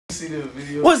See the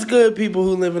video? What's good, people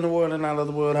who live in the world and out of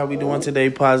the world? How we doing today?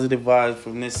 Positive vibes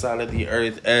from this side of the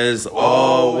earth, as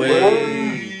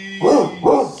always. Humming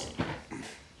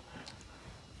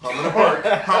apart.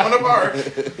 Humming apart.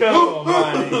 Come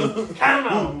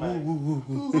on, man.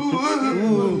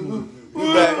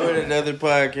 We back with another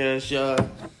podcast, y'all.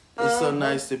 It's so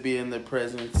nice to be in the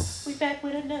presence. We back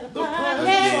with another The podcast.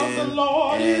 presence of the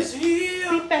Lord is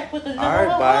here. We back with another All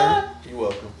right, Byron. You're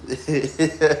welcome.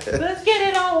 Let's get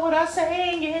it on without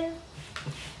singing.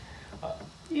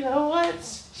 You know what?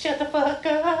 Shut the fuck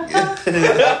up.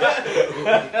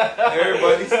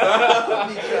 Everybody stop.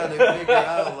 I'm trying to figure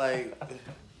out, like,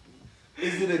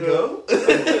 Is it a go?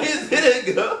 Is it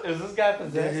a go? Is this guy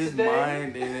possessed his today?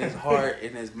 mind and his heart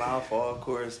and his mouth all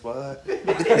correspond.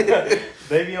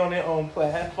 They be on their own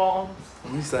platforms.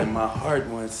 He's like, my heart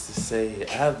wants to say it.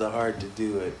 I have the heart to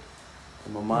do it.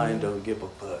 And my mind don't give a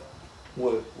fuck.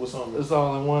 What's on this? It's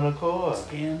all in one accord.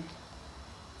 Skin.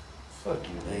 Fuck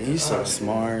you, Man, he's so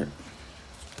smart.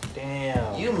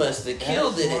 Damn. You must have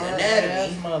killed it in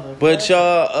anatomy. But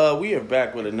y'all, we are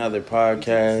back with another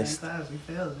podcast. Same class, we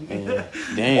failed. And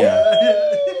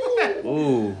damn.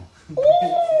 Ooh.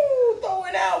 Throw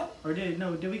it out. Or did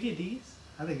we get D's?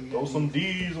 I think we got Throw some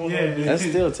D's. D's on Yeah. that. That's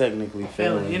still technically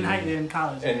Failing failing. in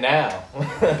college. And now,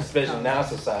 especially now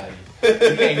society, you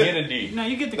can't get a D. No,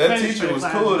 you get the That credit teacher for was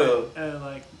class, cool, but, though.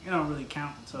 like, you don't really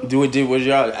count. So. Was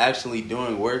y'all actually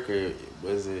doing work or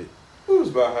was it? It was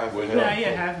about halfway. Nah,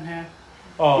 yeah, half and half.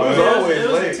 Oh, It was yeah. always it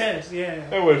was late. a test,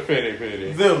 yeah. It was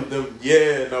fitty. Them,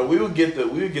 yeah, no, we would get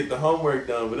the homework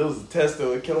done, but it was a test that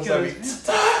would kill us. I'd be,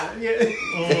 stop! Yeah. You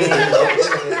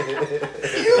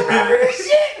remember this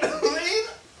shit?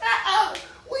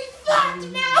 We fucked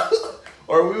now.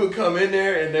 Or we would come in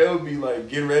there and they would be like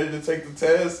getting ready to take the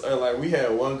test, or like we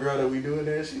had one girl that we do in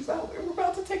there. She's like, "We're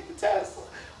about to take the test."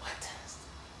 What test?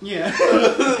 Yeah.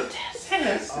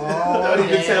 Test. Don't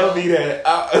even tell me that.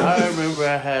 I remember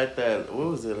I had that, what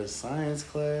was it, a science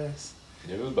class?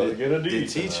 It was about to get a D. The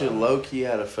teacher low-key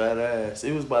had a fat ass.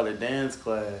 It was by the dance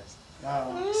class.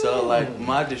 Oh. So like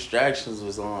my distractions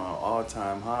was on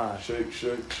all-time high. Shake.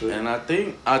 And I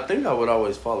think I would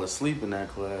always fall asleep in that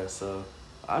class, so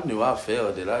I knew I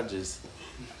failed it.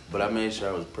 But I made sure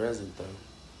I was present though.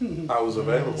 I was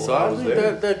available. So I was think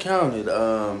there. that counted.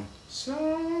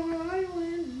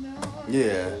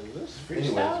 Yeah.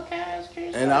 Freestyle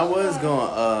And I was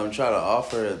gonna try to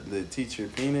offer the teacher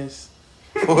penis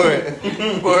for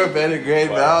a better grade,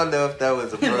 but I don't know if that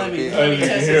was Let me appropriate. As you can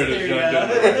test hear this this theory young out.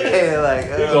 gentleman. Yeah, like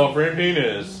He's offering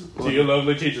penis to your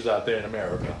lovely teachers out there in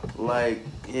America.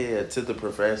 yeah, to the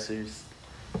professors.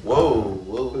 Whoa.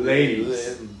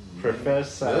 Ladies.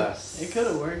 Professors. It could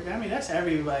have worked. I mean, that's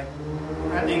every, like,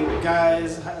 I think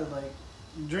guys, like,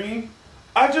 dream.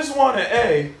 I just want an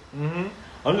A. Mm-hmm.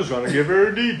 I'm just gonna give her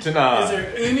a D tonight. Is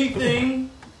there anything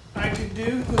I could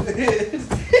do?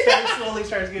 Slowly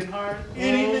starts getting hard.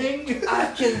 Anything?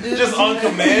 I can do Just on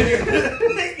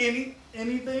command.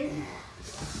 Anything?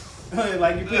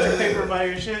 Like you put your paper by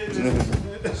your shit. You're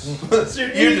just Or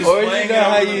you playing know it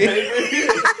how on the you-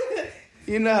 paper.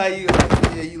 You know how you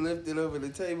you lift it over the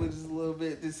table just a little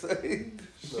bit, just like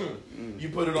You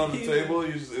put it on the table.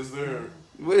 Is there?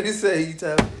 what did it say? You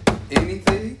tap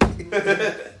anything,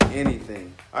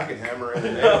 anything. I can hammer in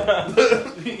and out.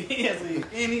 He has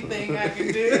anything I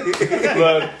can do.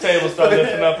 The table start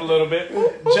lifting up a little bit.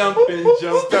 Jumping.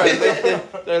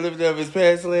 Start lifting up his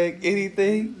pants leg.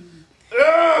 Anything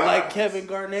like Kevin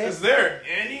Garnett. Is there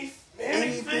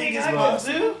anything is I can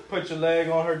possible. do? Put your leg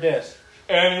on her desk.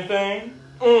 Anything?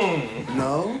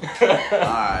 No. All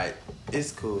right,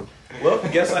 it's cool. Well,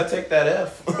 guess I take that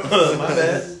F. My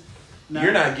bad. No,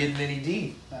 You're not getting any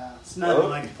D. it's nothing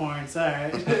like porn. It's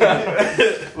alright.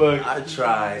 Look, I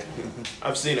tried.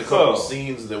 I've seen a couple So-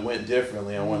 scenes that went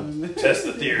differently. I want to test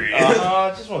the theory. I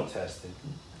just want to test it.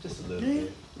 Just a little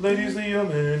bit. Ladies and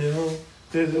gentlemen, you know,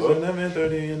 this is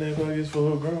 11:30 and their fuck is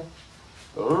full grown.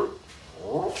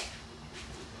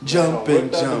 Jumping.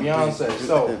 Beyonce.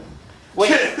 So,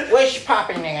 What's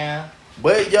popping nigga?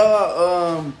 But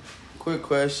y'all, quick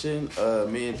question.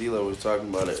 Me and D-Lo was talking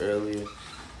about it earlier.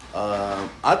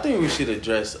 I think we should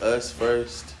address us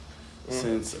first,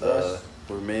 since we're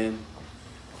men.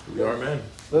 We are men.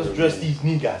 let's dress these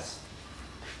niggas.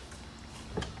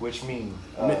 Which means,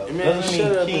 Man, doesn't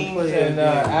shut mean up and kings play your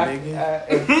and game,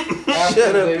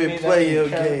 Shut up and play your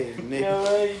game,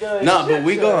 nigga. Nah, but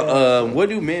we gonna. What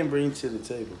do men bring to the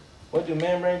table? What do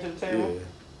men bring to the table?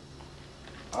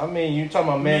 Yeah. I mean, you talking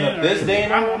about men of this day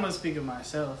and I'm age? gonna speak of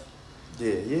myself.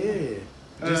 Yeah.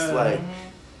 Just like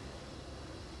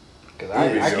Because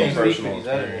I Your can't speak for personal these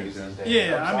other experience, niggas these days.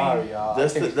 Yeah, I'm I sorry, mean, y'all.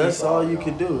 That's all you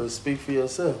can do is speak for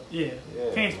yourself. Yeah.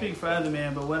 Yeah. Can't speak for other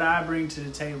men, but what I bring to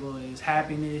the table is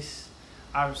happiness,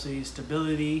 obviously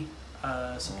stability,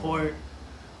 support,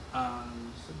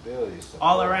 Stability, support.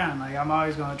 all around. Like I'm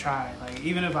always gonna try. Like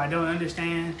even if I don't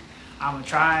understand, I'm gonna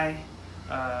try.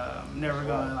 I'm never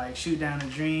gonna like shoot down a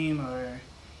dream or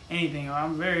anything.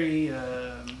 I'm very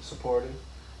Supportive.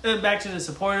 back to the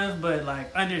supportive, but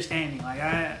like understanding.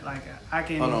 I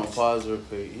can. Hold on, pause real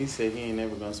quick. He said he ain't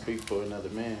never gonna speak for another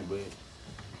man, but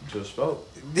Just spoke.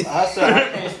 I said I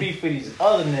can't speak for these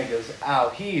other niggas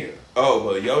out here. Oh,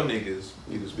 but yo niggas,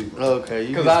 you can speak. okay,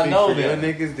 you 'Cause can I speak know for your them.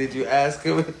 niggas. Did you ask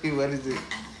him? What is it?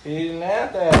 He didn't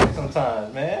have to ask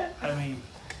sometimes, man. I mean,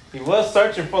 He was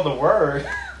searching for the word.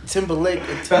 Timberlake.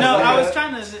 no, I was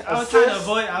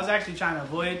Assist. actually trying to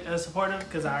avoid supportive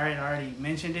because I already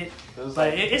mentioned it. It was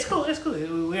But like, it's cool. It's cool.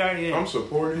 We already. I'm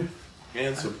supportive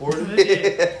and supportive.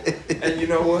 Yeah. And you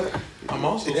know what? I'm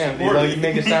also damn, D-Lo, you supportive.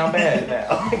 make it sound bad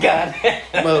now. God damn.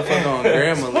 Motherfucker on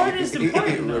Support is Grammarly.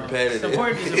 important. though. Repetitive.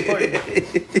 Support is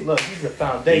important. Look, he's the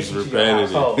foundation He's to your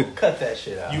repetitive. household. Cut that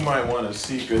shit out. You might want to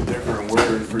seek a different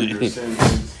word for your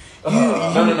sentence.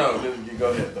 No. You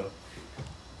go ahead though.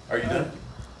 Are you done?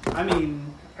 I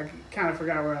mean, I kind of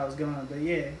forgot where I was going, but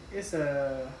yeah, it's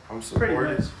I'm pretty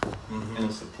much supportive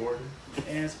and supportive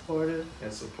and supportive.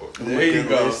 and support. Look There you at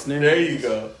go. listeners. There you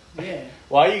go. Yeah,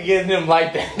 Why you getting him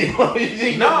like that?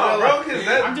 No, bro, because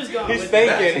I'm just going. He's with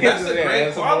thinking. that's a Yeah, great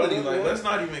that's quality. a- Like, let's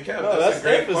not even cap. No, That's a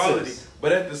great emphasis. quality.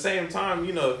 But at the same time,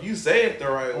 you know, if you say it the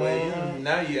right way,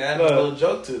 now you add a Look. little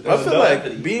joke to it. I There's feel no like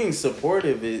empathy. being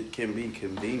supportive it can be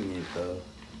convenient though.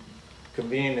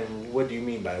 Convenient, and what do you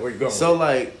mean by it? Where you going? So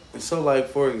like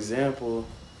for example,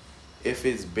 if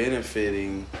it's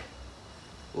benefiting,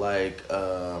 like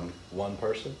one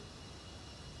person.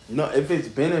 no, if it's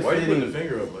Why you putting the benefiting,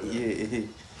 finger up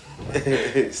like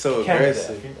that? yeah, so Count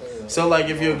aggressive. that. So like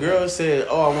if your girl said,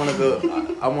 "Oh, I want to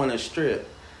go, I want to strip,"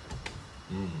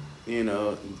 you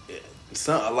know,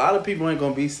 a lot of people ain't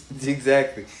gonna be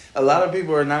exactly. A lot of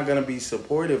people are not gonna be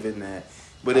supportive in that.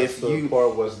 But if you,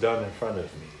 support what's done in front of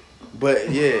me. but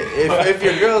yeah, if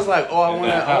your girl's like, "Oh, In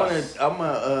that house. I'm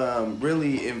gonna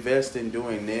really invest in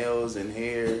doing nails and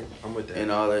hair I'm with that.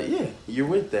 and all that," yeah, you're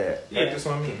with that. Yeah. Practice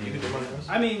on me. You can do my nails.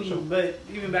 I mean, but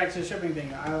even back to the shipping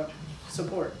thing, I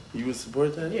support. You would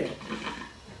support that? Yeah,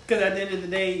 because at the end of the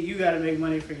day, you got to make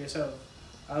money for yourself.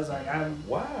 I was like,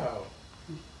 Wow.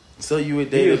 So you would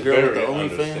He date a is girl with the very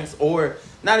OnlyFans, understanding. or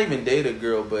not even date a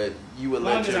girl, but you would as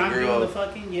long let as your I'm doing girl. the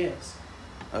fucking yes.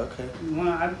 Okay.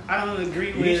 Well, I don't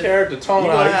agree You with. heard the tone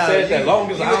You how gonna he have- said that. you- Long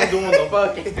as you- I'm doing the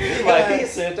fucking. Like he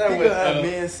said that You with. gonna have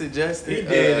men suggesting. he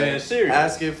did, and serious.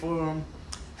 Asking for him.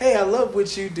 Hey, I love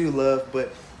what you do, love,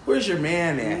 but where's your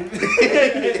man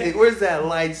at? Where's that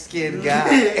light skinned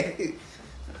guy?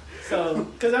 So,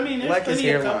 because I mean, there's Like his plenty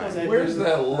of hairline. couples that Where's do,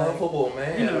 that like, lovable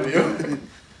man? you know. of you?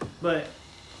 But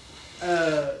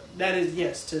that is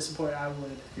yes to support. I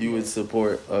would. You would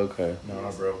support. Okay.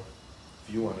 Nah, bro.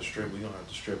 If you want to strip, we gonna have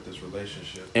to strip this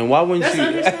relationship. And why wouldn't That's you?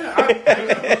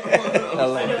 understandable. I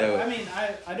like I that. mean,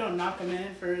 I don't knock a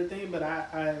man for a thing, but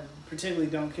I particularly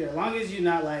don't care. As long as you're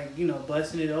not like,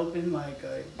 busting it open, like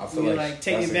I feel you're like like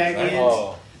taking that's back exactly- in.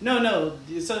 Oh, No.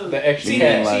 So The extra see,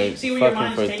 cash. Like see where your fucking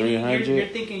mind's for taking. 300? You're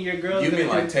thinking your girl's You gonna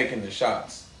mean like do- taking the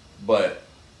shots, but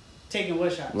taking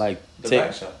what shots? Like the take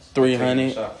back shots. 300? Taking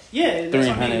the shots. yeah, that's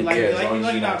what I mean. 300. Like, Yeah, as like, long as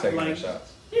like you're not not taking the like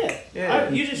shots. yeah.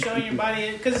 You just showing your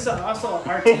body because it's also an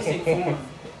artistic form.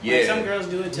 Yeah. Like, some girls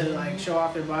do it to like show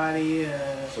off their body.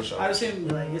 For sure. I assume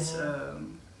like it's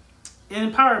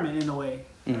empowerment in a way.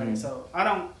 Mhm. Right? So I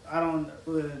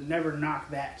don't never knock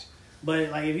that.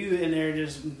 But like if you in there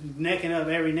just necking up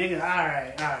every nigga, all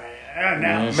right, now.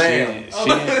 Man, Man.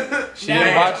 she Now-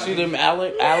 done bought you them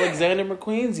Alexander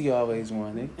McQueens you always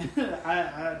wanted.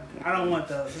 I don't want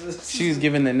those. She was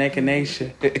giving the neck and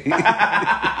nation.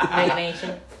 I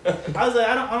was like,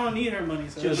 I don't need her money.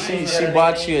 So She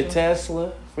bought you a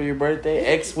Tesla for your birthday,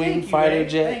 X-wing Thank you, fighter babe.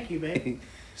 jet. Thank you, babe.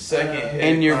 Second hit.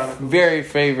 In your Chronicles. very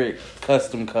favorite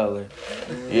custom color.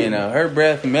 You know, her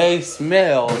breath may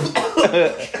smell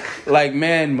like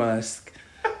man musk.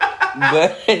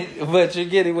 But you're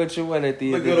getting what you want at the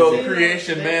The end good of the old day.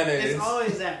 creation mayonnaise. It's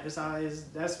always that. It's always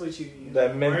that's what you That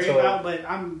worry mental- about. But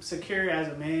I'm secure as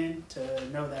a man to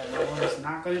know that my woman's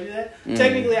not going to do that. Mm.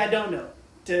 Technically, I don't know.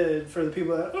 For the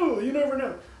people that you never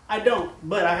know, I don't.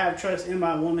 But I have trust in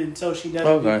my woman, so she doesn't.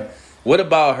 Do Okay. that. What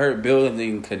about her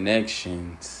building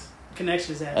connections?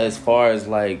 Connections that As far as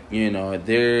like,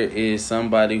 there is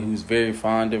somebody who's very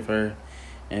fond of her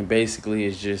and basically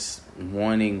is just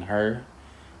wanting her.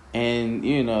 And,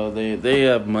 they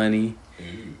have money.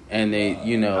 and they,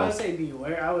 I would say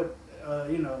beware. I would, I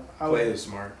would Play it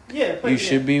smart. you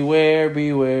should beware.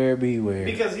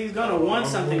 Because he's gonna want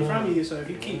something from you. So if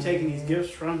you keep taking these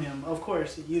gifts from him, of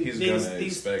course, these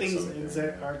things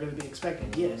are going to be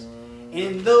expected. Yes,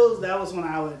 and that was when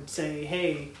I would say,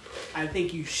 hey, I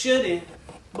think you shouldn't.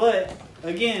 But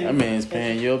again, that man's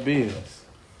paying your bills.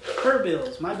 Her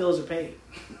bills, my bills are paid.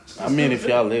 I mean, if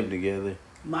y'all live together.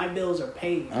 My bills are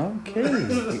paid.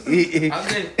 Okay.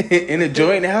 In a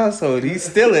joint household, he's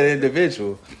still an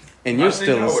individual, and you're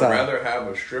still a son. I would rather have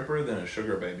a stripper than a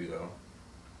sugar baby, though.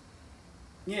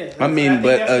 Yeah. I mean,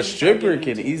 but a stripper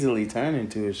can easily turn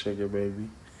into a sugar baby,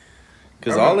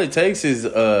 because all it takes is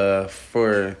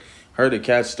for her to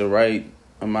catch the right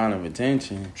amount of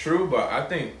attention. True, but I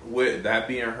think with that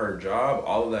being her job,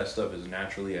 all of that stuff is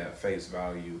naturally at face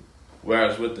value.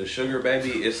 Whereas with the sugar baby,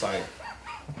 it's like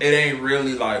it ain't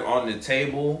really like on the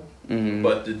table,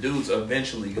 but the dude's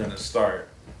eventually gonna start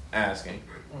asking.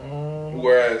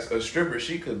 Whereas a stripper,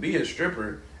 she could be a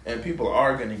stripper and people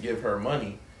are gonna give her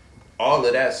money. All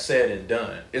of that's said and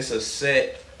done. It's a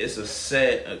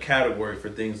category for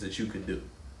things that you could do.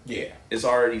 Yeah. It's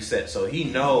already set. So he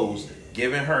knows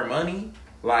giving her money,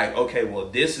 like, okay, well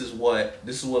this is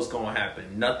what's gonna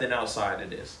happen. Nothing outside of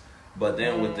this. But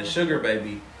then with the sugar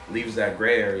baby, leaves that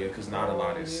gray area because not a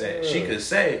lot is said. She could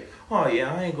say, oh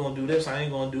yeah, I ain't gonna do this, I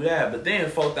ain't gonna do that. But then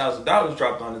 $4,000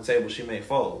 dropped on the table, she may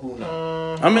fold. Who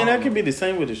knows? I mean, that could be the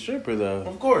same with a stripper, though.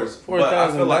 Of course. But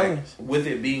I feel like with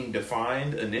it being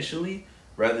defined initially,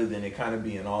 rather than it kind of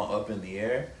being all up in the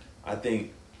air, I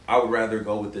think I would rather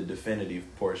go with the definitive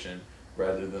portion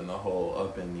rather than the whole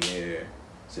up in the air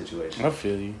situation. I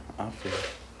feel you.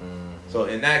 So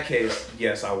in that case,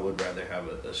 yes, I would rather have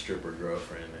a stripper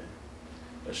girlfriend than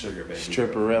a sugar baby.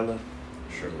 Stripperella.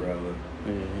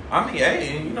 Yeah. I mean,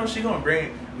 hey, she gonna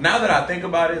bring. Now that I think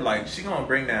about it, like she gonna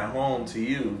bring that home to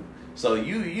you. So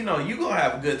you gonna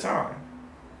have a good time.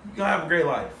 You gonna have a great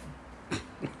life.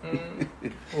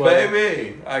 Well,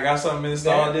 baby, I got something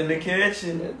installed in the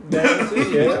kitchen. That's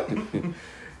it, yeah.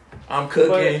 I'm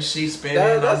cooking. She's spinning.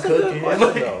 That's I'm cooking. A good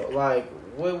question, though. Like,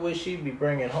 what would she be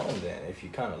bringing home then? If you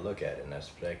kind of look at it in that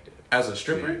perspective, as a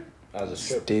stripper,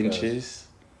 Stenches.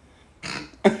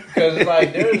 Because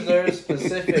like there's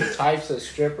specific types of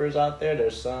strippers out there.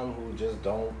 There's some who just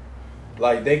don't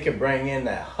like. They can bring in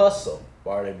that hustle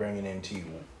while they're bringing into you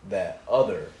that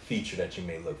other feature that you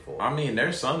may look for. I mean,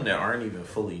 there's some that aren't even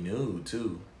fully nude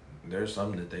too. There's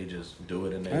some that they just do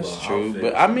it in their That's little true, outfits.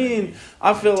 but I mean,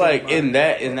 I feel like in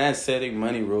that setting,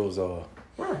 money rules all.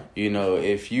 Right.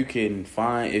 If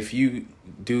you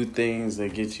do things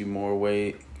that get you more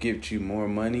weight, get you more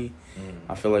money,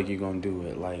 I feel like you're gonna do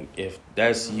it. Like if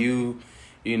that's you,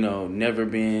 never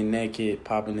being naked,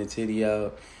 popping a titty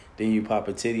out, then you pop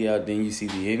a titty out, then you see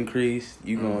the increase,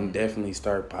 you gonna definitely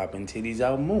start popping titties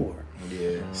out more.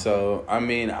 Yeah. So I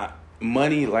mean,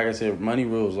 money, like I said, money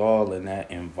rules all in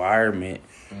that environment.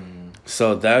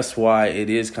 So that's why it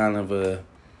is kind of a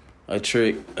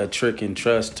trick and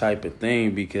trust type of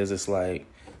thing, because it's like,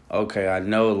 okay, I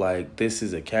know like this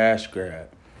is a cash grab.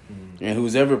 And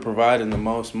who's ever providing the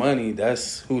most money,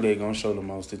 that's who they gonna show the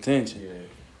most attention. Yeah.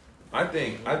 I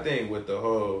think with the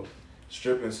whole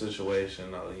stripping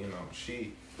situation, I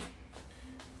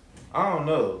don't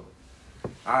know.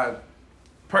 I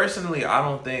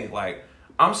don't think, like,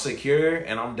 I'm secure,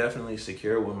 and I'm definitely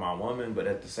secure with my woman, but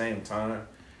at the same time,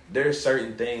 there's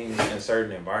certain things in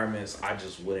certain environments I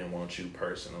just wouldn't want you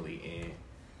personally in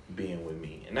being with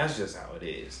me, and that's just how it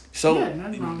is. So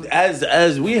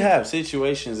as we have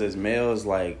situations as males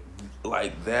like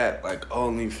that, like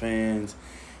OnlyFans,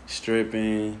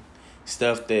 stripping,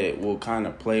 stuff that will kind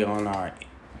of play on our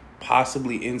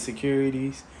possibly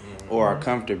insecurities or our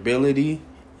comfortability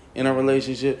in a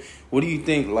relationship. What do you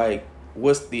think? Like,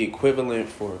 what's the equivalent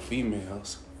for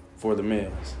females for the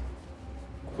males?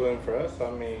 Equivalent for us,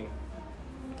 I mean,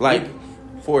 like,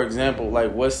 for example,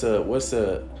 like what's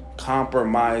a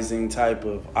compromising type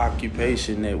of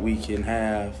occupation that we can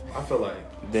have? I feel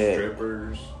like that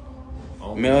strippers,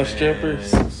 male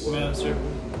strippers,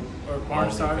 or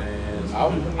porn stars.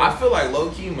 I feel like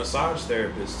low key massage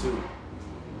therapists too.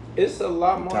 It's a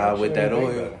lot more tied with that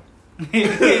oil.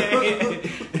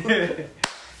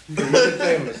 You can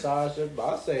say massage,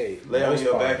 but I say lay on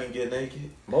your back and get naked.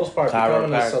 Most part,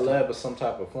 becoming a celeb of some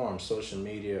type of form, social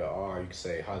media, or you can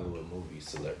say Hollywood movie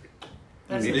celebrity.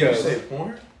 Did you say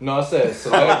porn? No, I said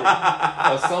celebrity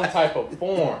of some type of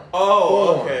form.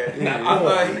 Oh, porn. Okay. I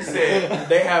thought he said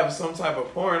they have some type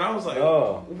of porn. I was like,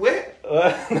 what?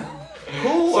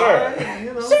 Cool, sir.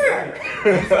 Right, sir.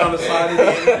 You found a side of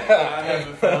it I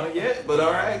haven't found yet, but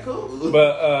all right, cool.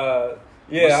 But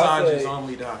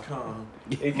Massagesonly.com.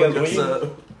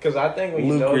 Because I think when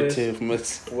you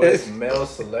notice with male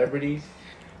celebrities,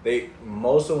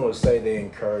 most of them would say they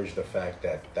encourage the fact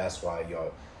that that's why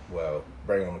y'all, well,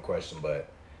 bring on the question, but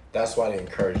that's why they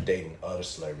encourage dating other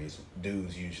celebrities.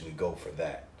 Dudes usually go for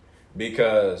that.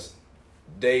 Because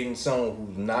dating someone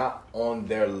who's not on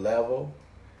their level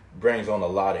brings on a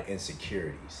lot of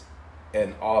insecurities.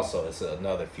 And also, it's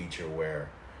another feature where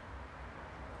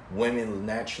women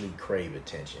naturally crave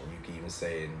attention. You can even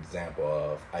say an example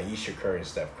of Ayesha Curry and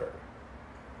Steph Curry.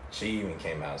 She even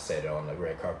came out and said it on the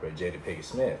red carpet of Jada Pinkett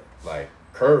Smith. Like,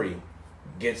 Curry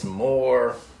gets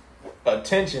more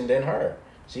attention than her.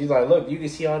 She's like, look, you can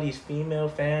see all these female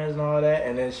fans and all that.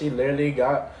 And then she literally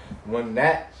got, when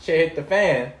that shit hit the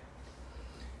fan,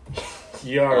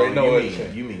 you already know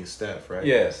what you mean Steph, right?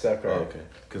 Yeah, Steph Curry. Oh, okay.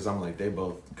 Because I'm like, they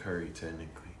both Curry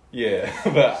technically. Yeah,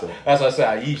 but so. That's why I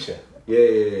said Ayesha.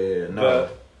 Yeah. No.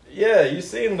 But, yeah, you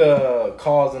seen the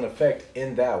cause and effect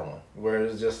in that one. Where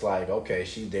it's just like, okay,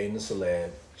 she's dating a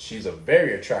celeb. She's a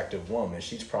very attractive woman.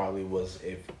 She's probably was,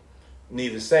 if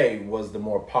needless to say, was the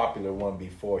more popular one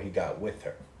before he got with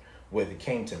her. When it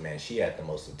came to men, she had the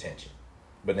most attention.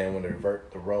 But then when the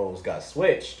roles got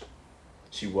switched,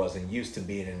 she wasn't used to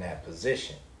being in that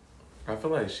position. I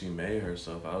feel like she made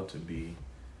herself out to be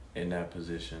in that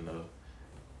position, though.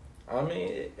 I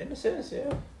mean, in a sense,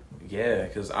 yeah. Yeah,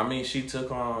 because I mean, she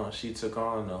took on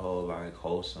the whole like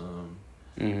wholesome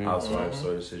housewife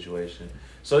sort of situation.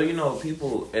 So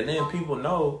people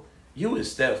know you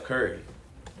is Steph Curry.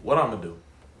 What I'm gonna do?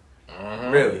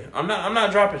 Really, I'm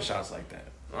not dropping shots like that.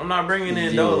 I'm not bringing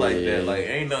in dough like that. Like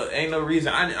ain't no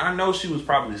reason. I know she was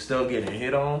probably still getting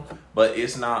hit on, but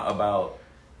it's not about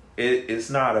it's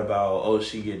not about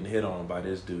she getting hit on by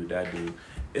this dude, that dude.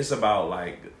 It's about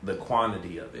like the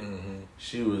quantity of it.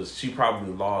 She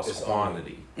probably lost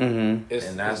quantity, and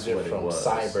that's what it was.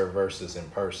 Cyber versus in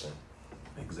person.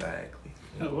 Exactly.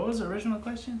 What was the original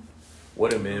question?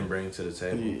 What do men bring to the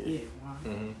table? Yeah,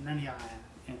 none of y'all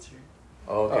answered.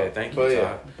 Okay, thank you,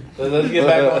 Todd. So let's get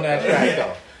back on that track,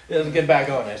 though. Let's get back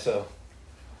on it. So,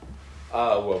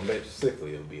 well,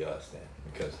 basically it'll be us then,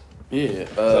 because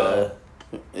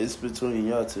it's between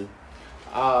y'all two.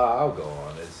 I'll go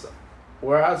on this.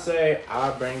 Where I say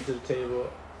I bring to the table,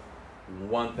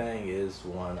 one thing is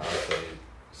I'll say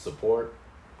support,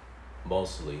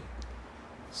 mostly.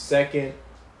 Second,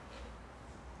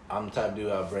 I'm the type of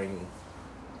dude I'll bring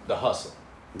the hustle.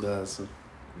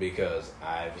 Because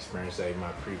I've experienced that in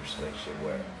my previous relationship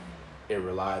where it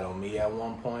relied on me at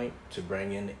one point to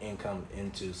bring in the income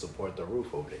in to support the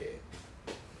roof over the head.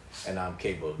 And I'm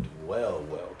capable, well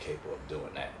capable of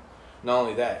doing that. Not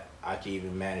only that, I can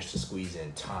even manage to squeeze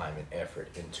in time and effort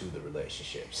into the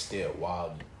relationship still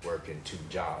while working 2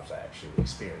 jobs. I actually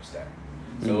experienced that.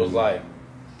 So it was like,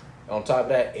 on top of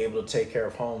that, able to take care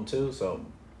of home too. So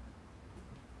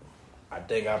I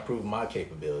think I proved my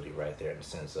capability right there in the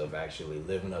sense of actually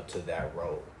living up to that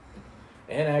role.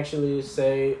 And actually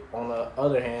say, on the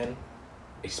other hand,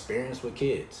 experience with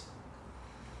kids.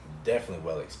 Definitely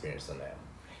well experienced on that.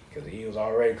 Because he was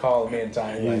already calling me in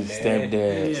time. Like,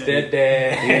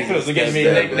 stepdad. He was giving me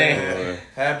a nickname.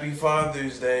 Happy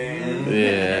Father's Day.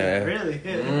 Yeah. Really?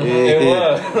 It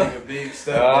was. Like a big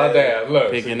step. Oh, damn.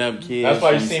 Look. Picking up kids. That's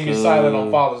why you see me silent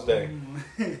on Father's Day.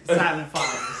 Silent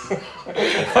fathers.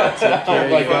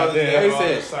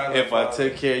 If I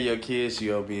took care of your kids,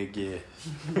 you owe me a gift.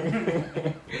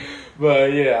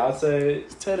 But yeah, I'll say.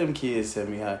 Tell them kids send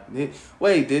me happy.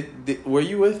 Wait, were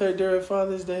you with her during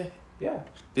Father's Day? Yeah.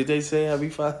 Did they say Happy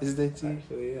Father's Day to you?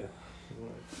 Actually, yeah.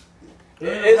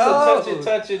 It's a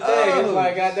touchy thing. It's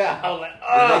like I was like,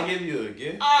 Did they give you a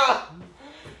gift?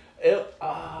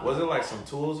 Was it like some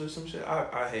tools or some shit?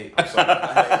 I hate. I'm sorry.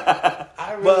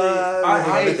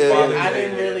 I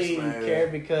didn't really care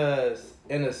because,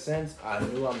 in a sense, I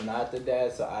knew I'm not the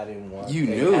dad, so I didn't want. You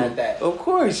knew, of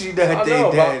course, you not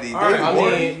their daddy. I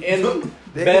mean, in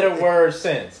better word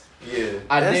sense. Yeah,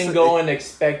 I didn't go in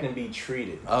expecting to be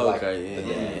treated.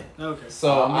 Okay.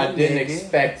 So I didn't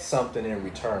expect something in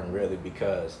return, really,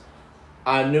 because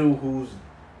I knew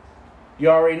you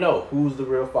already know who's the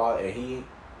real father, and he,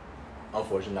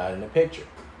 unfortunately, not in the picture,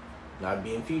 not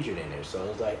being featured in there. So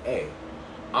it's like, hey,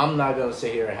 I'm not gonna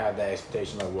sit here and have that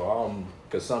expectation like, well,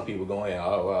 because some people go in,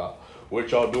 what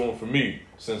y'all doing for me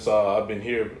since I've been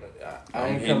here? I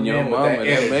ain't coming in with that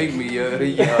energy. That make me your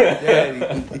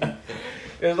daddy.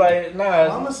 It's like, nah.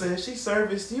 Mama said she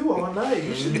serviced you all night.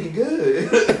 You should be good.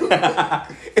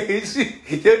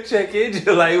 Your check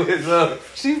engine light was up.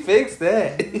 She fixed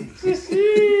that.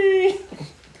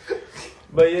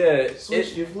 But yeah,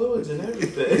 switch your fluids and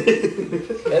everything.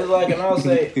 It's like, and I'll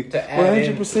say to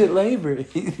add 100% labor.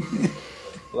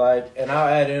 Like, and I'll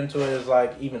add into it is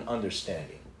like even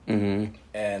understanding. Mm-hmm.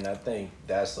 And I think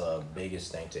that's the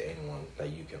biggest thing to anyone that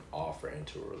you can offer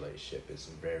into a relationship is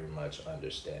very much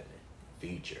understanding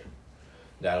feature.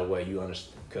 That way you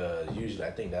understand, because usually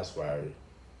I think that's why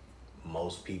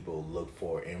most people look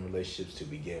for in relationships to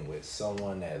begin with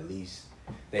someone that at least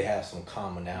they have some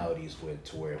commonalities with,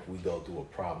 to where if we go through a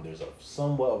problem, there's a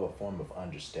somewhat of a form of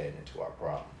understanding to our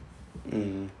problem.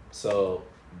 Mm-hmm. So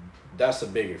that's a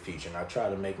bigger feature, and I try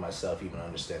to make myself even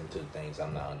understand to the things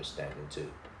I'm not understanding too.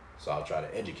 So I'll try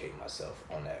to educate myself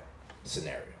on that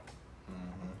scenario.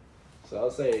 Mm-hmm. So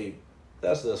I'll say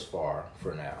that's thus far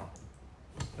for now.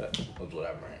 That's what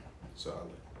I bring.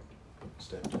 Solid.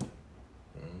 Step two.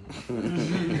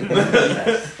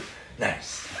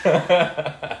 Nice.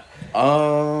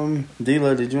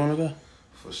 D-Lo, did you want to go?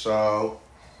 For sure.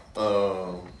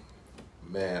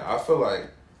 Man, I feel like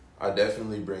I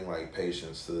definitely bring like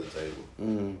patience to the table.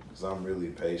 Because I'm really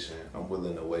patient. I'm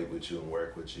willing to wait with you and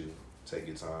work with you. Take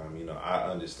your time. You know, I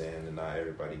understand that not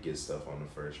everybody gets stuff on the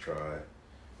first try.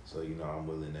 So, you know, I'm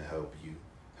willing to help you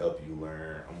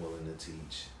learn. I'm willing to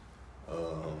teach.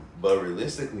 But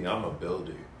realistically, I'm a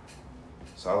builder.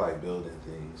 So I like building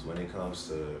things. When it comes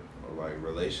to like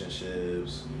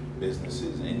relationships,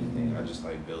 businesses, anything, I just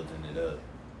like building it up.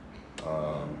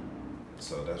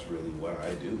 So that's really what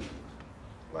I do.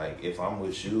 Like if I'm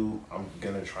with you, I'm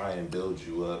gonna try and build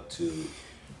you up to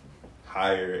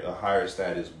a higher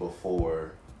status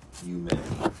before you met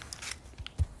me.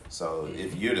 So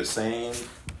if you're the same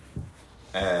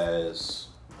as,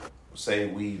 say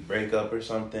we break up or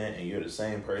something, and you're the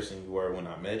same person you were when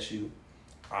I met you,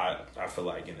 I feel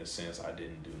like in a sense I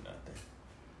didn't do nothing.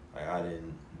 Like I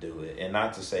didn't do it. And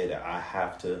not to say that I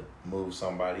have to move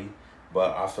somebody,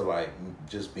 but I feel like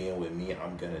just being with me,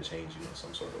 I'm going to change you in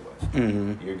some sort of way.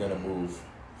 Mm-hmm. You're going to move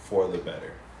for the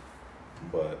better.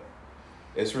 But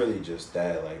it's really just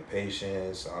that, like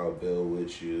patience, I'll build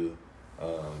with you.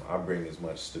 I bring as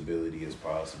much stability as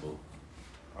possible.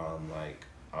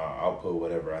 I'll put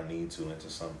whatever I need to into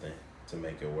something to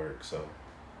make it work. So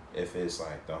if it's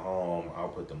like the home, I'll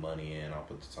put the money in, I'll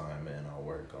put the time in, I'll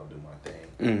work, I'll do my thing.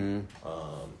 Mm-hmm.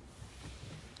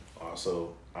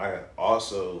 I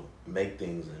also make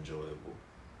things enjoyable.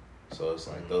 So it's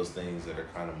like those things that are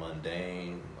kind of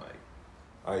mundane, like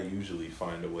I usually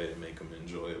find a way to make them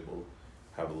enjoyable,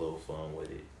 have a little fun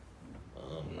with it.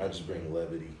 I just bring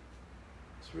levity.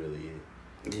 That's really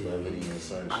it. Levity and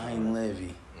sunshine. Ian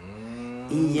Levy.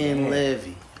 Ian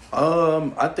Levy.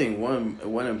 I think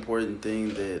one important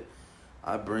thing that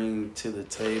I bring to the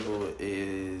table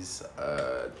is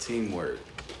teamwork.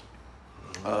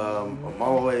 I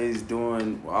always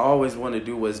want to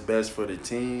do what's best for the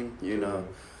team. You know,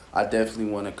 I definitely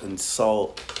want to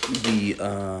consult the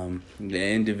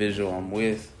individual I'm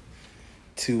with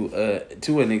to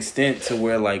an extent to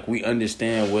where like we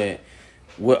understand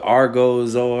what our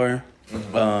goals are,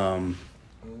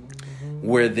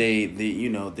 where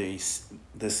the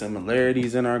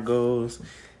similarities in our goals,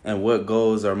 and what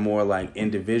goals are more like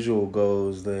individual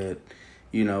goals that,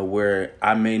 you know, where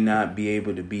I may not be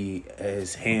able to be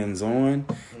as hands-on,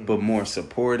 but more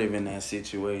supportive in that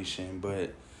situation,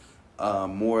 but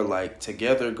more like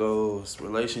together goals,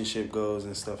 relationship goals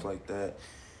and stuff like that,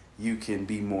 you can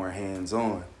be more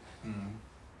hands-on.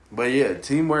 But yeah,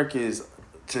 teamwork is,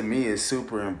 to me, is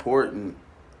super important.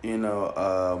 You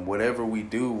know, whatever we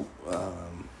do,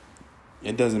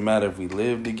 it doesn't matter if we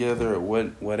live together or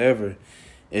whatever.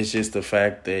 It's just the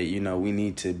fact that, you know, we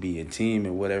need to be a team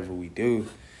in whatever we do.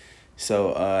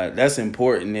 So that's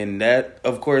important. And that,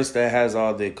 of course, that has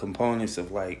all the components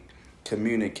of like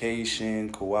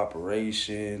communication,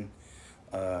 cooperation,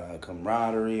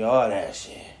 camaraderie, all that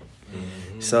shit.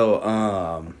 Mm-hmm.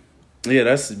 So, yeah,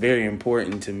 that's very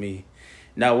important to me.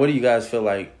 Now, what do you guys feel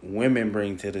like women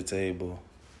bring to the table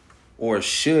or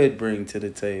should bring to the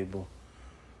table?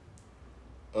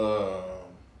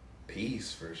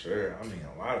 Peace for sure. I mean,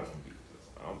 a lot of them.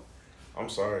 I'm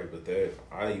sorry, but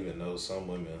I even know some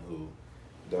women who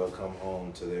they'll come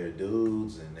home to their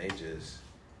dudes and it's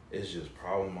just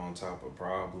problem on top of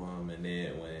problem, and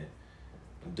then when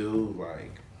dude,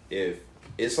 like, if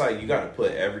it's like you got to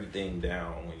put everything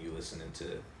down when you listening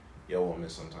to your woman.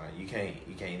 Sometimes you can't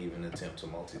even attempt to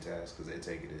multitask because they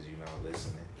take it as you not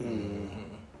listening.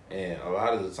 Mm-hmm. And a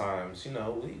lot of the times, you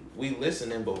know, we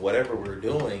listening, but whatever we're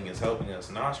doing is helping us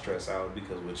not stress out,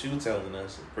 because what you telling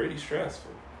us is pretty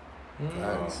stressful.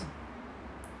 Nice.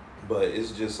 But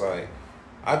it's just like,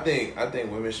 I think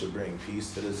women should bring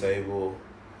peace to the table.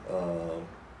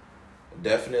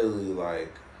 Definitely,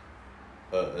 like,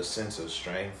 a sense of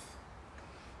strength,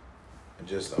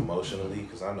 just emotionally,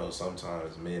 because I know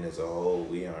sometimes men as a whole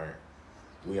we aren't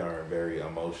very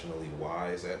emotionally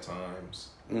wise at times,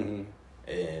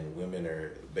 and women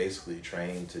are basically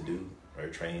trained to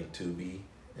be,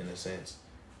 in a sense,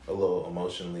 a little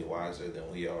emotionally wiser than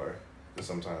we are. Because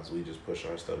sometimes we just push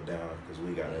our stuff down because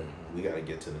we gotta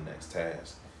get to the next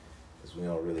task. Because we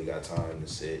don't really got time to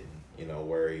sit and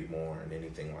worry more and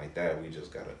anything like that. We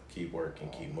just gotta keep working,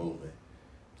 keep moving.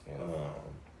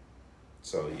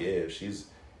 So yeah, if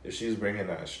she's bringing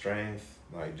that strength,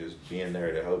 like just being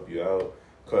there to help you out.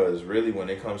 Because really, when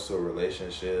it comes to a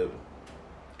relationship,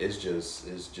 it's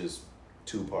just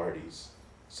two parties.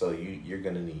 So you're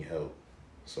gonna need help.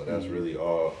 So that's really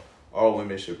all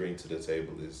women should bring to the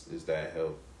table is that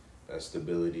help, that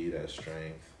stability, that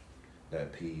strength,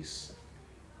 that peace.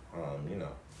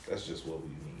 That's just what we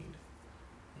need.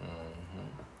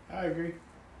 I agree.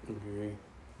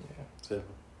 Yeah. So.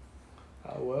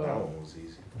 Well, that one was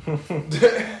easy.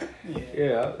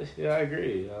 yeah, I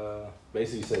agree.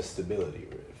 Basically says stability.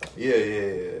 Right?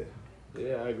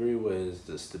 Yeah, I agree with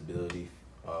the stability,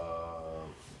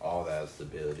 all that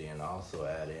stability, and also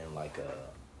add in like a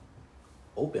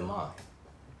open mind.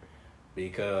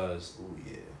 Because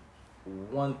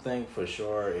one thing for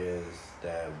sure is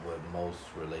that with most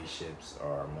relationships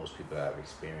or most people have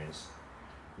experienced,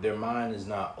 their mind is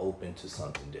not open to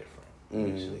something different.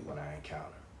 Usually when I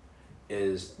encounter.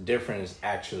 Different is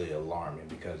actually alarming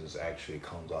because it actually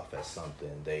comes off as something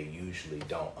they usually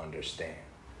don't understand.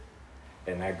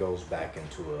 And that goes back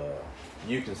into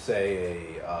you can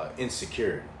say a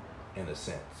insecurity in a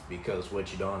sense, because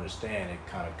what you don't understand, it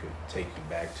kind of could take you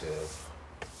back to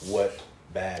what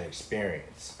bad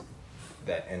experience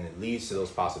and it leads to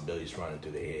those possibilities running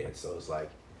through the head. So it's like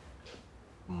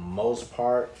most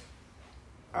part,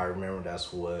 I remember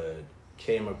that's what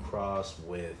came across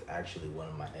with actually one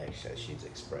of my ex that she's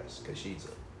expressed, because she's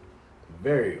a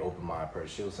very open-minded person.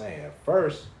 She was saying at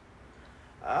first,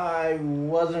 I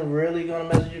wasn't really gonna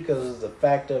message you because it's the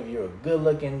fact of you're a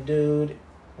good-looking dude,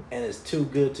 and it's too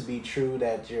good to be true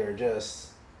that you're just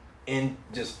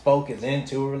focused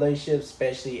into a relationship,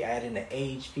 especially adding the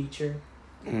age feature.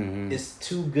 It's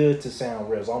too good to sound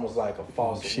real. It's almost like a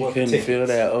false. She couldn't feel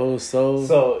that old soul.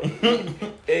 So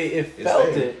it felt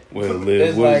it. Well,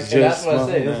 it's like, and that's what I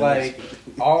said. It's like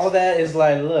all that is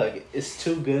like, look, it's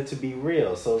too good to be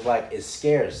real. So it's like it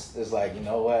scares. It's like, you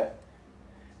know what?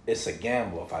 It's a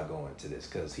gamble if I go into this,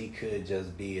 because he could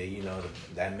just be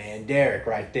that man Derek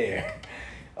right there,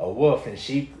 a wolf in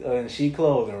sheep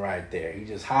clothing right there. He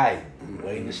just hiding,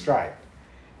 waiting to strike.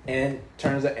 And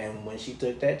turns out, and when she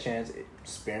took that chance, it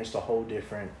experienced a whole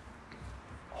different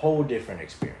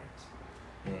experience.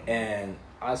 And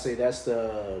I say that's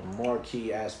the more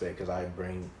key aspect, because I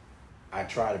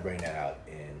try to bring that out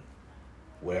in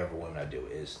whatever women I do,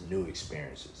 is new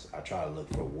experiences. I try to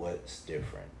look for what's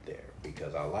different there,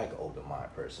 because I like an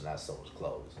open-minded person, not someone's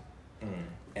closed.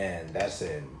 And that's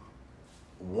in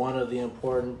one of the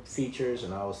important features,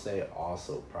 and I would say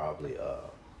also probably a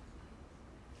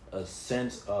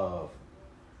sense of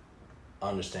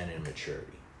understanding and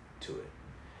maturity to it.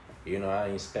 I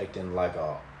ain't expecting like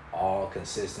all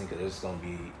consistent, because it's going to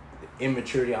be the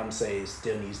immaturity. I'm saying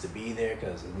still needs to be there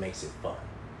because it makes it fun.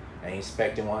 I ain't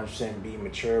expecting 100% to be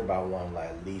mature, but I want like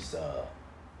at least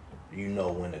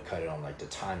when to cut it on, like the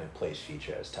time and place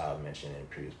feature, as Todd mentioned in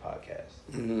previous podcasts,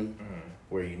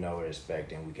 where we're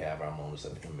expecting we can have our moments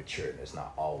of immaturity. It's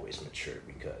not always mature,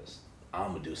 because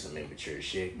I'm gonna do some immature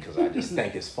shit because I just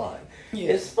think it's fun.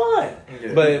 It's fun.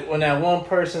 But when that one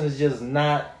person is just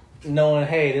not knowing,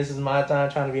 hey, this is my time,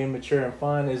 trying to be immature and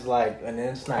fun, is like, and then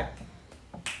it's not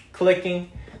clicking.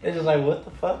 It's just like, what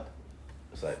the fuck?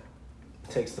 It's like,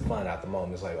 takes the fun out the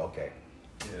moment. It's like, okay.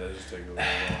 Yeah, just take a little while.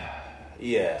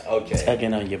 Yeah, okay.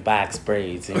 Tugging on your box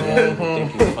braids and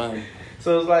think it's fun.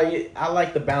 So it's like, I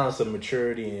like the balance of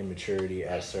maturity and immaturity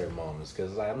at certain moments,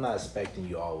 because like, I'm not expecting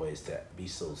you always to be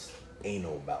so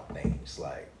anal about things.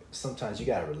 Like, sometimes you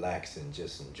gotta relax and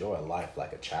just enjoy life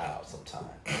like a child sometimes.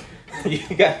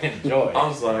 You gotta enjoy it.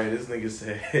 I'm sorry, this nigga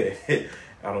said,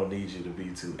 I don't need you to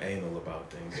be too anal about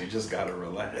things. You just gotta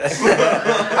relax.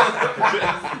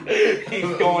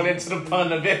 He's going into the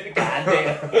pun of it.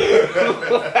 Goddamn.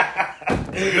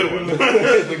 Good one.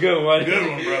 It's a good one. Good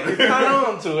one, brother. Not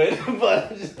on to it,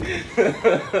 but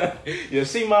you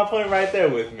see my point right there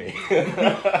with me. You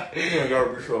don't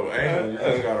gotta be so anal. You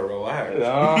just gotta relax.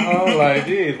 Like,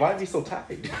 dude, why be so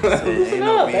tight? Listen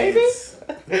up, baby.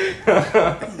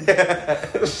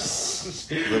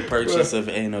 The purchase of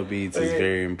anal beads is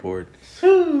very important.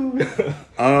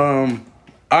 All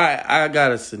right, I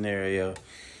got a scenario.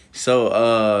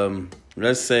 So,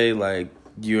 let's say like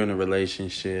you're in a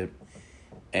relationship,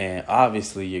 and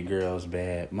obviously your girl's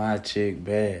bad. My chick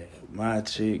bad. My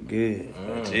chick good.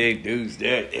 My chick dudes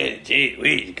that chick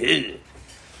we good.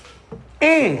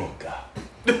 Oh God.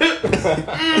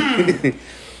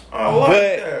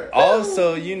 But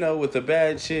also, you know, with a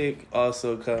bad chick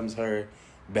also comes her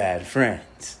bad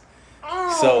friends.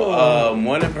 So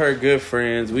one of her good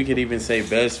friends, we could even say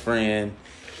best friend,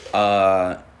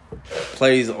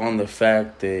 plays on the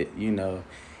fact that, you know,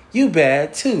 you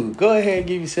bad too. Go ahead and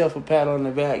give yourself a pat on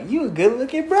the back. You a good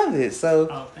looking brother.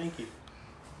 So thank you.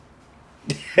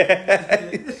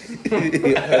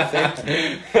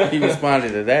 He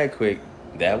responded to that quick.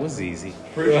 That was easy.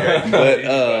 But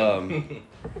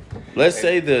let's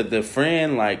say the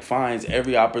friend like finds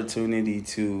every opportunity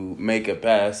to make a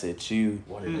pass at you.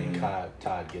 What did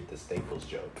Todd get the Staples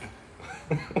joke?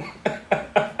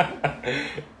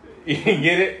 You didn't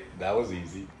get it? That was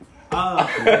easy. He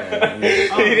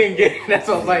didn't get it. That's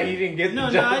what I was like. He didn't get the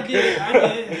joke. No, I did. I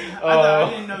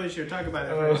didn't know what you were talking about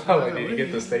at first. Did you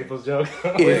get the Staples joke?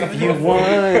 If you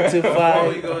want to fight Before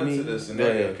we go into the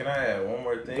scenario, can I add one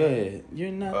more thing? Go ahead.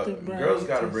 You're not the brightest. Girls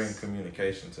got to bring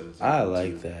communication to the table. I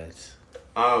like that.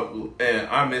 And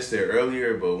I missed it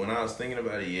earlier, but when I was thinking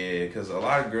about it, yeah, because a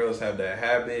lot of girls have that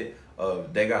habit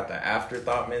of they got the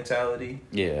afterthought mentality.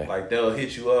 Yeah. Like they'll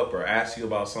hit you up or ask you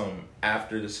about something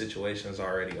after the situation's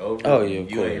already over. Oh, yeah, of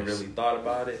you course. ain't really thought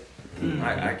about it.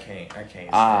 I can't.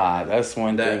 That's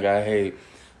one thing I hate.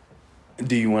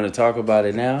 Do you want to talk about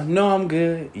it now? No, I'm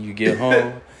good. You get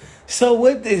home. So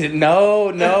what is it?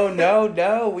 No.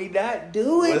 We not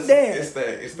doing that.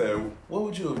 It's that. What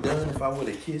would you have done if I would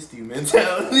have kissed you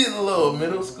mentality? A little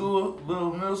middle school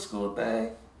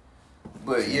thing.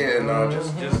 But yeah, no,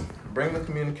 just bring the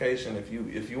communication. If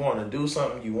you want to do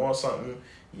something, you want something,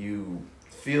 you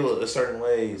feel a certain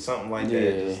way, something like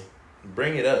that. Just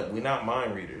bring it up. We're not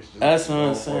mind readers. That's what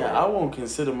I'm saying. I won't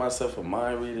consider myself a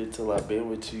mind reader till I've been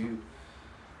with you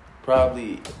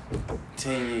probably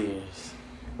 10 years.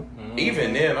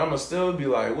 Even then, I'ma still be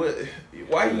like, "What?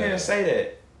 Why you gonna say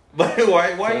that? Like,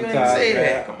 why you gonna say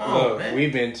that? Come on, man."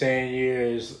 We've been 10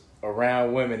 years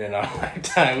around women in our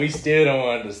lifetime. We still don't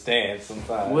understand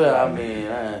sometimes. Well, I mean,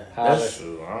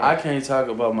 I can't talk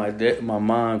about my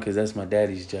mom because that's my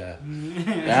daddy's job.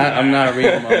 I'm not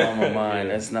reading my mama's mind.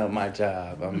 That's not my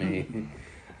job. I mean,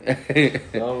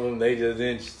 some of them they just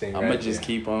interesting. I'm gonna just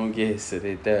keep on guessing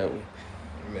it that way.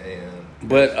 Man.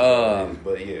 But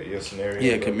yeah, your scenario.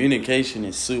 Yeah, communication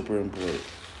is super important.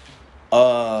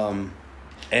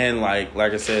 And like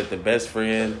I said, the best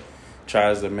friend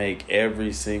tries to make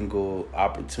every single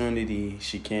opportunity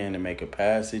she can to make a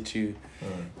pass at you.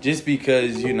 Just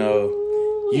because, you know,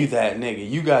 you that nigga.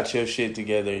 You got your shit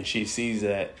together and she sees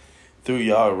that through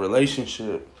y'all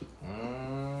relationship.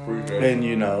 And,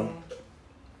 you know,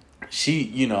 she,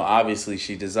 you know, obviously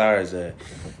she desires that.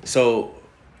 So,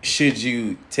 should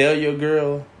you tell your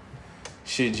girl?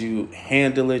 Should you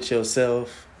handle it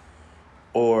yourself?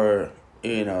 Or,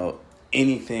 you know,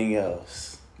 anything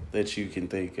else that you can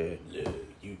think of? Yeah,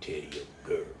 you tell your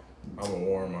girl. I'm gonna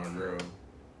warn my girl.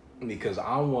 Because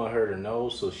I want her to know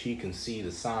so she can see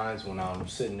the signs when I'm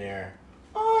sitting there.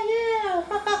 Oh,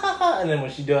 yeah. And then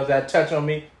when she does that touch on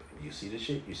me, you see the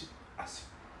shit? You see? I see.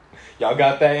 Y'all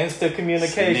got that instant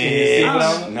communication. You see what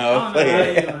I'm... No, I don't know how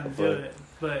you're gonna do it,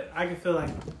 but I can feel like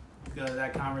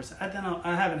that conversation. I don't know.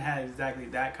 I haven't had exactly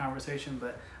that conversation,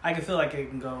 but I can feel like it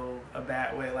can go a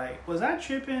bad way. Like, was I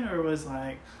tripping or was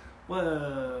like,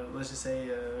 well, let's just say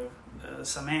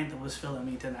Samantha was feeling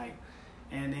me tonight,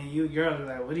 and then you girls were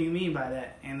like, what do you mean by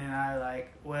that? And then I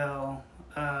like, well.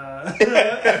 What do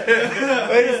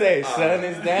you say? Sun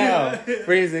is down,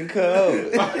 freezing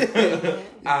cold.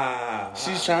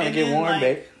 She's trying to get warm,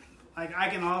 babe. Like I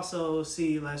can also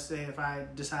see, let's say, if I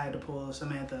decide to pull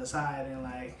Samantha aside and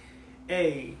like,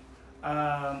 hey,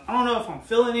 I don't know if I'm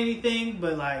feeling anything,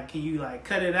 but like, can you like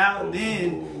cut it out?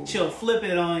 Then she'll flip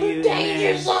it on you.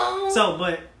 Danger zone. So,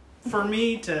 but for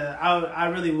me I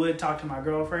really would talk to my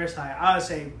girl first. Like I would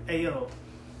say, hey yo,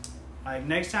 like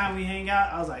next time we hang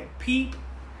out, I was like, peep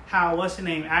how what's the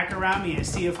name act around me and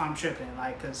see if I'm tripping.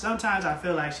 Like, cause sometimes I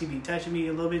feel like she be touching me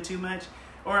a little bit too much.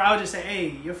 Or I would just say, hey,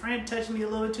 your friend touching me a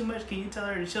little bit too much. Can you tell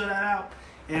her to chill that out?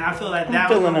 And I feel like I'm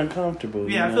feeling uncomfortable.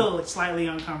 Yeah, I feel slightly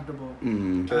uncomfortable.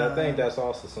 But I think that's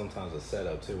also sometimes a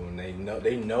setup too. When they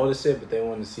notice it, but they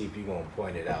want to see if you're gonna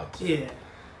point it out too. Yeah.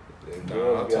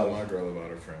 I'll tell my girl about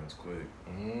her friends quick.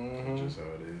 Just how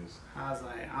it is. I was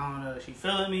like, I don't know if she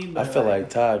feeling me, but I feel like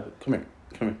Todd. Come here.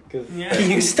 Yeah. Can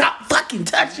you stop fucking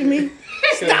touching me?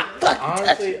 Stop fucking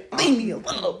touching me. Leave me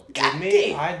alone. For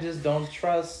me, I just don't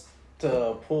trust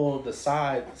to pull the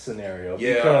side scenario.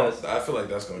 Yeah, because I feel like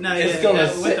that's gonna. It's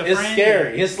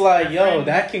scary. It's like, yo,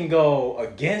 that can go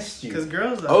against you. Because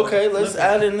girls. Okay, let's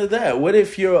add into that. What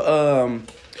if your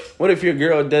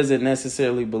girl doesn't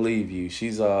necessarily believe you? She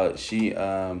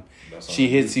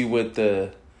hits you with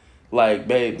the, like,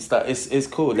 babe, stop. It's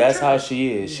cool. That's how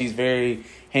she is. She's very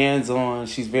hands on.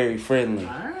 She's very friendly.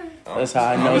 All right. That's how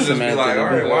I know Samantha. Like, all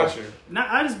right, watch her. No,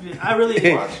 I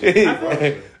really watch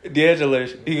her. D'Angelo,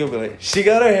 he gonna be like, she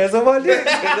got her hands on my dick.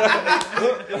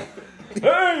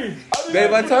 Hey,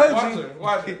 babe, I told you.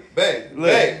 Watch her. Babe,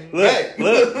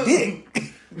 look, dick.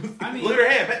 I mean, look at her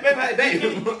hand, babe.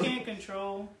 You can't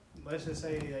control. Let's just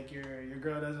say like your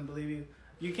girl doesn't believe you.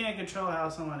 You can't control how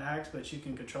someone acts, but you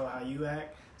can control how you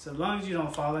act. So as long as you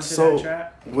don't fall into that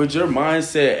trap. Would your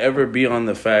mindset ever be on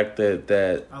the fact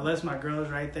that unless my girl's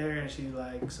right there and she's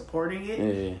like supporting it,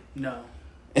 yeah. No.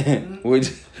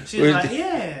 She's like,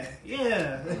 yeah,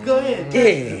 go ahead.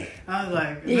 Yeah. I was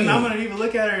like, and then I'm gonna even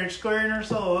look at her and square in her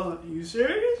soul. You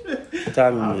serious? Pull it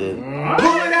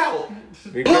out.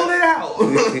 Pull it out.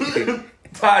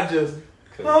 Todd just.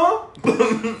 Huh?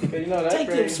 You know, take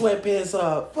them sweatpants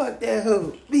off. Fuck that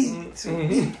hoe.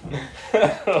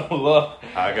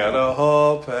 I got a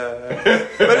hall pass.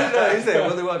 But he said,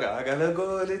 Willy Wonka, I got to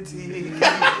go to tea. I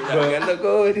got to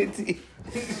go to tea.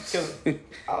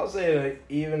 I would say, like,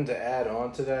 even to add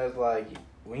on to that, like,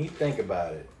 when you think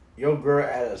about it, your girl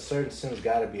at a certain sense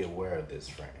got to be aware of this,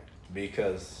 friend.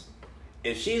 Because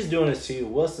if she's doing this to you,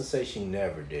 what's to say she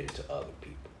never did it to other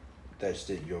people that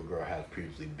your girl has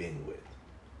previously been with?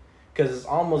 Because it's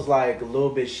almost like a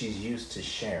little bit she's used to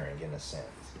sharing in a sense.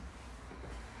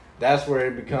 That's where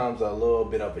it becomes a little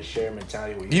bit of a share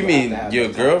mentality. Where you mean your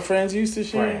girlfriends used to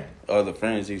share? Or the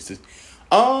friends used to?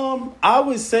 I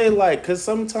would say like, because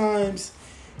sometimes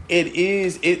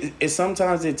it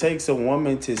sometimes it takes a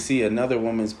woman to see another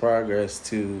woman's progress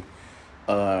to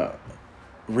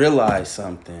realize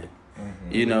something.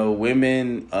 Mm-hmm. You know,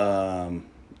 women,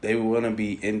 they want to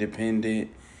be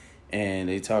independent. And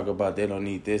they talk about they don't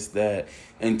need this, that,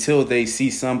 until they see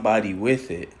somebody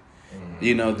with it. Mm-hmm.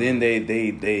 You know, then they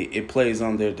it plays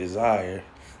on their desire.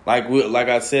 Like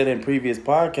I said in previous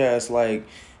podcasts, like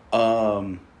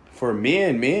for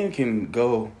men can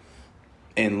go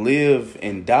and live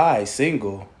and die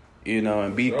single, you know,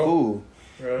 and be cool.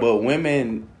 Right. But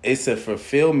women, it's a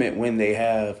fulfillment when they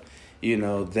have, you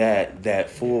know, that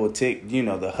full you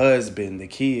know, the husband, the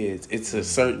kids. It's a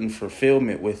certain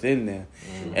fulfillment within them.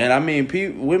 Mm-hmm. And I mean,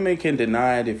 women can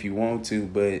deny it if you want to,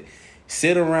 but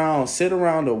sit around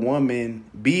a woman,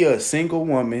 be a single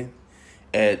woman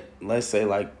at, let's say,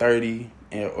 like 30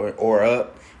 or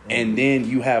up, mm-hmm. and then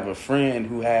you have a friend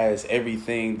who has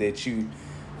everything that you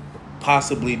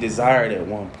possibly desired at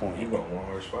one point. You gonna want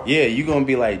her spot. Yeah, you're gonna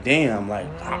be like, damn, like,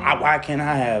 why can't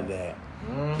I have that?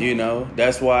 You know,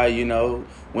 that's why, you know,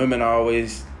 women are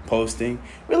always posting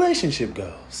relationship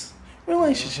goals.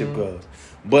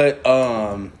 But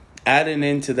adding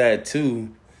into that too,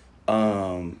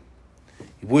 you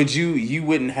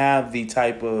wouldn't have the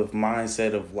type of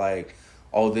mindset of like,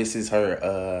 oh, this is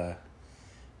her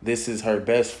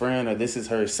best friend, or this is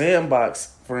her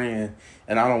sandbox friend,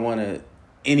 and I don't want to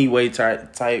any way,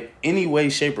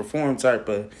 shape or form type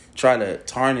of try to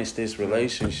tarnish this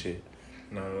relationship.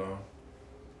 Not at all.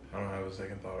 I don't have a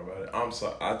second thought about it. I'm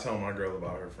sorry. I tell my girl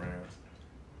about her friends.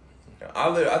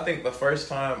 I think the first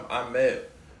time I met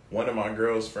one of my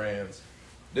girl's friends,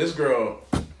 this girl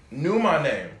knew my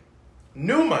name.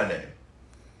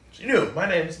 She knew. My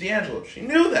name is D'Angelo. She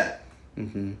knew that.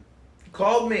 Mm-hmm.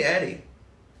 Called me Eddie.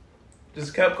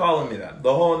 Just kept calling me that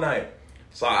the whole night.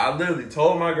 So I literally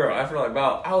told my girl, after I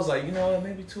was like, you know what,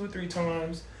 maybe 2 or 3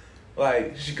 times.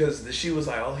 Like, because she was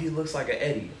like, oh, he looks like an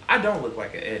Eddie. I don't look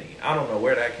like an Eddie. I don't know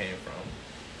where that came from.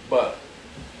 But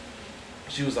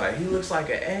she was like, he looks like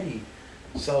an Eddie.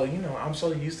 So, you know, I'm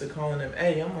so used to calling him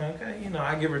Eddie. I'm like, okay, you know,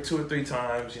 I give her 2 or 3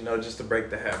 times, you know, just to break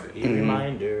the habit. A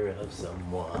reminder of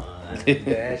someone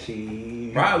that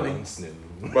she probably once knew.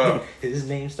 But his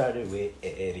name started with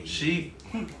Eddie. She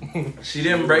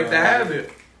didn't break the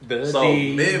habit. So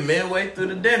midway through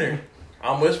the dinner,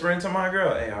 I'm whispering to my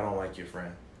girl, hey, I don't like your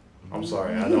friend. I'm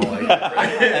sorry, I don't like your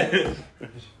friend.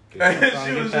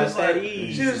 She was just like,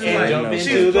 she was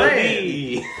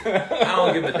playing. I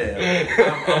don't give a damn.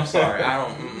 I'm sorry. I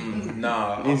don't.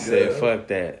 Nah. He said, "Fuck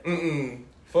that."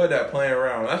 Fuck that playing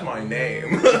around. That's my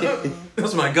name.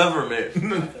 That's my government.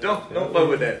 Don't fuck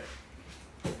with that.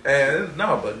 And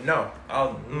no. If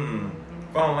I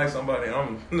don't like somebody,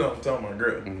 I'm telling my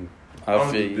girl.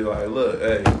 I'm just be like, look,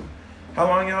 hey, how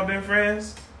long y'all been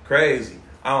friends? Crazy.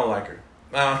 I don't like her.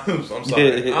 I'm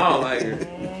sorry. I don't like her.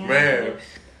 Man.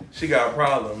 She got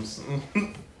problems.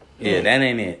 Yeah, that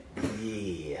ain't it.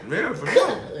 Yeah, for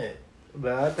sure.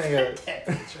 But I think Take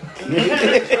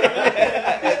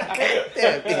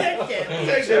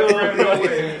that friend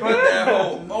away. Put that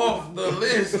hoe off the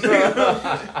list.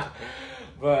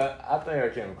 But I think I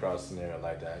came across a scenario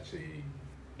like that. Actually,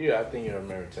 yeah, I think I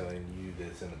remember telling you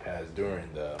this in the past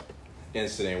during the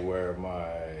incident where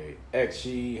my ex,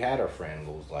 she had a friend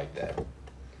who was like that.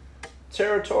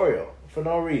 Territorial, for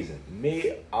no reason.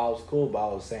 Me, I was cool, but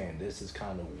I was saying, this is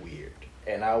kind of weird.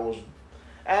 And I was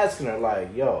asking her,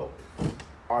 like, yo,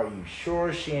 are you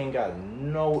sure she ain't got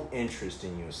no interest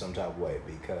in you in some type of way?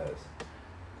 Because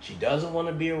she doesn't want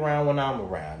to be around when I'm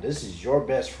around. This is your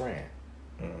best friend.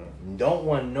 Mm-hmm. Don't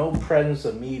want no presence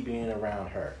of me being around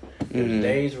her. There's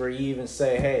days where you even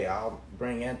say, hey, I'll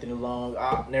bring Anthony along.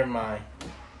 Oh, never mind.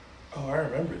 Oh, I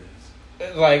remember this.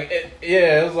 It's like,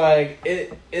 it's like,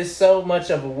 it's so much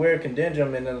of a weird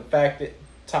conundrum. And then the fact that,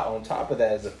 on top of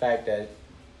that is the fact that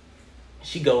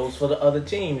she goes for the other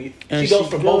team. She goes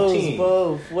for both teams.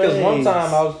 Because one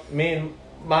time me and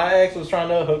my ex was trying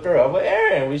to hook her up with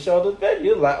Aaron. We showed the video. He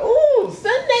was like, ooh,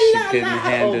 Sunday She couldn't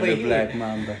handle the Black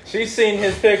Mamba. She seen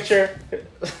his picture.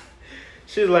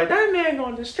 She was like, that man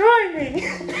gonna destroy me.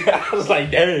 I was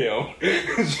like, damn.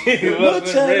 She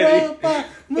wasn't ready.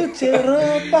 Mucha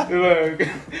ropa. Look,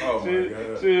 Oh my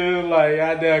God. she was like,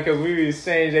 goddamn, because we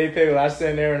exchanged a picture. I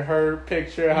sat there in her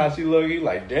picture, how she looked. He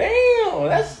like, damn,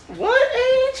 that's what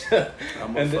age?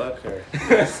 I'm gonna fuck her.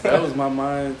 That was my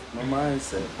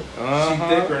mindset. She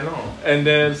thick or no? And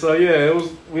then, so yeah,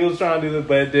 we was trying to do this,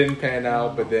 but it didn't pan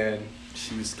out. But then,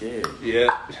 She was scared. yeah,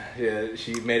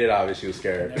 she made it obvious she was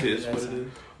scared. It is what it is.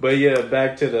 But yeah,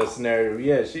 back to the scenario.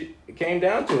 Yeah, it came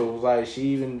down to it was like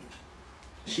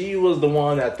she was the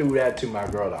one that threw that to my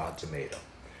girl, the ultimatum.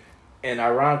 And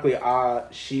ironically,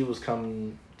 she was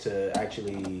coming to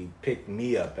actually pick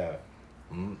me up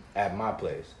at my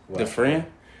place. The friend?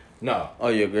 No. Oh,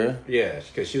 your girl? Yeah,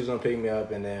 because she was going to pick me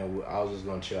up, and then I was just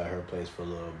going to chill at her place for a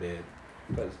little bit.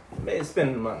 Because it's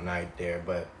been a night there,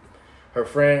 but her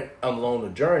friend, along the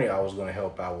journey, I was going to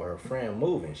help out with her friend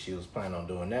moving. She was planning on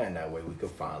doing that, and that way we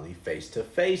could finally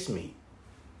face-to-face meet.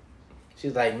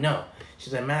 She's like, no.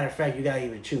 She's like, matter of fact, you got to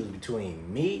either choose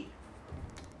between me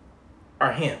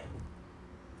or him.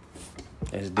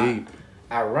 That's deep.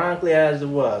 Ironically as it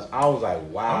was, I was like,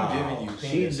 wow. I'm giving you She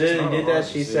penis. did that.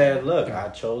 She said, look, I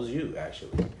chose you,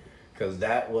 actually. Because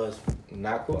that was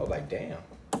not cool. I was like, damn.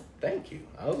 Thank you.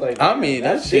 I was like, I mean,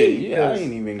 that shit, deep, I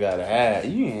ain't even got to add.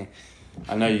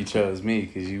 I know you chose me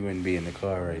because you wouldn't be in the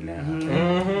car right now.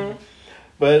 Mm-hmm.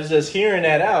 But it's just hearing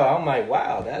that out, I'm like,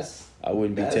 wow, I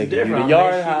wouldn't be taking different. you to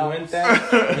Yard House. Went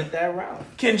that route.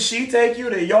 Can she take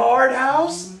you to Yard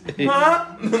House?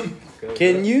 Huh?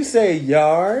 Can you say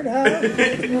Yard House?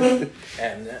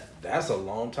 And that's a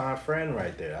long time friend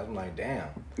right there. I'm like, damn.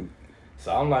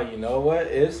 So I'm like, you know what?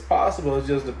 It's possible. It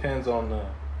just depends on the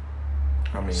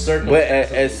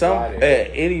circumstances. But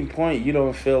at any point, you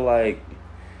don't feel like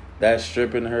that's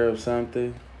stripping her of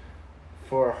something?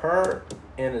 For her,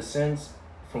 in a sense,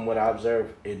 from what I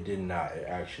observed, it did not. It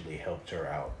actually helped her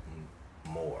out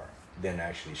more than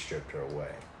actually stripped her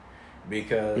away.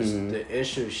 Because the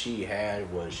issue she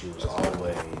had was she was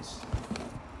always...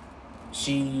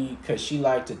 Because she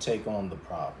liked to take on the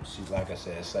problems. She's, like I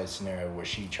said, it's like a scenario where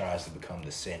she tries to become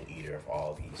the sin eater of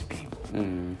all these people.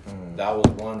 That was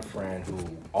one friend who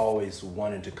always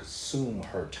wanted to consume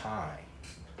her time.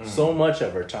 So much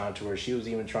of her time to where she was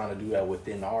even trying to do that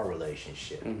within our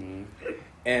relationship.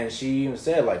 And she even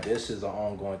said, like, this is an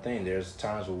ongoing thing. There's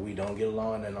times where we don't get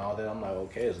along and all that. I'm like,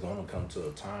 okay, it's going to come to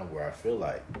a time where I feel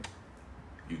like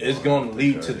it's going to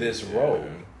lead to this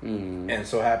road. And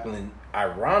so happening,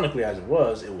 ironically as it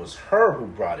was her who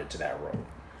brought it to that road,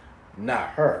 not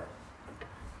her.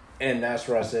 And that's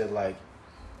where I said, like,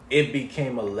 it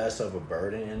became a less of a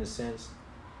burden in a sense,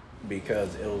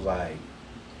 because it was like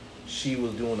she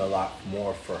was doing a lot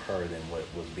more for her than what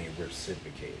was being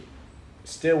reciprocated.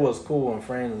 Still was cool and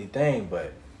friendly thing,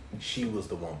 but she was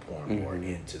the one pouring more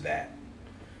into that.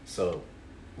 So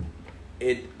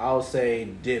I'll say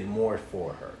did more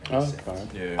for her.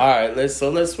 Yeah. All right, let's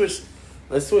switch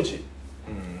it.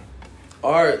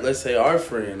 Let's say our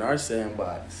friend, our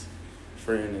sandbox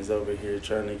friend, is over here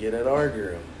trying to get at our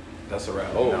girl. That's a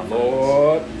wrap. Oh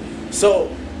Lord.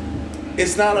 So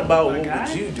it's not about what would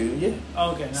you do,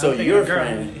 Okay. So your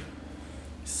friend,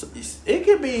 it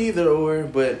could be either or,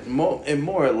 but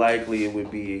more likely it would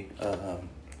be.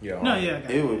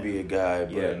 It would be a guy.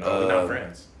 But, we're not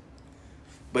friends.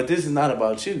 But this is not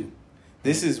about you.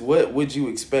 This is what would you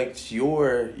expect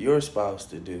your spouse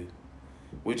to do?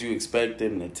 Would you expect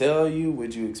them to tell you?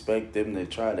 Would you expect them to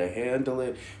try to handle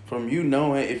it? From you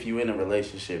knowing if you're in a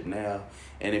relationship now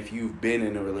and if you've been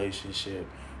in a relationship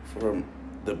from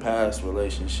the past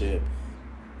relationship,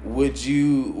 would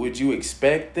you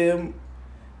expect them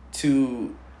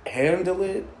to handle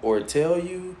it or tell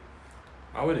you?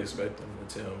 I would expect them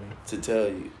to tell me. To tell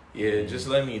you. Yeah, just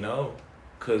let me know.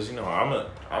 Cause I'm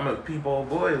a peep-old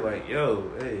boy, like,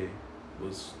 yo, hey,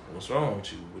 what's wrong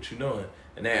with you? What you doing?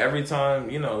 And then every time,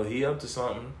 he up to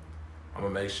something, I'm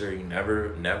gonna make sure he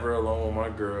never alone with my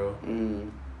girl.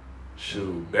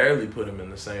 Shoot, barely put him in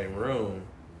the same room.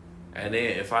 And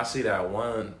then if I see that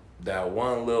one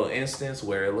little instance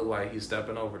where it looked like he's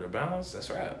stepping over the bounds, that's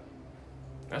rap.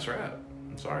 That's rap.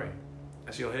 I'm sorry.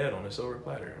 That's your head on a silver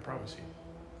platter, I promise you.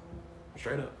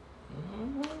 Straight up.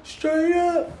 Straight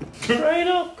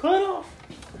up, cut off.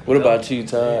 What about you,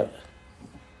 Todd?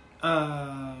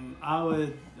 I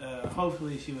would,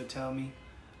 hopefully she would tell me.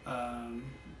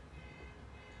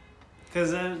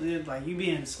 Cause like you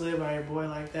being slid by your boy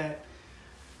like that,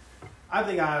 I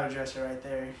think I would address it right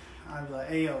there. I'd be like,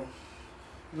 hey yo,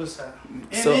 what's up?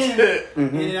 And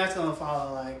then that's gonna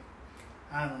follow like,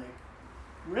 I'm like,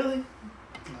 really?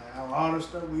 Like all the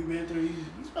stuff we've been through,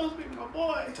 he's supposed to be my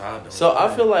boy. So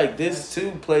I feel like this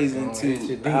too plays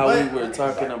into how we were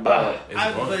talking about.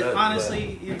 But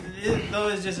honestly, though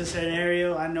it's just a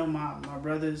scenario, I know my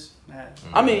brothers.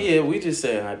 I mean, yeah, we just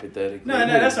saying hypothetically. No,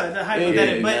 that's right. The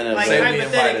hypothetical, but like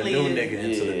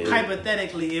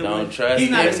hypothetically, it don't would. Trust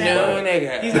he's not a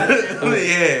sandbox. He's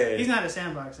not a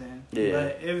sandboxing. Yeah.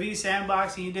 But if he's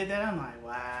sandboxing, you did that. I'm like,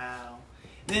 wow.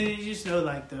 Then you just know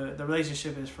like the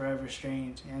relationship is forever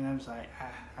strange, and I'm just like,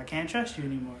 I can't trust you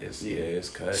anymore. It's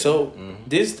cut. So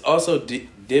this also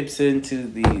dips into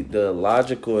the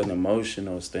logical and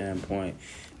emotional standpoint,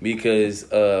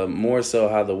 because more so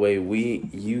how the way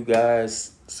you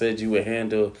guys said you would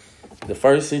handle the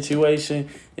first situation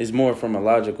is more from a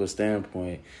logical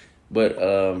standpoint, but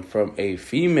from a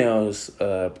female's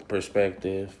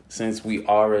perspective, since we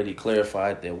already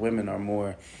clarified that women are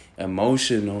more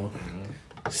emotional.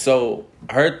 So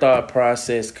her thought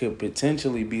process could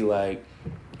potentially be like,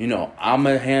 I'm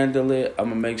going to handle it. I'm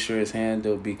going to make sure it's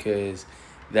handled because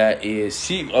that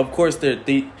is... Of course, they're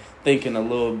thinking a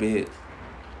little bit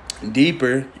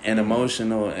deeper and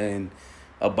emotional and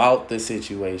about the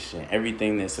situation.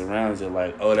 Everything that surrounds it.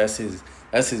 Like, oh, that's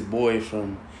his boy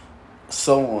from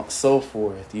so on, so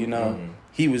forth,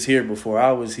 He was here before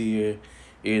I was here.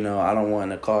 I don't want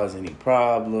to cause any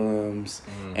problems.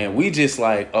 And we just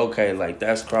like, okay, like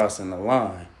that's crossing the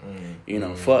line.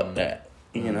 Fuck that.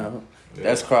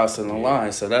 That's crossing the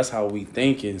line. So that's how we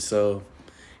thinking. So,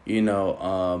 in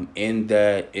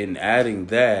adding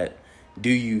that, do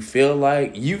you feel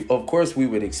like of course we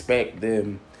would expect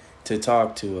them to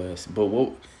talk to us, but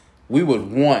we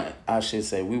would want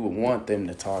them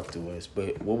to talk to us,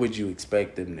 but what would you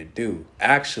expect them to do?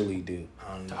 Actually do?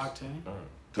 Talk to him.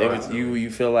 You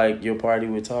feel like your party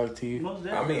would talk to you?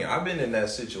 I mean, I've been in that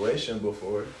situation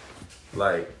before.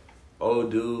 Like,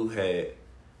 old dude had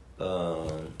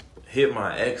hit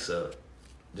my ex up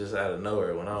just out of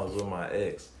nowhere when I was with my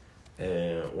ex.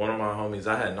 And one of my homies,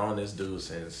 I had known this dude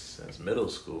since middle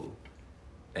school.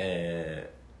 And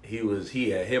he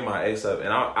had hit my ex up. And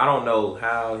I don't know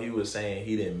how he was saying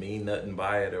he didn't mean nothing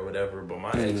by it or whatever, but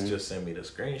my ex just sent me the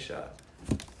screenshot.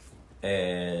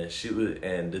 And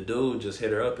the dude just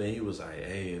hit her up and he was like,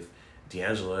 hey, if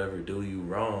D'Angelo ever do you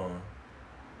wrong,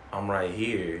 I'm right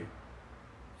here.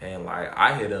 And like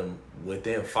I hit him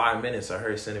within 5 minutes of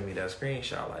her sending me that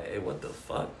screenshot, like, hey, what the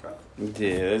fuck, bro?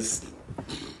 Yeah,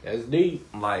 that's deep.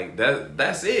 Like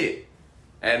that's it.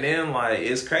 And then like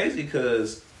it's crazy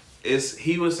because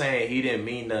he was saying he didn't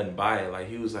mean nothing by it. Like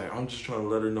he was like, I'm just trying to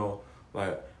let her know,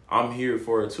 like, I'm here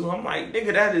for it too. I'm like,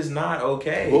 nigga, that is not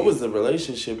okay. What was the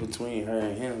relationship between her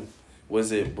and him?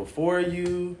 Was it before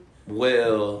you?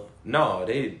 Well, no,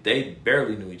 they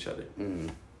barely knew each other.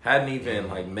 Hadn't even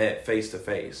like met face to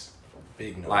face.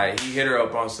 Big no. Like he hit her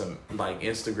up on some like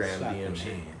Instagram DM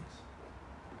shit.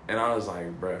 And I was like,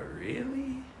 bro,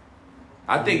 really?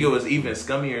 I think it was even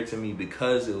scummier to me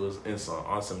because it was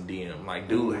on some DM. Like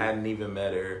dude hadn't even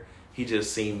met her. He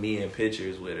just seen me in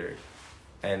pictures with her.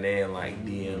 And then, like,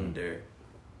 DM'd her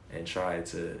and tried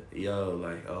to,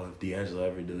 like, oh, if D'Angelo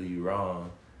ever do you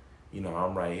wrong,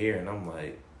 I'm right here. And I'm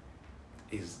like,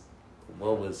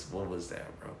 what was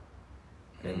that, bro?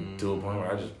 And to a point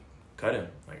where I just cut him.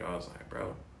 Like, I was like,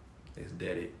 bro, it's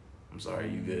dead. I'm sorry,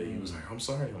 you good? He was like, I'm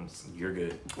sorry, you're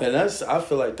good. And I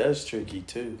feel like that's tricky,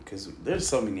 too, because there's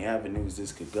so many avenues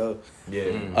this could go.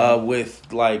 Yeah.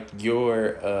 With, like,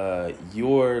 your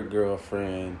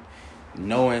girlfriend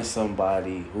knowing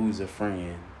somebody who's a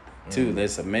friend too,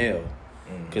 that's a male,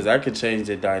 because I could change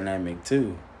the dynamic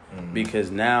too,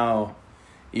 because now,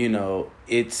 you know,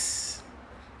 it's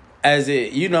as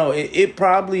it, you know, it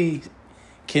probably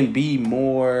can be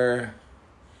more.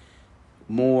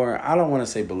 I don't want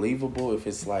to say believable if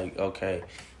it's like, okay,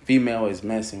 female is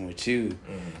messing with you,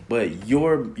 but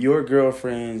your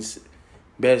girlfriend's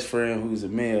best friend who's a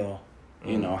male,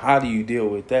 you know, how do you deal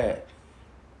with that?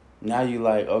 Now you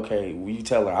like, okay, well, you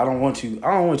tell her, I don't want you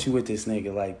with this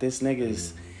nigga. Like, this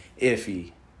nigga's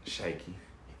iffy. Shaky.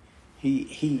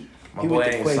 He My boy with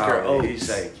the ain't Quaker solid. Oats. He's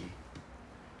shaky.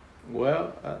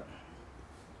 Well,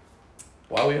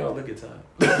 why we all look at time?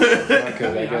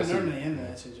 I'm normally in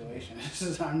that situation.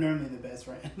 I'm normally the best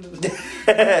friend.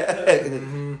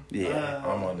 Yeah.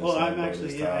 I'm on the well, same I'm boat actually,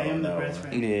 this yeah, I time am on the that best one.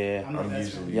 friend. Yeah. I'm the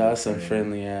best friend. Y'all some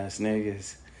friendly ass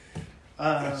niggas.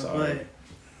 sorry.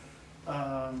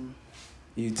 But,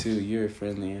 You too, you're a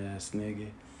friendly ass nigga.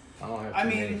 I don't have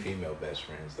many female best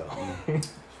friends though.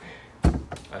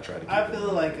 I try to keep I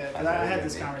feel like, cause I had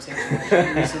this conversation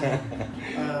recently,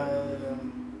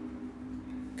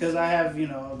 because I have, you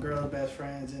know, a girl best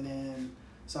friends, and then,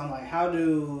 so I'm like, how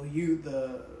does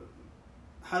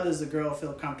the girl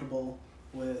feel comfortable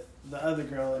with the other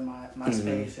girl in my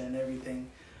space and everything?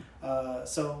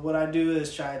 So what I do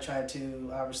is try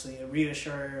to obviously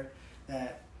reassure her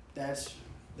that that's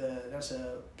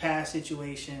a past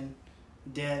situation,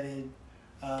 deaded.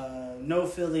 No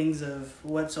feelings of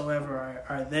whatsoever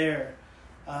are there.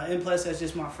 And plus, that's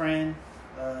just my friend.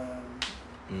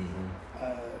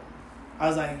 I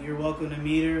was like, you're welcome to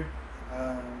meet her.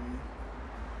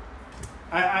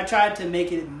 I tried to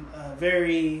make it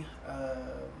very...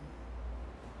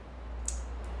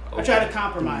 I try to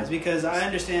compromise because I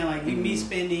understand, like, me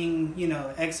spending, you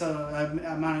know, X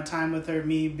amount of time with her,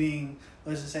 me being,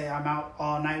 let's just say I'm out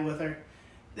all night with her.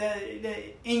 That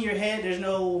in your head, there's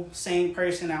no sane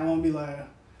person that won't be like,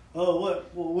 oh,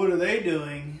 what are they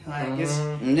doing? Like, it's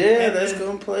that's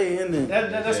gonna play in it.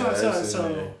 That's what I'm saying.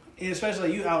 So,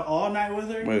 especially you out all night with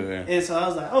her, and so I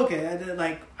was like,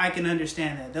 okay, I can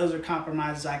understand that. Those are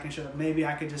compromises I can show. Maybe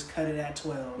I could just cut it at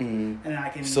 12, and I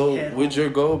can. So, would your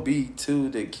goal be to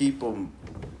keep them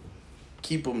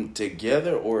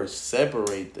together or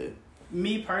separate them?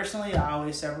 Me personally, I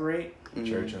always separate.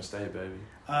 Church and state, baby.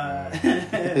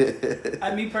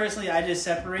 Me personally, I just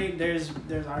separate. There's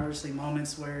obviously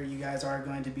moments where you guys are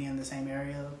going to be in the same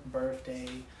area, birthday,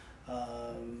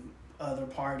 other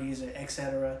parties,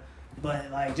 etc.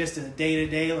 But like just a day to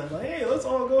day, like hey, let's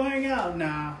all go hang out.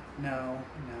 No,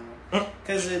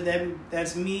 because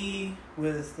that's me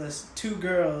with two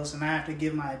girls, and I have to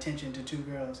give my attention to two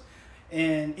girls.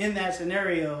 And in that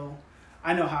scenario,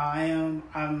 I know how I am.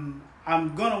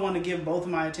 I'm gonna want to give both of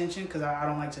my attention because I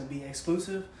don't like to be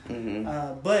exclusive.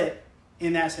 But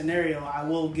in that scenario, I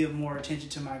will give more attention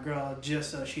to my girl just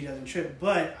so she doesn't trip.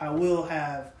 But I will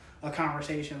have a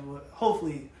conversation with,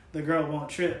 hopefully the girl won't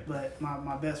trip, but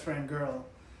my best friend girl,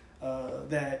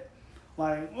 that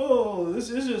like, oh, this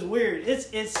is just weird.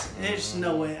 There's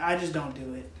no way. I just don't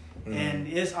do it, and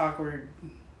it's awkward.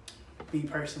 Me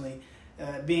personally.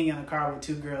 Being in a car with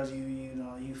two girls,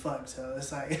 you fuck. So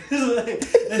it's like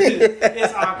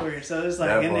it's awkward. So it's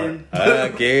like, and then I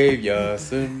gave y'all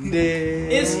some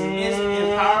dick. It's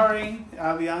empowering.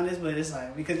 I'll be honest, but it's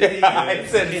like because I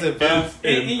said it's empowering.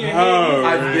 In your head,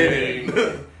 I've been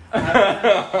it.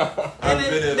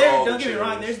 Don't get me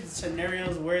wrong. There's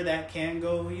scenarios where that can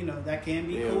go. You know, that can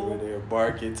be cool. They're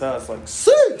barking. It's like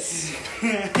 6.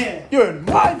 You're in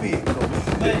my vehicle.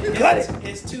 But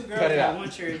it's two girls that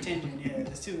want your attention. Yeah,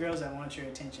 it's two girls that want your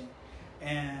attention,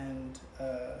 and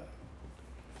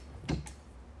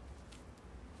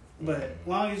but as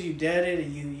long as you dead it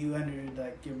and you under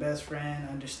like your best friend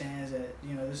understands that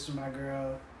this is my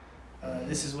girl,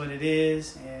 this is what it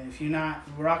is, and if you're not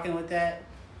rocking with that,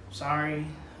 sorry,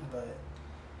 but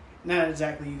not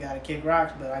exactly you gotta kick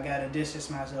rocks, but I gotta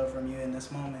distance myself from you in this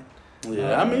moment.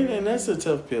 Yeah, I mean, and that's a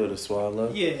tough pill to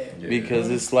swallow. Yeah. Because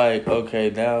it's like,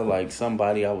 okay, now like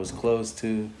somebody I was close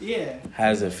to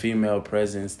has a female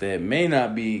presence that may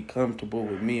not be comfortable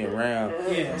with me around.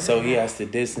 Yeah. So he has to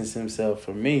distance himself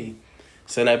from me.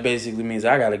 So that basically means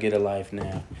I gotta get a life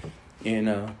now.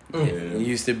 It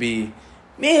used to be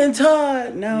me and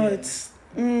Todd. Now it's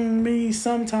me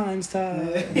sometimes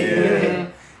Todd. Yeah.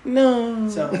 No.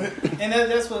 So, and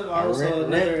that's what also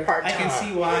another. I can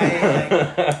see why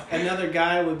another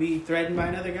guy would be threatened by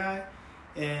another guy,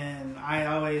 and I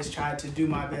always try to do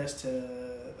my best to,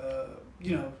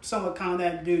 somewhat calm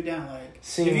that dude down. Like,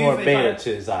 see more beta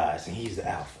to his eyes, and he's the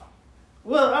alpha.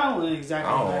 Well, I don't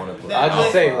exactly. I don't want to. I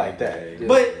just say it like that.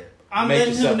 But I'm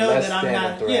letting him know that I'm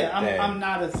not. I'm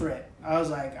not a threat. I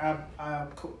was like,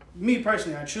 me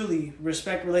personally, I truly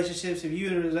respect relationships. If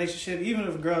you're in a relationship, even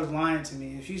if a girl's lying to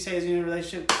me, if she says you're in a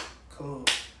relationship, cool.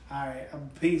 All right,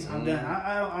 peace. I'm done.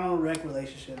 I don't wreck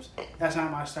relationships. That's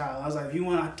not my style. I was like, if you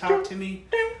want to talk to me,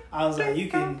 I was like, you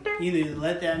can either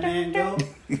let that man go,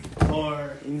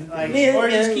 or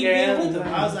just keep being with him.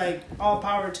 I was like, all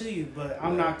power to you, but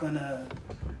I'm not gonna.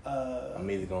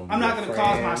 I'm not gonna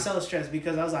cause myself stress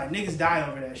because I was like, niggas die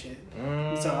over that shit.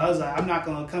 So I was like, I'm not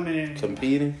gonna come in and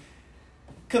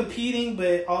competing,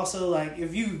 but also like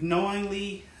if you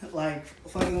knowingly like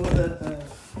fucking with a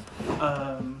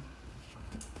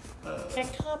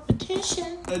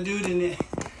competition, a dude in it,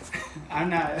 I'm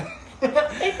not.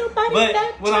 But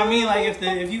what I mean, like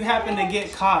if you happen to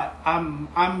get caught, I'm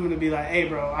gonna be like, hey,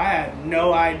 bro, I had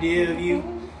no idea of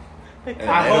you.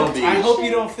 I hope you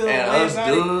don't feel and us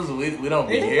dudes, we don't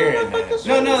be hearing that.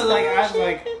 No, like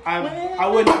I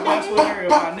wouldn't mess with her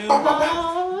if I knew.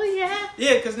 Oh yeah.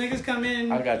 Yeah, because niggas come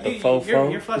in. I got the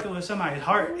you're fucking with somebody's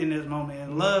heart in this moment,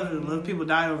 and love people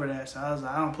die over that. So I was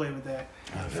like, I don't play with that.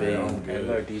 I feel good.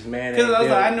 Look, these men. Because I was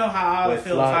like, I know how I would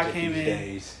feel if I came in,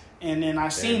 days. And then I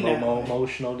seen that. More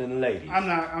emotional than the ladies.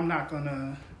 I'm not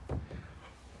gonna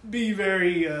be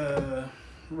very.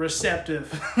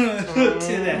 Receptive to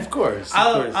that. Of course.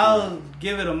 I'll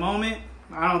give it a moment.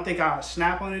 I don't think I'll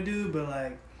snap on a dude, but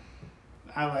like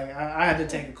I had to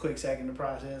take a quick second to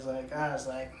process. Like I was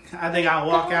like, I think I'll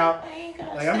walk out.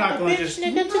 Like I'm not going to just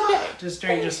straight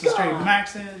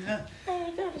maxing.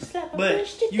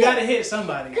 But you got to hit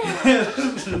somebody.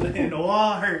 And the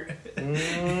wall hurt.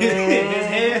 His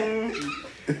head.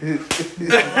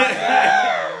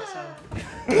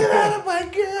 Get out of my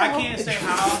girl. I can't say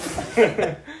how.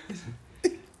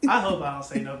 I hope I don't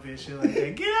say no bitch shit like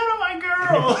that. Get out of my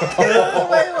girl. Get out of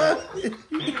my woman.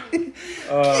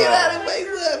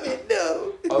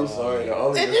 No. I'm sorry. The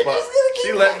only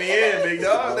she let me in, big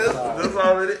dog. That's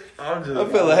already. I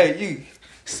feel like you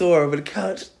sore over the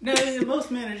couch. No,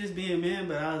 most men are just being men.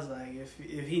 But I was like, if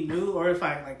he knew, or if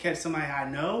I like catch somebody I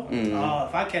know,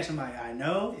 if I catch somebody I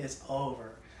know, it's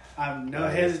over. I'm no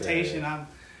hesitation.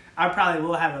 I probably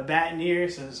will have a bat in the ear,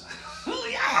 so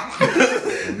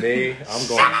me, I'm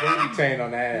going booty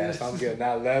on that ass. I'm getting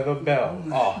that leather belt.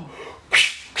 Oh.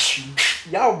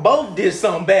 Y'all both did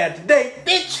something bad today,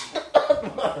 bitch.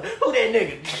 Who that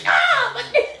nigga?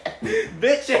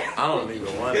 Bitch. I don't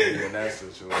even want to be in that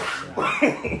situation.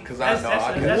 Because I know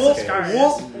I can whoop. I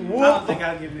don't think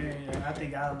I'll get married. I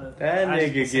think I'll look. That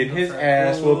nigga get his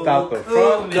ass whooped out the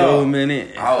front door.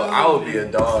 I would be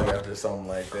a dog after something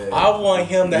like that. I want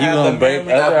him to have the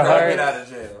memory after I get out of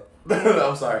jail.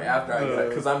 I'm sorry, after I get out,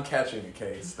 because I'm catching the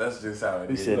case. That's just how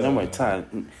it is. He said, no more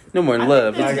time. No more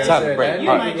love. It's time to break. He's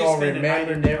going to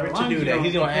remember never to do that.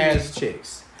 He's going to ask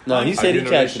chicks. No, he said he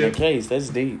catching the case. That's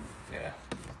deep. Yeah.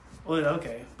 Well,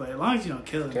 okay. But as long as you don't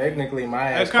kill him. Technically,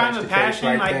 my ass a crime of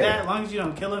passion like that, as long as you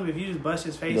don't kill him, if you just bust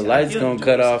his face. The light's going to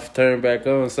cut off, turn back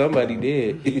on. Somebody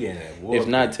did. If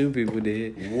not, two people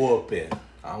did. Whooping.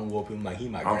 I'm whooping like he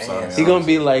my grandson. He going to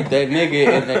be like that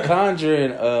nigga in the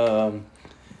Conjuring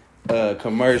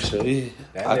commercial.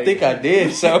 I think I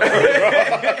did something.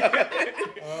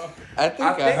 I think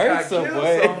I hurt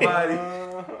somebody.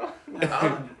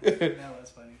 That was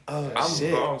funny.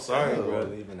 I'm sorry, bro.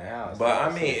 Leaving the house. But I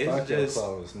mean, it's just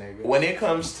clothes, nigga. When it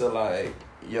comes to like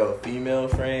your female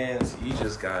friends, you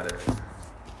just gotta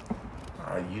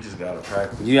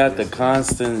practice. You have to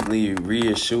constantly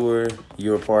reassure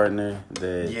your partner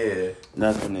that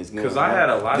nothing is good. Because I had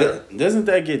a lot of. Doesn't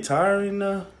that get tiring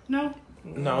though? No.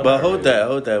 But hold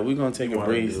that. We're gonna take a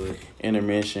brief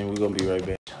intermission. We're gonna be right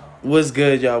back. What's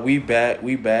good, y'all? We back.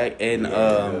 And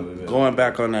going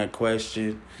back on that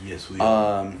question. Yes, we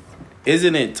are.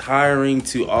 Isn't it tiring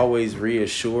to always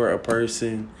reassure a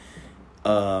person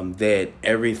that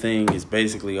everything is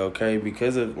basically okay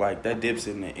because of like that dips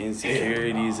in the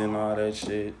insecurities and all that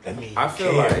shit? I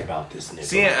feel like about this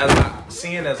nigga.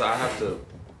 Seeing as I have to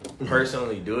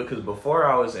personally do it, because before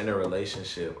I was in a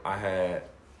relationship, I had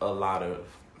a lot of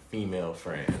female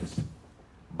friends,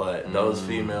 but those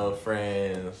female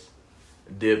friends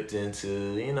dipped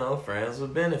into friends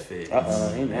with benefits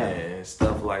and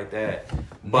stuff like that.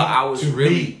 But I was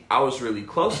really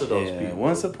close to those people.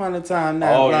 Once upon a time,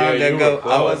 not long ago,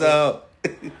 I was out.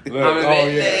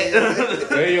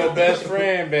 They're your best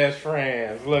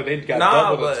friends. Look, they got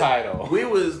double the title. We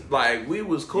was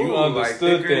cool. You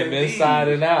understood them inside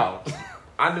and out.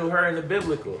 I knew her in the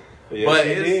biblical. Yes, but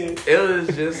it was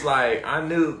just like I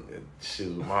knew.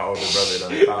 Shoot, my older brother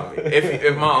done call me.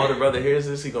 If my older brother hears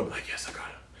this, he gonna be like, "Yes, I got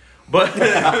him." But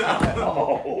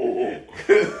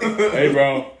hey,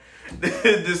 bro,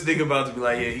 this nigga about to be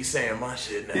like, yeah, he's saying my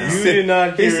shit now. You did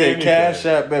not hear He said, anything. Cash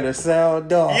App better sound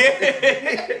dog.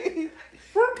 Yeah.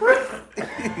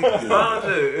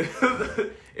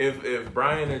 If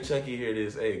Brian or Chucky hear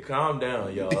this, hey, calm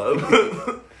down,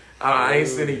 y'all. I ain't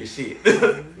sending you shit.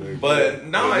 But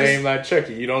no, His name like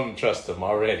Chucky. You don't trust him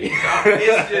already.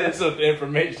 it's just some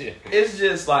information. It's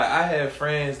just like I had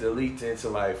friends that leaked into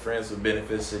like friends with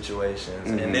benefits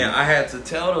situations, and then I had to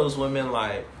tell those women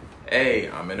like, hey,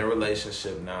 I'm in a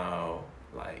relationship now.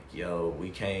 Like, yo, we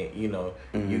can't, you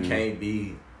can't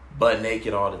be butt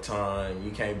naked all the time.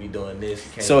 You can't be doing this.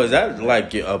 You can't. So is that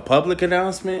like a public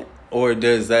announcement, or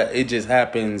does that it just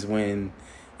happens when,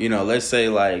 let's say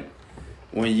like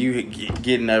when you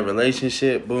get in that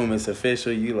relationship, boom, it's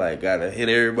official. You like gotta hit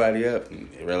everybody up.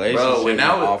 Relationship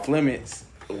off limits.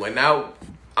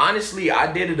 Honestly, I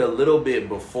did it a little bit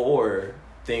before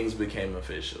things became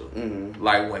official.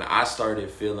 Like when I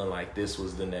started feeling like this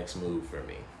was the next move for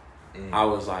me. I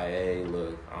was like, hey,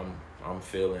 look, I'm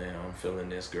feeling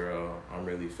this girl. I'm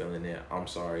really feeling it. I'm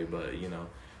sorry, but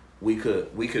we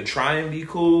could try and be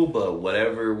cool, but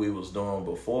whatever we was doing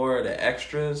before, the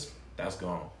extras, that's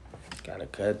gone. Gotta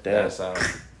cut that. That's out.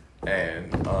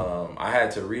 And I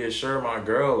had to reassure my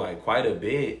girl like quite a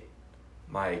bit.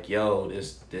 Like, yo,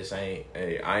 this ain't,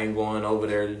 hey, I ain't going over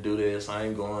there to do this. I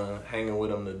ain't going hanging with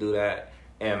them to do that.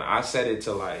 And I set it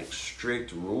to like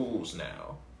strict rules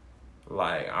now.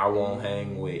 Like, I won't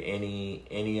hang with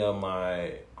any of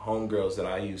my homegirls that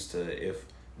I used to. If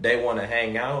they want to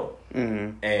hang out,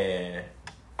 and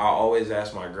I always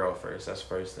ask my girl first. That's the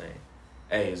first thing.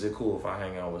 Hey, is it cool if I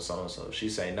hang out with so-and-so? If she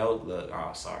say no, look,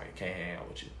 oh, sorry, can't hang out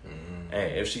with you.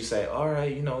 And if she say, all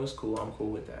right, it's cool, I'm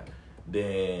cool with that,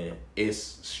 then it's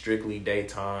strictly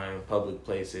daytime, public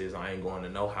places. I ain't going to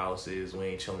no houses. We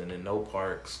ain't chilling in no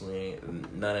parks. We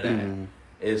ain't none of that.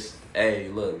 It's, hey,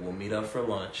 look, we'll meet up for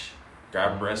lunch.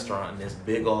 Grab a restaurant in this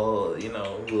big old,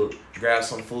 we'll grab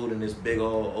some food in this big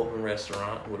old open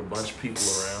restaurant with a bunch of people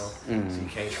around. So you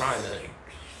can't try nothing.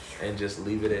 And just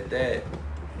leave it at that.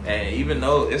 And even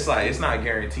though it's not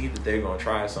guaranteed that they're going to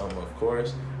try something, of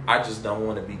course, I just don't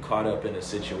want to be caught up in a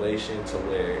situation to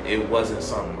where it wasn't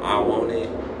something I wanted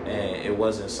and it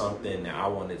wasn't something that I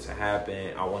wanted to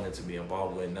happen. I wanted to be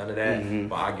involved with none of that,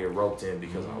 but I get roped in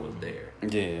because I was there.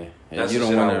 Yeah. And you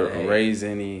don't want to raise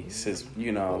any,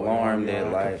 alarm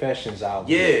that like confessions out.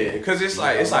 Yeah, because it's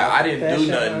like I didn't do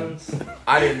nothing.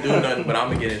 I didn't do nothing, but I'm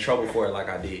going to get in trouble for it like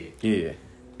I did. Yeah.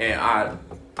 And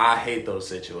I hate those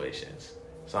situations.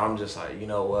 So I'm just like, you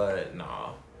know what?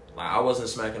 Nah. Like, I wasn't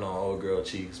smacking on old girl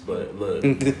cheeks, but look.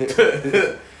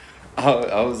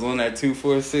 I was on that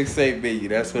 2468 B.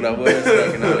 That's what I was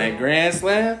smacking on. That Grand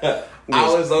Slam.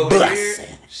 I was over here.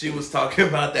 She was talking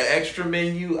about the extra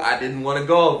menu. I didn't want to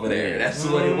go over there. That's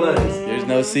what it was. There's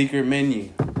no secret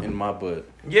menu in my book.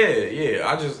 Yeah.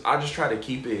 I just try to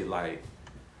keep it like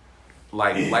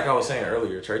I was saying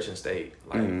earlier, church and state.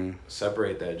 Like,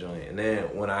 separate that joint. And then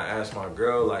when I ask my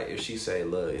girl, like, if she say,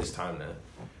 look, it's time to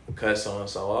cut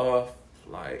so-and-so off,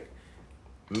 like,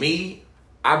 me,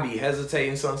 I be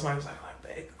hesitating sometimes. Like,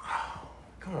 babe,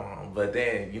 come on. But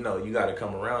then, you got to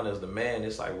come around as the man.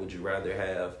 It's like, would you rather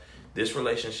have this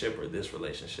relationship or this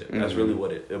relationship? That's really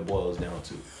what it boils down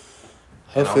to.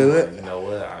 I feel it. Like, you know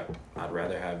what? I'd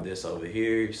rather have this over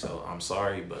here, so I'm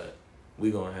sorry, but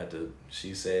we gonna have to,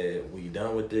 she said, we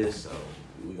done with this, so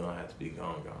we gonna have to be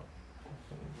gone.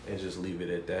 And just leave it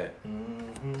at that.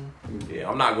 Yeah,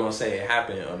 I'm not gonna say it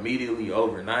happened immediately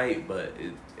overnight, but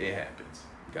it happens.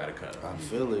 You gotta cut it. I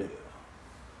feel it.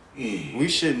 We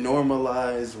should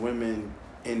normalize women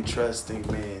entrusting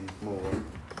men more.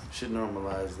 Should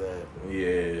normalize that.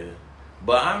 Yeah.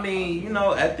 But I mean,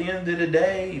 at the end of the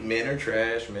day, men are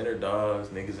trash, men are dogs,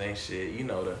 niggas ain't shit.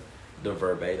 The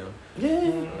verbatim.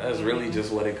 Yeah. That's really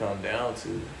just what it comes down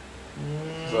to.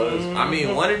 So I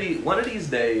mean, one of these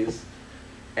days,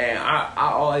 and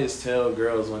I always tell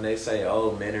girls when they say,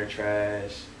 "Oh, men are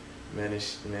trash, men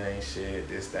ain't shit,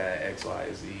 this, that, X,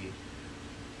 Y, Z."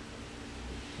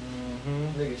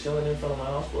 Nigga chilling in front of my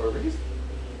house for a reason.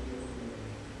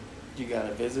 You got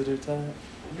a visitor, Todd?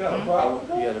 You got a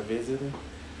problem? You got a visitor?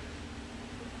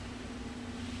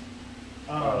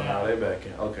 Oh, no, they back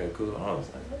in. Okay, cool. I was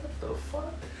like, what the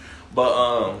fuck?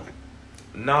 But,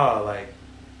 nah, like,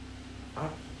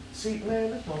 see,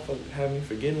 man, this motherfucker had me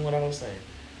forgetting what I was saying.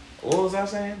 What was I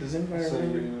saying? Does anybody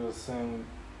remember? You were saying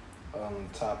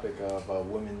topic of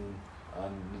women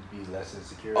need to be less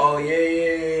insecure. Oh,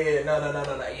 yeah. No.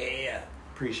 Yeah.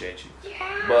 Appreciate you.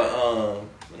 Yeah. But,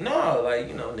 no, like,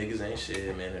 niggas ain't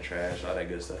shit, men are trash, all that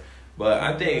good stuff. But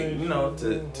I think,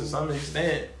 to some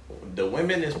extent, the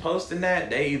women is posting that,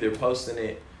 they either posting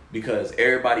it because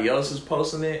everybody else is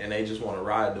posting it and they just want to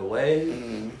ride the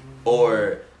wave,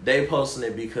 or they posting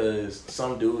it because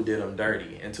some dude did them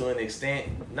dirty. And to an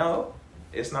extent, no,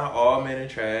 it's not all men are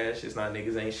trash. It's not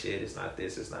niggas ain't shit. It's not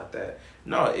this. It's not that.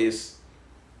 No, it's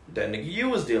that nigga you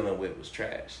was dealing with was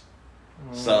trash.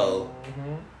 So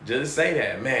just say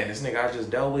that, man, this nigga I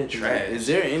just dealt with trash. Is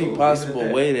there any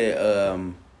possible way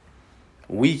that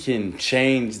we can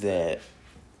change that?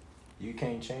 You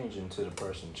can't change until the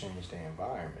person change their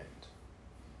environment.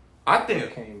 I think you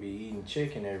can't be eating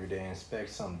chicken every day and expect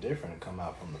something different to come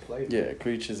out from the flavor. Yeah,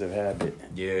 creatures of habit.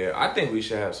 Yeah, I think we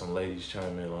should have some ladies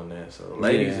chime in on that. So,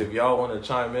 ladies, if y'all want to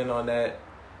chime in on that,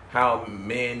 how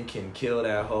men can kill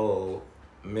that whole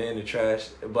men are trash.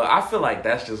 But I feel like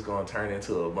that's just going to turn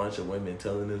into a bunch of women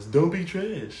telling us, don't be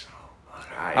trash.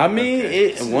 Right, I mean, it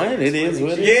is what it is.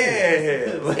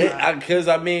 Yeah. Because,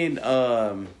 I mean,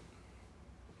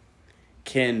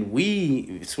 can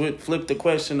we flip the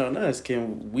question on us?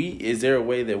 Is there a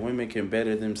way that women can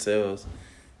better themselves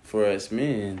for us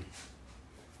men?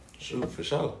 Shoot, for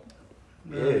sure.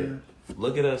 Yeah.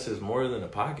 Look at us as more than a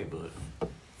pocketbook,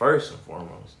 first and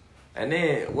foremost. And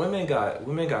then women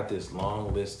got this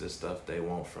long list of stuff they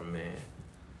want from men.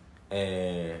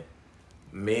 And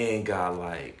men got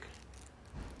like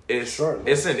it's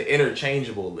an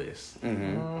interchangeable list.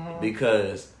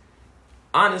 Because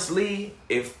honestly,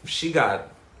 if she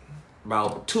got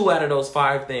about 2 out of those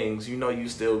 5 things, you know you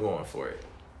still going for it.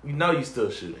 You know you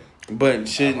still shooting. But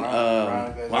shouldn't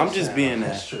I'm just being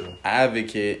an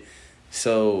advocate.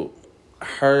 So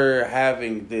her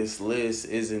having this list,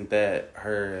 isn't that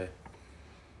her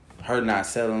not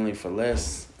settling for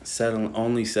less,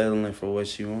 only settling for what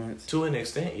she wants? To an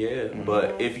extent, yeah.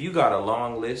 But if you got a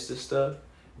long list of stuff,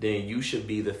 then you should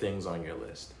be the things on your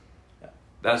list.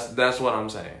 That's what I'm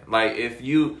saying. Like if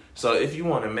you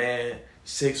want a man,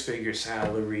 6-figure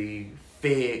salary,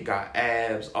 fit, got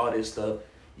abs, all this stuff,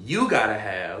 you gotta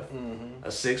have a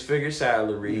 6-figure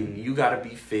salary. You gotta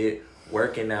be fit,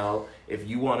 working out. If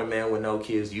you want a man with no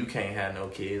kids, you can't have no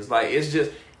kids. Like it's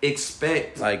just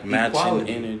expect like equality. Matching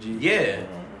energy. Yeah,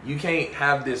 you can't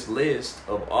have this list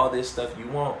of all this stuff you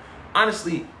want.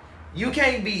 Honestly, you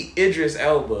can't be Idris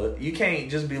Elba. You can't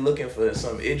just be looking for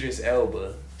some Idris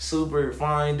Elba. Super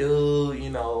fine dude, you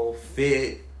know,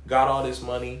 fit, got all this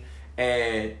money,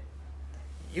 and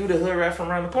you the hood rat from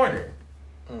around the corner.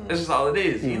 That's just all it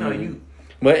is. You know, you.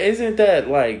 But isn't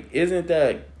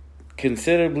that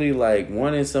considerably like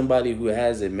wanting somebody who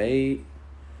has it made?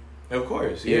 Of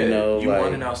course, yeah. You know, you like,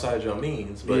 wanting outside your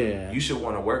means, but you should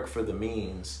want to work for the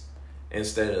means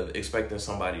instead of expecting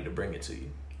somebody to bring it to you.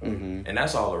 And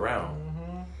that's all around.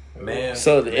 Man,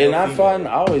 so and I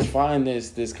always find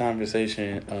this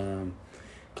conversation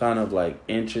kind of like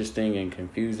interesting and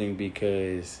confusing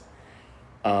because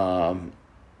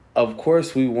of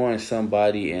course we want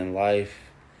somebody in life,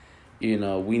 you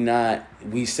know,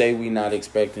 we say we not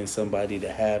expecting somebody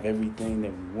to have everything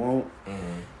that we want,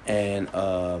 and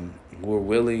we're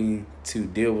willing to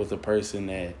deal with a person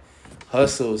that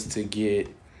hustles to get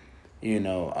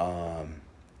to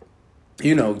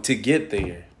get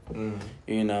there.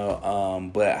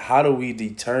 But how do we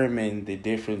determine the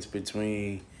difference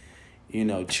between,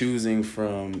 choosing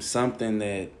from something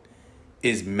that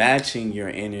is matching your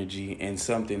energy and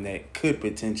something that could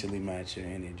potentially match your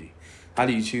energy? How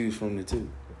do you choose from the two?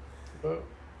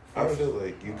 I feel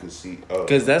like you could see,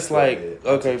 because that's like,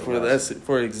 okay,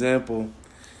 for example,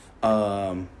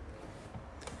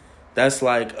 that's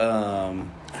like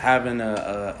having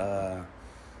a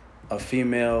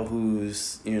female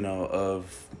who's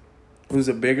who's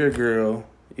a bigger girl,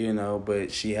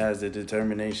 but she has the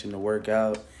determination to work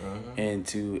out and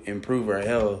to improve her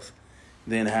health,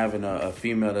 than having a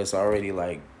female that's already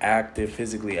like active,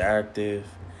 physically active,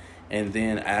 and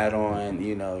then add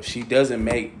on, she doesn't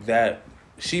make that.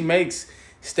 She makes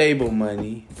stable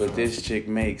money, but this chick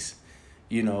makes,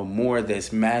 more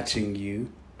that's matching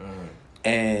you.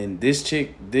 And this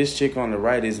chick on the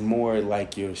right is more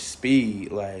like your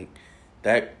speed, like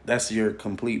that's your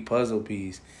complete puzzle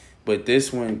piece. But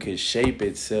this one could shape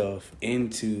itself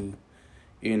into,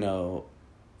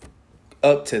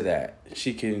 up to that.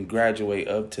 She can graduate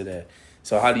up to that.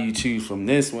 So how do you choose from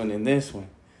this one and this one?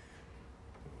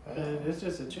 It's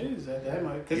just a choose at that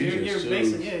moment. Because you're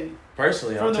basically,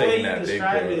 personally, I'm taking that big girl.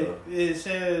 From the way you described it, it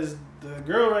says the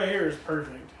girl right here is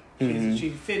perfect. She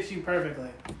fits you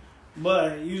perfectly.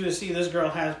 But you just see this girl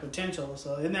has potential.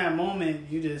 So in that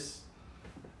moment, you just,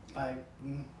 like,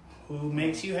 who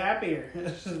makes you happier?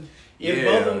 Both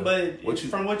of them, but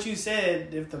from what you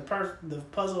said, if the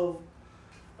puzzle,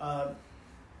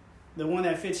 the one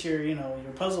that fits your,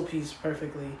 your puzzle piece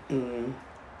perfectly,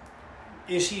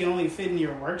 is she only fitting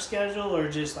your work schedule or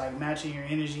just like matching your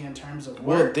energy in terms of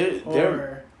work?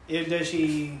 Or does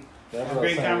she have a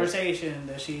great conversation?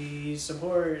 Does she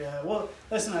support? Well,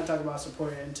 let's not talk about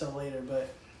support until later, but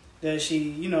does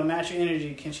she, match your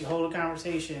energy? Can she hold a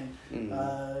conversation?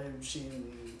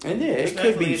 It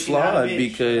could be flawed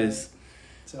because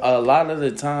a lot of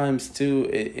the times too,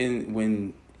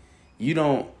 when you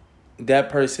don't, that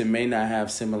person may not have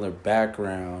similar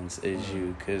backgrounds as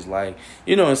you, because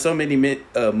in so many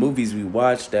movies we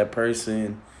watch, that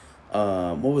person,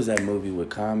 what was that movie with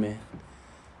Common?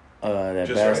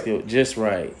 Just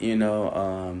Right.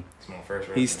 It's my first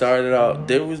reference. He started out.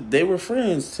 They were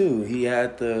friends too. He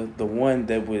had the one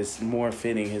that was more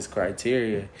fitting his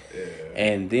criteria,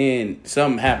 and then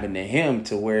something happened to him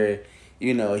to where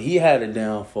he had a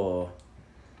downfall.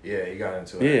 Yeah, he got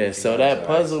into it. Yeah, so that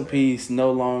puzzle piece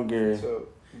no longer. So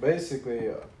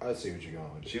basically, I see what you're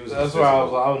going with. She was. That's where I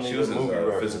was. She was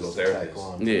a physical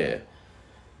therapist. Yeah.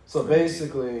 So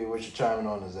basically, what you're chiming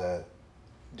on is that,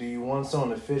 do you want someone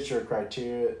to fit your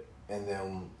criteria, and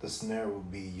then the scenario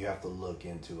would be you have to look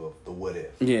into the what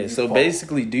if. Yeah. So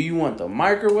basically, do you want the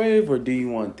microwave or do you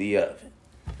want the oven?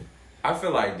 I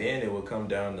feel like then it would come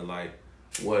down to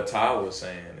what Ty was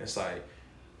saying. It's like,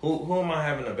 who am I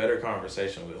having a better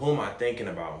conversation with? Who am I thinking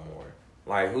about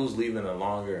more? Who's leaving a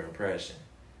longer impression?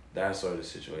 That sort of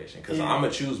situation. Because I'm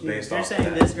going to choose based off of that. If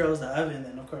you're saying this girl's the oven,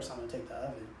 then of course I'm going to take the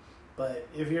oven. But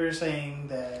if you're saying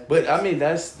that... But, I mean,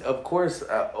 that's, of course,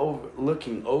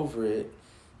 looking over it.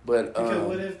 But because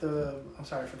what if I'm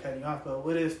sorry for cutting you off, but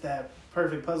what if that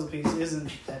perfect puzzle piece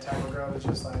isn't that type of girl? It's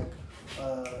just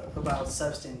about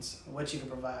substance, what you can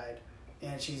provide,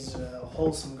 and she's a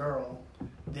wholesome girl,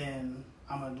 then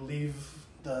I'm going to leave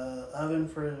the oven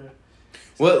for...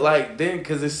 Well, then,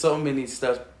 because there's so many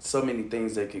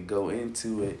things that could go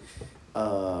into it.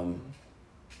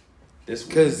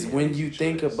 Because when you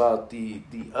think about the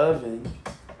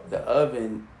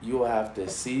oven, you'll have to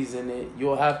season it.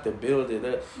 You'll have to build it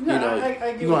up. No, you're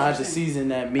going to have to season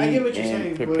that meat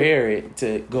and prepare it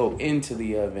to go into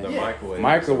the oven. The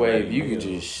microwave, you could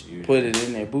just put it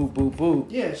in there, boop, boop, boop.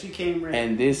 Yeah, she came ready.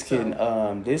 And this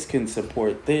can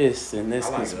support this, and this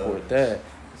can support that.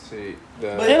 See,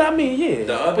 and I mean, yeah,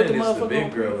 the oven is the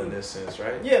big girl in this sense,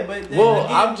 right? Yeah, but then again,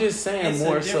 I'm just saying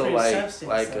more so at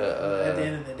the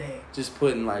end of the day, just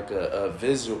putting a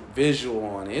visual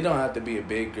on it. It don't have to be a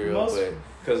big girl, but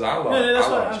because I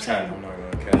lost track. I'm not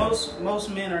gonna catch. Most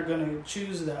men are gonna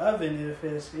choose the oven if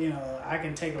it's I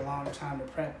can take a long time to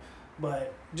prep,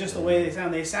 but just the way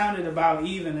they sounded about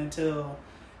even until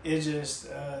it's just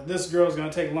this girl's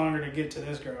gonna take longer to get to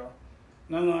this girl,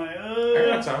 and I'm like, I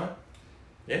got time.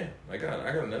 Yeah, I got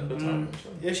nothing but time.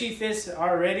 If she fits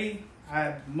already,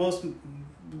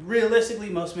 realistically,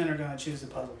 most men are gonna choose the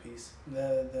puzzle piece,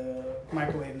 the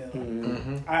microwave meal.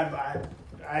 Mm-hmm. I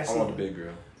want the big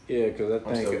girl. Yeah, because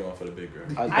I'm still going for the big girl.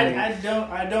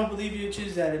 I don't believe you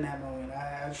choose that in that moment.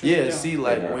 I don't. See,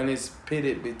 when it's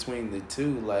pitted between the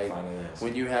two,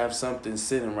 when you have something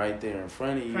sitting right there in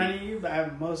front of you.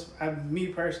 But me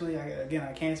personally,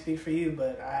 I can't speak for you,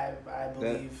 but I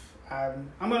believe.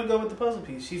 I'm gonna go with the puzzle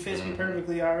piece. She fits me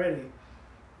perfectly already.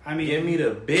 I mean, give me the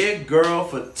big girl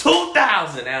for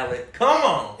 2,000, Alec. Come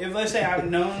on. If let's say I've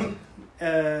known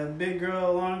big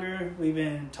girl longer, we've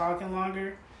been talking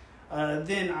longer,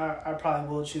 then I probably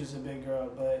will choose a big girl.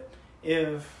 But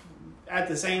if at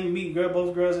the same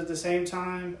both girls at the same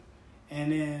time,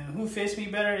 and then who fits me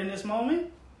better in this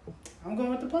moment, I'm going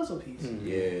with the puzzle piece.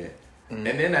 Yeah. And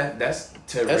then that's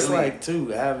really...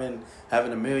 having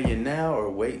 $1 million now or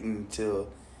waiting till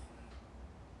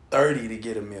 30 to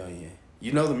get $1 million.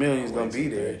 The $1 million's gonna be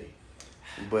there.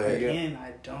 But again,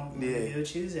 I don't believe you'll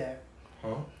choose that.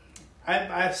 Huh?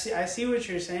 I see what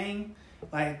you're saying.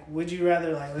 Would you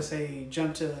rather let's say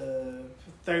jump to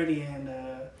 30 and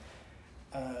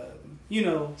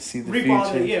see the reap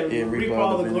future? Reap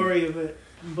all the glory of it.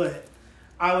 But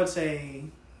I would say.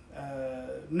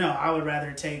 No, I would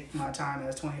rather take my time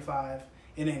as 25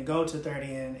 and then go to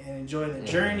 30 and enjoy the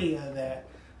journey of that.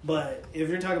 But if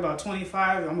you're talking about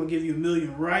 25, I'm going to give you $1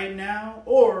 million right now,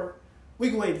 or we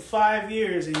can wait 5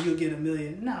 years and you'll get $1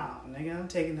 million. Nah, nigga, I'm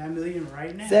taking that $1 million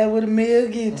right now. Is that what $1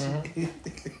 million gets you?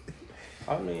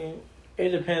 I mean, it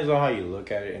depends on how you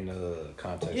look at it in the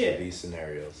context of these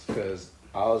scenarios. Because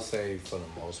I would say, for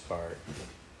the most part,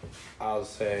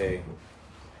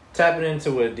 tapping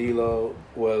into what D-Lo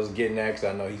was getting at, because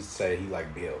I know he said he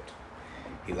build.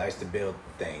 He likes to build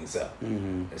things up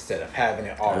instead of having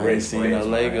it already. I ain't seen no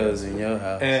Legos in your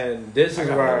house. And this is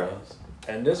where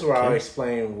And this is where I'll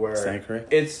explain where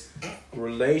correct? It's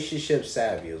relationship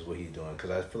savvy is what he's doing.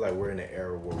 Because I feel like we're in an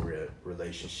era where we're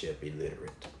relationship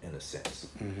illiterate in a sense.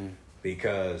 Mm-hmm.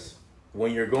 Because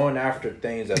when you're going after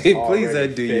things that's please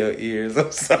undo your ears.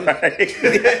 I'm sorry.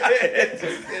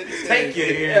 Take your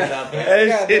ears out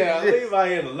there. Leave my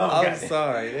ears alone. I'm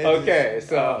sorry. Okay,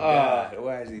 so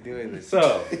why is he doing this?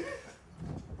 So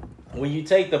when you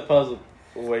take the puzzle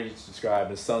where you describe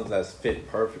as something that's fit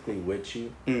perfectly with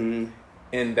you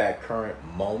in that current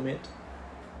moment,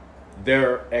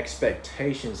 their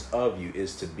expectations of you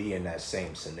is to be in that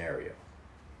same scenario.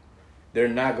 They're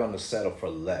not going to settle for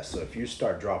less. So if you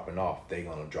start dropping off, they're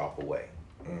going to drop away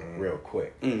real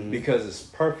quick because it's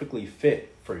perfectly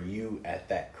fit for you at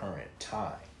that current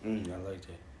time. I like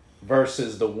that.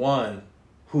 Versus the one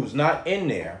who's not in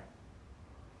there,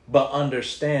 but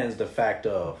understands the fact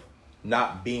of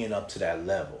not being up to that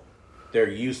level. They're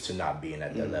used to not being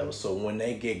at that level. So when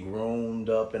they get groomed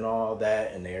up and all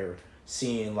that, and they're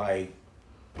seeing like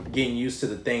getting used to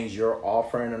the things you're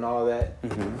offering and all that,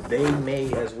 they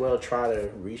may as well try to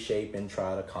reshape and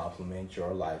try to complement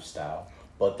your lifestyle,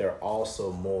 but they're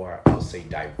also more, I'll say,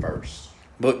 diverse.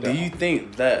 But do you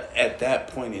think that at that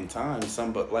point in time,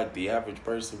 like the average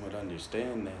person would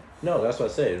understand that? No, that's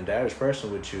what I said. The average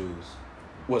person would choose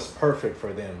what's perfect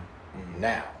for them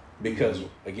now. Because,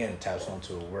 again, it taps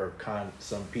onto where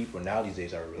some people now these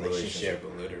days are relationship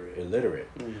illiterate.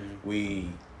 We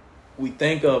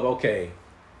think of, okay,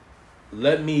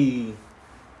 let me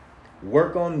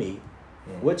work on me,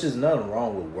 which is nothing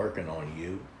wrong with working on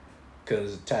you,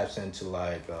 because it taps into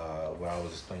like what I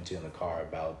was explaining to you in the car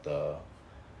about the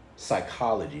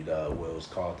psychology, what was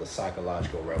called the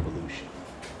psychological revolution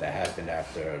that happened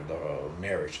after the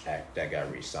Marriage Act that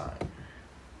got re-signed,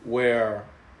 where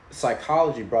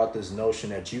psychology brought this notion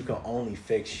that you can only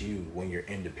fix you when you're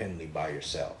independently by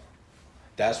yourself.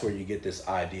 That's where you get this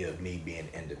idea of me being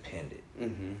independent.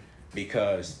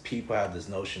 Because people have this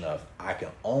notion of I can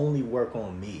only work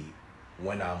on me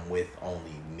when I'm with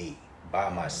only me, by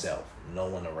myself, no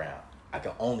one around. I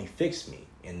can only fix me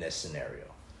in this scenario.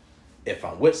 If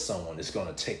I'm with someone, it's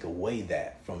going to take away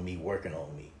that from me working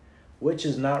on me, which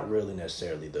is not really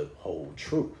necessarily the whole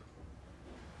truth.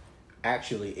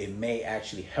 Actually, it may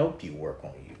actually help you work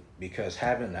on you, because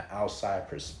having the outside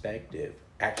perspective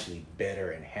actually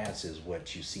better enhances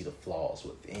what you see the flaws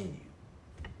within you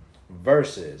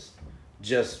versus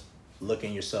just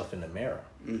looking yourself in the mirror.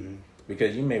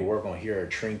 Because you may work on here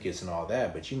trinkets and all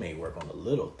that, but you may work on the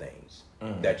little things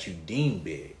that you deem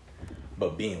big.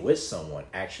 But being with someone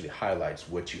actually highlights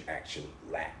what you actually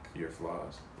lack. Your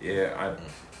flaws. Yeah,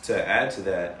 to add to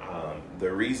that,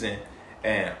 the reason,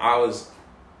 and I was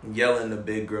yelling the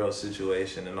big girl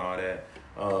situation and all that,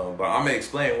 but I'm going to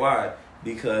explain why.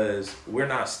 Because we're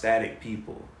not static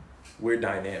people. We're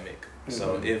dynamic.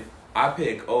 So if I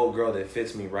pick old girl that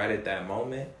fits me right at that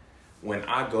moment, when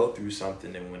I go through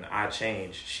something and when I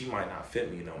change, she might not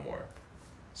fit me no more.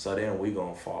 So then we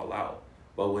gonna fall out.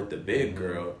 But with the big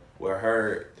girl, with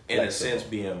her in a sense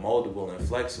being moldable and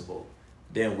flexible,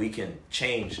 then we can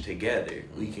change together.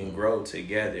 We can grow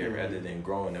together rather than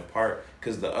growing apart.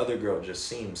 Because the other girl just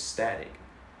seems static.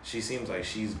 She seems like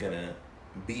she's gonna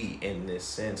be in this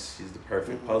sense. She's the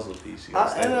perfect puzzle piece.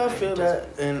 I feel that,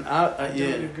 and I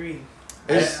agree.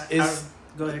 Go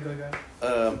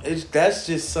ahead. That's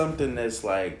just something that's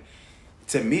like,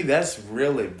 to me, that's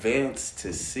real advanced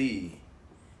to see.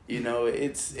 You know,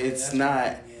 it's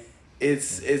not.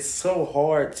 It's so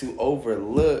hard to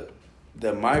overlook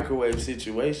the microwave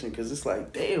situation, because it's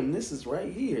like, damn, this is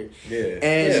right here. Yeah,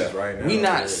 and right now, we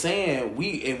not saying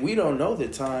we don't know the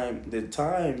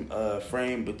time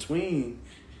frame between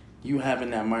you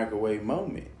having that microwave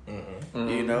moment.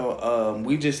 You know,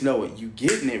 we just know it. You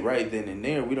getting it right then and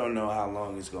there. We don't know how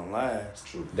long it's gonna last.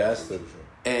 True. That's the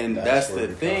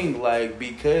thing. Like,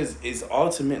 because it's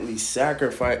ultimately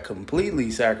completely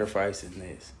sacrificing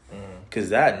this. Because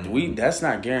that's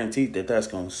not guaranteed that's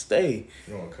gonna stay.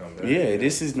 You won't come back. Yeah,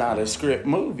 this is not a script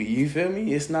movie. You feel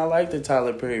me? It's not like the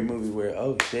Tyler Perry movie where,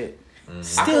 oh shit,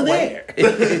 still there.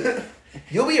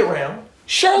 You'll be around.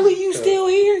 Shirley, you still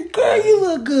here? Girl, you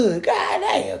look good. God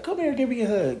damn, come here, give me a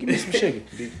hug, give me some sugar.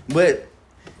 But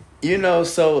you know,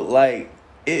 so like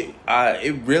it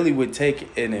really would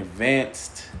take an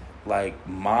advanced like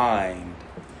mind.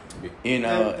 You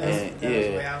know, that's the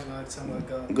way I was going to somewhat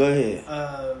go. Go ahead.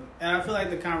 And I feel like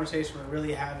the conversation we're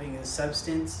really having is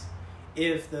substance.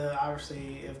 If the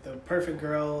perfect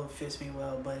girl fits me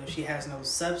well, but if she has no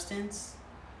substance,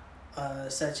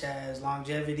 such as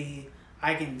longevity,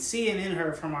 I can see it in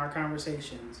her from our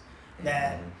conversations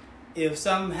that if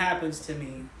something happens to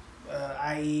me,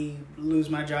 i.e. lose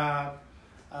my job,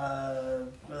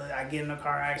 I get in a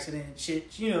car accident.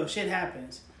 Shit, shit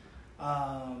happens.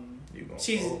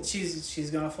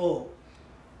 She's gonna fold,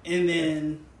 and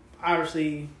then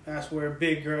obviously that's where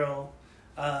big girl,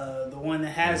 the one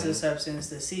that has the substance,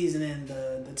 the seasoning,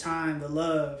 the time, the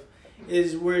love,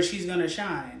 is where she's gonna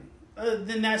shine.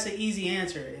 Then that's an easy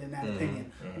answer in that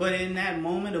opinion. But in that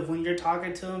moment of when you're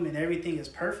talking to them and everything is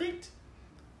perfect,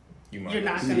 you're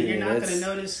not gonna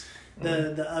notice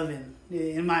the oven.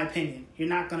 In my opinion, you're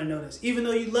not gonna notice, even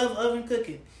though you love oven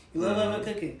cooking.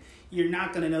 You're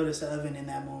not gonna notice the oven in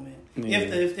that moment. Yeah.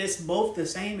 If it's both the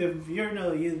same, if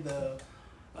the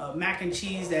mac and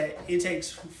cheese that it takes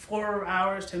 4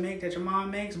 hours to make that your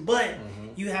mom makes, but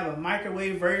you have a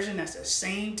microwave version that's the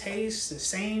same taste, the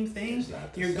same thing,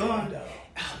 you're going.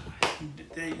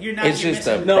 You're not. It's just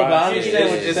a no, but I understand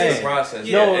what you're saying. It's a process.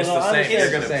 Yeah. No, it's the same.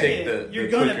 You're gonna pick the. You're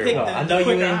gonna pick the. I know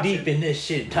you in deep in this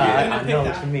shit, Todd. I know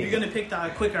what you mean. You're gonna pick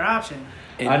the quicker option.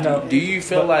 And I know. Do you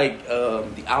feel like the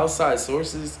outside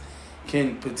sources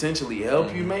can potentially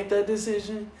help you make that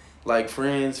decision, like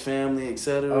friends, family,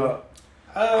 etc.?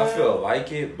 I feel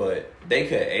like it, but they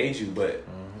could aid you, but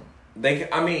they can.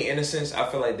 I mean, in a sense, I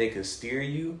feel like they could steer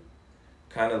you,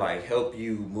 kind of like help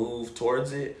you move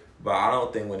towards it. But I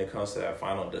don't think when it comes to that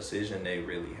final decision, they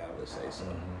really have a say so.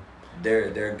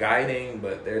 They're guiding,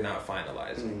 but they're not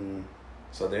finalizing.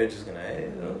 So they're just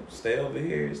gonna stay over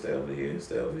here, stay over here,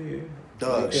 stay over here.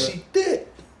 Dog, she did.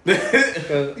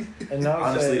 And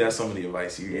honestly, that's some of the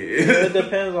advice you get. It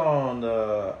depends on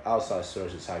the outside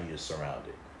sources, how you're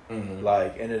surrounded.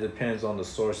 Like, and it depends on the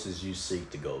sources you seek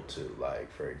to go to.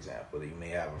 Like, for example, you may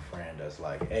have a friend that's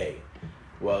like, hey,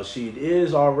 well, she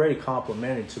is already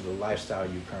complimentary to the lifestyle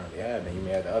you currently have. And you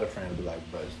may have the other friend be like,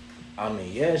 but, I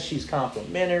mean, yes, she's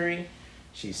complimentary.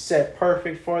 She's set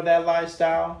perfect for that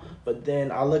lifestyle. But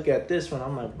then I look at this one,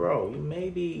 I'm like, bro,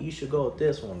 maybe you should go with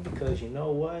this one. Because you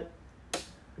know what?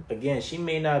 Again, she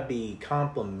may not be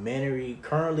complimentary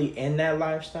currently in that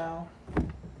lifestyle.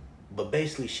 But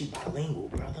basically, she bilingual,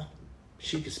 brother.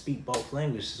 She can speak both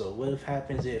languages. So what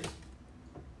happens if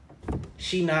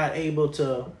she not able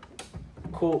to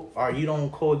or you don't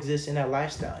coexist in that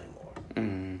lifestyle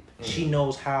anymore? She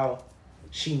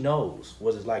knows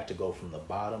what it's like to go from the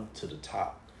bottom to the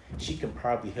top. She can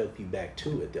probably help you back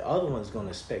to it. The other one's gonna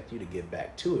expect you to get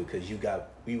back to it because you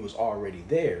was already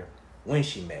there when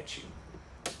she met you.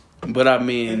 But I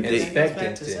mean, it goes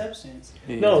back to substance.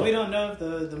 Yeah. No, we don't know if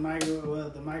the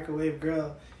microwave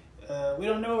girl. We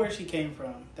don't know where she came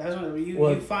from. That's when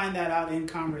you find that out in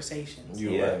conversations.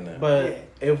 But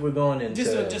if we're going into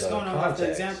just going off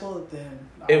the example, then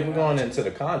if we're going into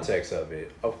the context of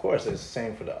it, of course it's the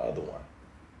same for the other one.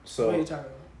 So what are you talking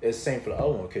about? It's the same for the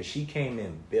other one because she came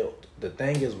in built. The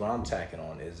thing is, what I'm tacking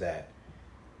on is that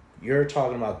you're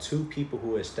talking about two people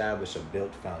who establish a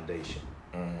built foundation.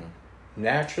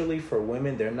 Naturally, for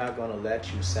women, they're not going to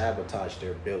let you sabotage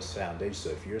their built foundation.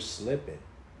 So if you're slipping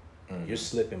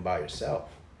by yourself.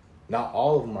 Not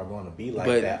all of them are going to be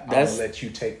like that. I'm going to let you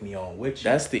take me on with you.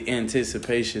 That's the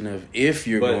anticipation of if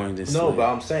you're going to slip. No, but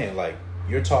I'm saying, like,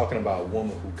 you're talking about a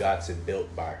woman who got it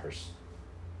built by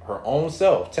her own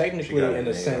self. Technically, in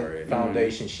the same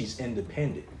foundation, she's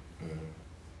independent.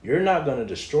 You're not going to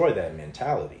destroy that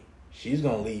mentality. She's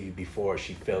going to leave you before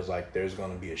she feels like there's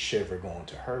going to be a shiver going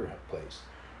to her place.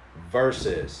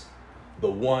 Versus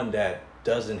the one that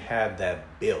doesn't have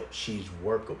that built. She's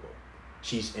workable.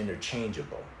 She's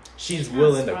interchangeable. She's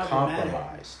willing to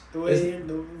compromise.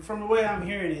 From the way I'm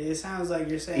hearing it, it sounds like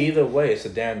you're saying... Either way, it's a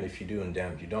damn if you do and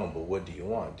damn if you don't. But what do you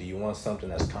want? Do you want something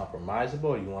that's compromisable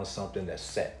or do you want something that's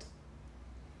set?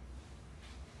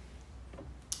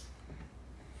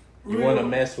 You want to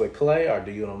mess with clay or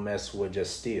do you want to mess with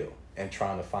just steel and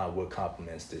trying to find what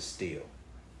complements this steel?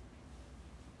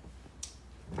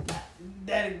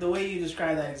 The way you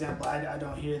describe that example, I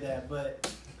don't hear that,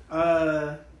 but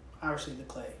obviously the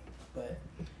clay, but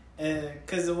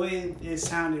because the way it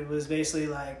sounded was basically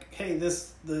like, hey,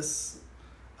 this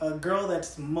a girl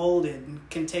that's molded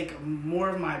can take more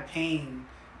of my pain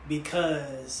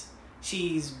because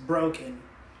she's broken,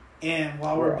 and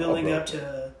while we're building up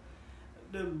to,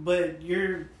 but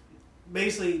you're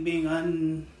basically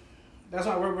being that's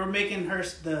why we're making her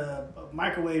the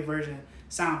microwave version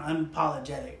sound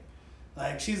unapologetic.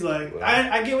 Like she's like,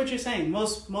 I get what you're saying.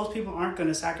 Most people aren't going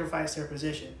to sacrifice their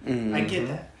position. I get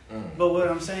that. But what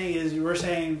I'm saying is we're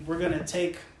saying we're going to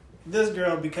take this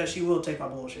girl because she will take my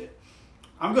bullshit.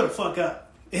 I'm going to fuck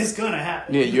up. It's going to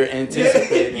happen. Yeah, you're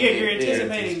anticipating. You're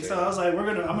anticipating. So I was like, I'm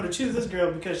going to choose this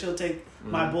girl because she'll take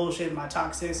my bullshit, my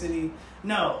toxicity.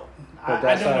 No. But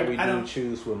that's how we do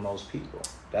choose with most people.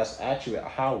 That's actually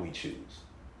how we choose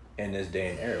in this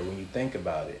day and era. When you think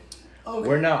about it,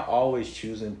 we're not always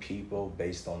choosing people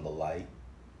based on the light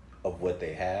of what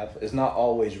they have. It's not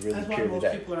always really purely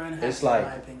that. People are unhappy, it's like, in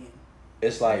my opinion.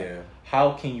 It's like,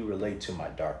 how can you relate to my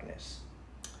darkness?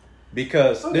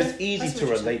 Because it's easy to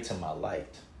relate to my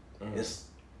light. Mm-hmm.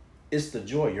 It's the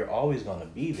joy. You're always going to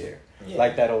be there. Yeah.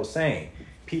 Like that old saying,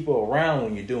 people around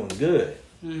when you're doing good.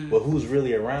 Mm-hmm. But who's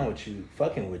really around with you,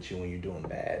 fucking with you when you're doing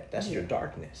bad? That's your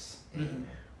darkness. Mm-hmm.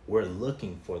 We're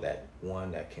looking for that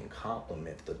one that can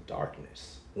complement the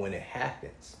darkness when it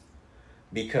happens.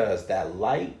 Because that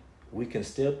light, we can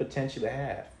still potentially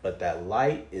have. But that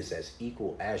light is as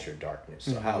equal as your darkness.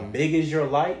 So how big is your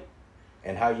light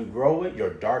and how you grow it,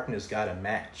 your darkness got to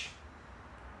match.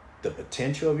 The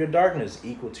potential of your darkness is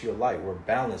equal to your light. We're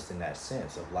balanced in that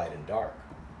sense of light and dark.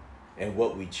 And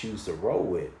what we choose to roll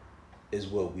with is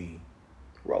what we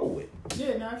roll with.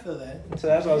 Yeah, no, I feel that. So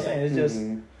that's what I'm saying. It's just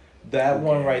that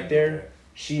one right there,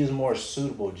 she is more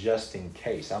suitable just in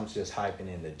case. I'm just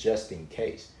hyping in the just in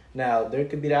case. Now, there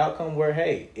could be the outcome where,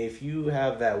 hey, if you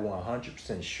have that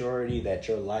 100% surety that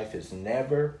your life is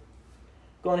never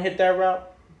going to hit that route,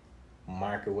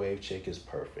 microwave chick is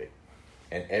perfect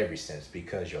in every sense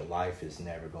because your life is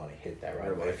never going to hit that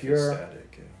route. But if you're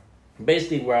static,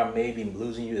 basically where I may be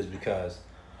losing you is because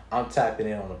I'm tapping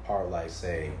in on the part like,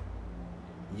 say,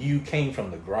 you came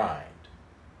from the grind.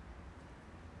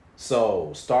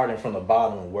 So starting from the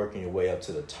bottom and working your way up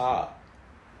to the top,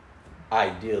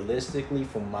 idealistically,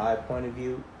 from my point of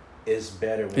view, is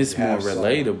better when it's more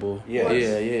relatable.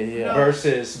 Yeah.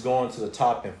 Versus going to the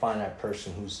top and find that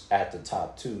person who's at the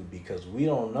top too, because we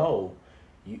don't know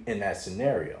you in that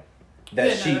scenario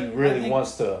that she really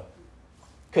wants to.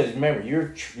 Because remember,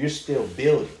 you're still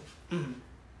building. Mm-hmm.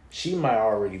 She might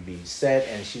already be set,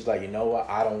 and she's like, you know what?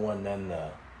 I don't want none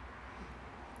to.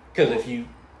 Because if you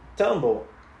tumble,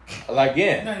 like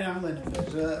again. No, I'm letting it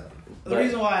finish. The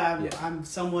reason why I'm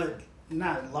somewhat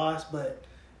not lost, but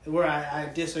where I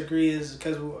disagree is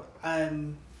because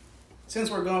since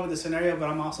we're going with the scenario, but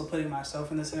I'm also putting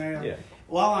myself in the scenario. Yeah.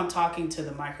 While I'm talking to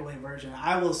the microwave version,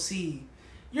 I will see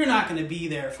you're not going to be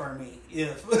there for me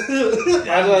if. That's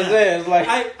what I'm saying. It's like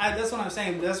that's what I'm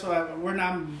saying. That's why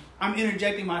I'm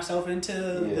interjecting myself into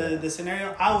the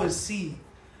scenario. I would see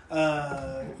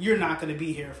you're not going to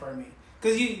be here for me.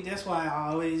 Because that's why I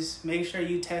always make sure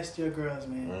you test your girls,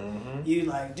 man. Mm-hmm. You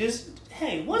like just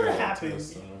hey, what happened?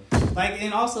 Like,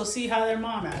 and also see how their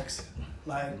mom acts.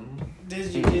 Like,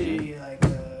 does your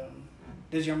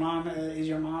mom is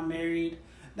your mom married?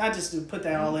 Not just to put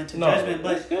that all into judgment,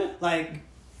 but like.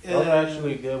 Those are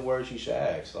actually good words you should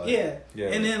ask. Like, yeah,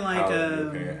 and then like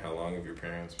how long have your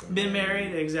parents been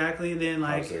married? Exactly. Then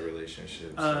like how's their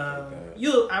relationship? Like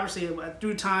you'll obviously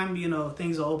through time,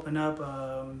 things will open up.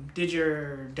 Did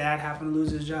your dad happen to lose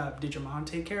his job? Did your mom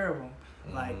take care of him?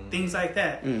 Like things like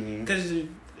that. Because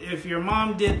if your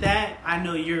mom did that, I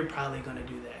know you're probably gonna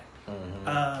do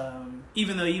that.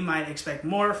 Even though you might expect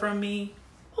more from me.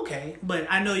 Okay, but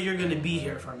I know you're going to be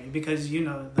here for me because,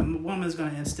 the woman's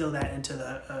going to instill that into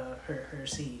her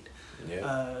seed.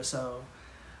 Yeah. So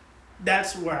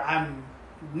that's where I'm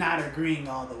not agreeing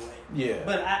all the way. Yeah.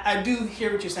 But I do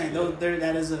hear what you're saying.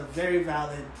 That is a very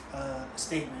valid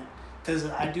statement because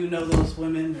I do know those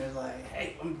women. They're like,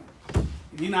 hey,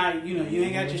 you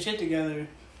ain't got your shit together.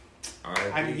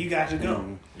 You got to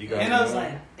go. And I was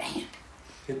like, damn.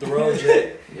 Hit the road,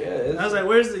 Jay. Yeah. I was like,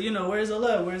 where's the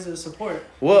love? Where's the support?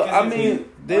 Well,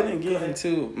 then again,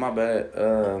 too, my bad.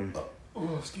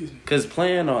 Excuse me. Because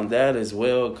playing on that as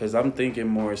well, because I'm thinking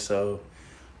more so,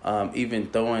 even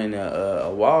throwing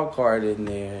a wild card in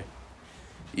there,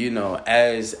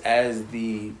 as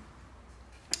the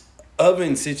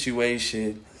oven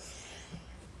situation.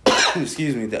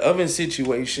 Excuse me, the oven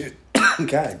situation.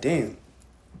 God damn.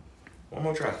 One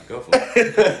more try. Go for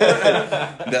it.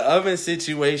 The oven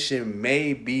situation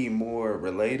may be more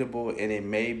relatable, and it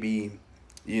may be,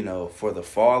 for the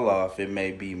fall off, it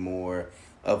may be more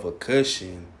of a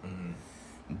cushion. Mm-hmm.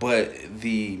 But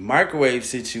the microwave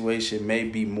situation may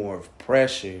be more of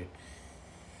pressure,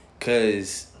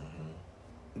 because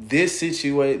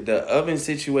the oven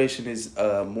situation is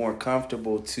more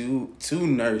comfortable to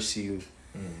nurse you,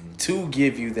 to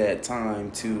give you that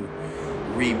time to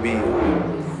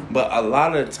rebuild. But a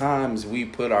lot of times we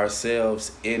put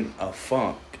ourselves in a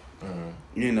funk.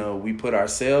 We put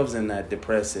ourselves in that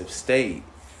depressive state.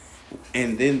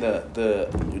 And then the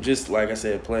just like I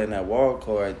said, playing that wild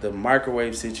card, the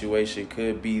microwave situation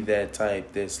could be that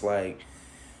type that's like,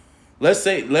 let's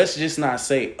just not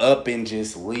say up and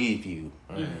just leave you.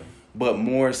 But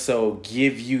more so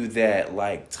give you that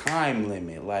like time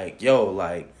limit. Like, yo,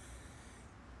 like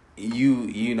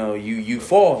you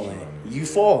falling. you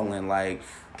falling. Like,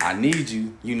 I need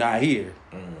you. You not here.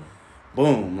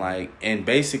 Boom. Like, and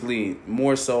basically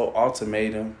more so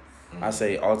ultimatum. I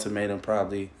say ultimatum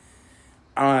probably.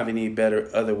 I don't have any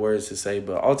other words to say,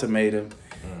 but ultimatum.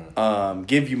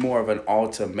 Give you more of an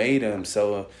ultimatum.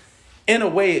 So in a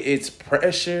way it's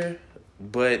pressure,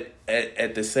 but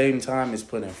at the same time it's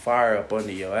putting fire up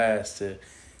under your ass to,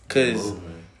 because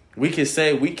we can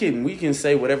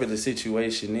say whatever the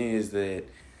situation is, that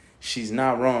she's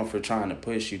not wrong for trying to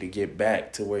push you to get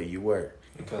back to where you were.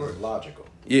 Because it's logical.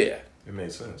 Yeah. It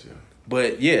makes sense, yeah.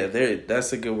 But yeah,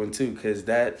 that's a good one too, because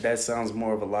that sounds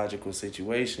more of a logical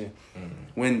situation.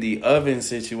 When the oven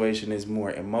situation is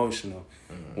more emotional.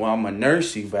 Well, I'm going to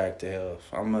nurse you back to health.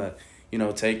 I'm going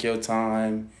to, take your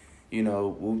time,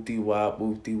 whoop-de-wop,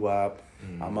 whoop-de-wop.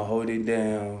 I'm going to hold it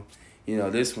down.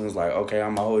 This one's like, okay,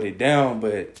 I'm going to hold it down,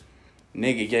 but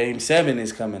nigga, game 7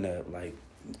 is coming up. Like,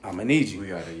 I'm going to need you. We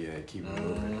got to, keep it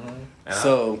moving. And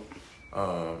so,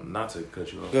 not to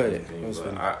cut you off. Go ahead.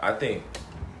 But I think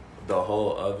the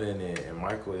whole oven and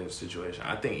microwave situation,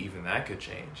 I think even that could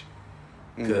change.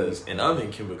 Because an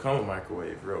oven can become a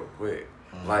microwave real quick.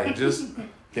 Like, just...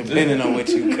 Depending on what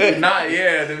you cook.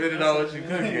 Depending on what you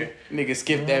cooking. Nigga,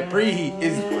 skip that preheat.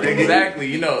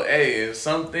 Exactly. And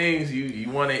some things you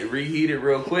want to reheat it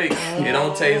real quick. It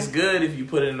don't taste good if you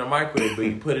put it in the microwave, but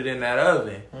you put it in that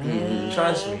oven.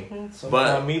 Trust me.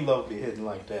 Sometimes meatloaf be hitting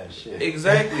like that shit.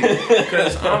 Exactly.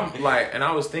 Because I'm like, and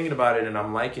I was thinking about it, and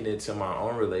I'm liking it to my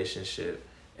own relationship.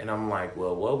 And I'm like,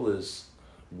 well,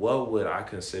 what would I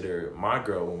consider my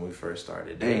girl when we first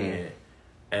started dating?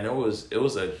 And it was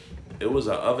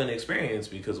an oven experience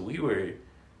because we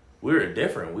were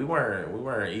different. We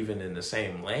weren't even in the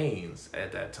same lanes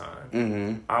at that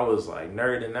time. I was like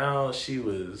nerding out. She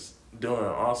was doing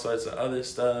all sorts of other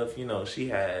stuff. She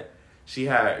had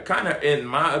kind of, in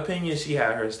my opinion, she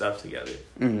had her stuff together.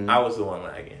 I was the one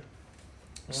lagging.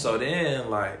 So then,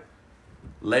 like,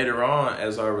 later on,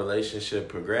 as our relationship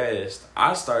progressed,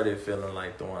 I started feeling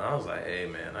like the one. I was like, hey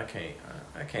man, I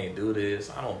can't do this.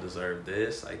 I don't deserve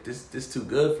this. Like, this too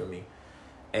good for me.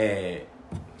 And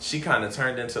she kind of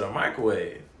turned into the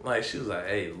microwave. Like, she was like,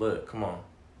 hey, look, come on.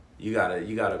 You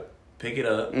gotta pick it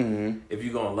up. If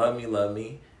you're gonna love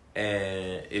me.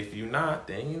 And if you're not,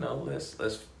 then,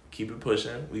 let's keep it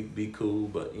pushing. We be cool,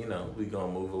 but, we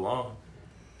gonna move along.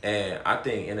 And I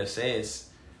think, in a sense,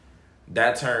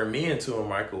 that turned me into a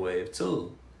microwave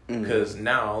too. Because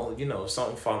now, if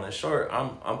something falling short,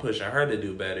 I'm pushing her to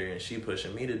do better and she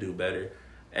pushing me to do better.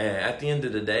 And at the end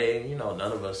of the day, none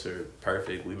of us are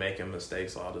perfect. We making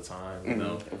mistakes all the time,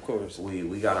 Of course.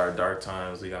 We got our dark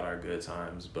times, we got our good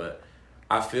times. But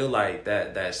I feel like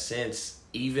that sense,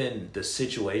 even the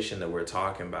situation that we're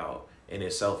talking about in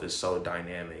itself is so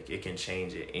dynamic. It can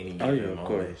change at any given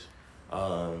moment.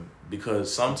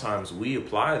 Because sometimes we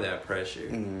apply that pressure,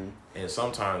 and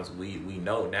sometimes we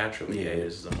know naturally, hey,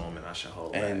 this is a moment I should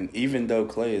hold back. And even though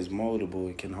clay is moldable,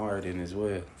 it can harden as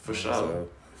well. For sure.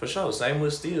 For sure. Same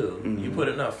with steel. You put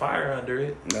enough fire under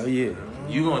it. Oh, yeah.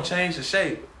 You gonna change the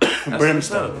shape.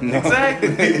 Brimstone. No.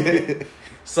 Exactly.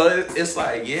 So it's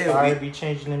like, fire be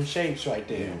changing them shapes right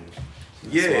there.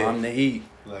 So I'm the heat.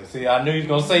 Like, see, I knew he was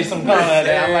gonna say some kind of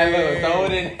that. I'm like, look, throw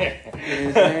it in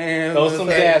there. Throw some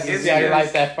gas and see how you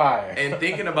light that fire. And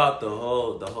thinking about the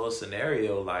whole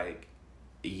scenario, like,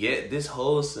 this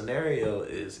whole scenario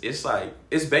it's like,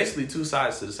 it's basically two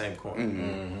sides to the same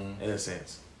coin, in a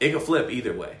sense. It could flip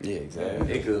either way. Yeah,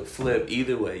 exactly. It could flip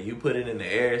either way. You put it in the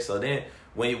air. So then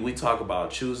when we talk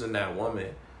about choosing that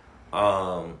woman,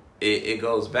 it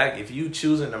goes back. If you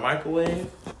choosing the microwave,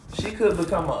 she could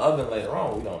become an oven later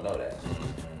on. We don't know that.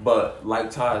 But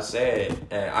like Todd said,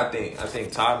 and I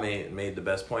think Todd made the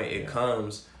best point. It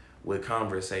comes with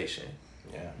conversation.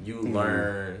 Yeah. You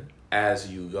learn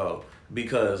as you go.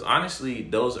 Because honestly,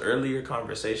 those earlier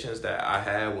conversations that I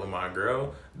had with my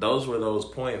girl, those were those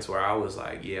points where I was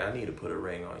like, yeah, I need to put a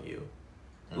ring on you.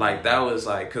 Like, that was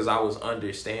like, because I was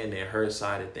understanding her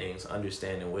side of things,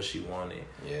 understanding what she wanted.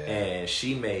 Yeah. And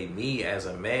she made me, as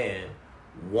a man,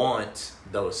 want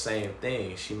those same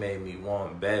things. She made me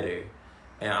want better.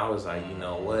 And I was like, you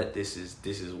know what? This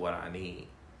is what I need.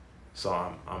 So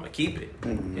I'm going to keep it.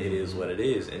 It is what it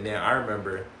is. And then I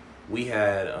remember we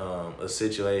had a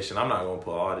situation. I'm not going to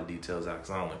put all the details out because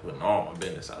I don't like putting all my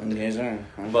business out there. Yes, sir.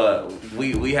 But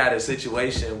we had a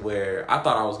situation where I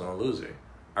thought I was going to lose her.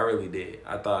 I really did.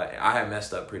 I thought I had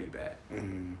messed up pretty bad.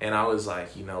 And I was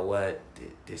like, you know what?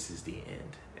 This is the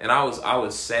end. And I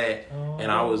was sad, and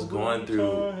I was going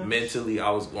through, mentally, I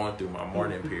was going through my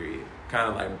mourning period. Kind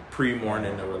of like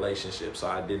pre-mourning the relationship, so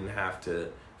I didn't have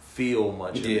to feel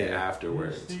much of it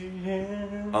afterwards.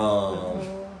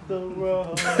 the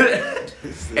road.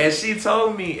 And she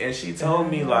told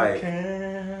me like,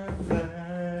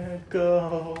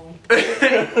 go.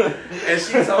 and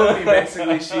she told me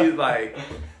basically, she's like,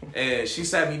 and she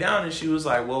sat me down and she was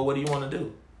like, well, what do you want to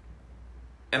do?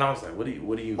 And I was like, what do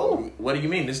you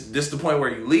mean? This the point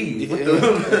where you leave? What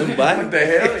the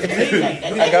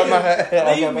hell? I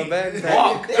got my bag.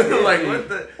 Walk. Like, what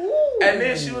the? And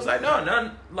then she was like,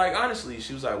 no, like, honestly,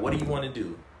 she was like, what do you want to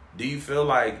do? Do you feel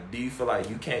like you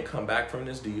can't come back from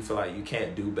this? Do you feel like you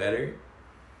can't do better?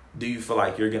 Do you feel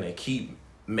like you're going to keep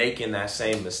making that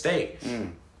same mistake?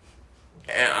 And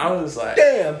I was like,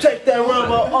 damn, take that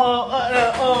rubber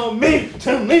on me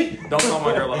to me. Don't call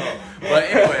my girl a hoe. But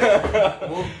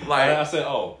anyway, like I said,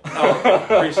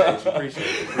 appreciate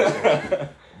you.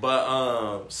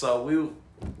 But so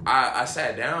I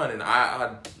sat down and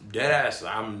I dead ass,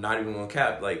 I'm not even gonna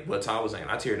cap, like what Todd was saying,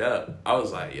 I teared up. I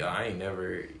was like, yo, I ain't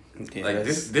never like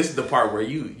this is the part where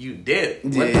you dip.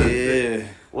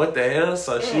 What the hell?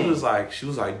 So she was like,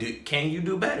 can you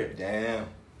do better? Damn.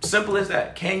 Simple as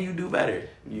that. Can you do better?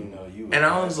 You know you. And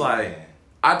I was like,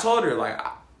 I told her like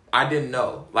I didn't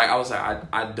know. Like I was like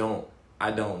I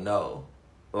don't know.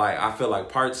 Like I feel like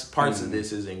parts of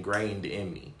this is ingrained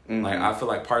in me. Like I feel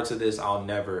like parts of this I'll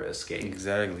never escape.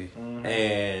 Exactly.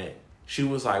 And she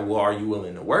was like, well, are you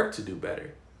willing to work to do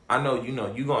better? I know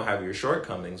you're gonna have your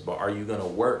shortcomings, but are you gonna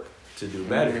work to do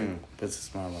better? Puts a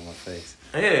smile on my face.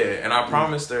 Yeah, and I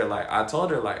promised her, like I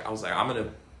told her, like I was like, I'm gonna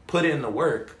put in the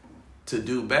work to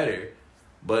do better.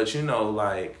 But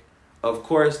like, of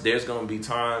course there's gonna be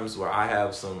times where I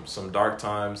have some dark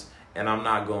times, and I'm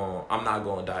not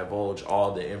gonna divulge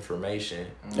all the information,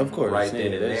 of course, right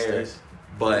then and there.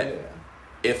 But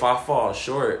if I fall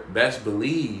short, best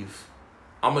believe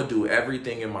I'm gonna do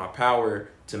everything in my power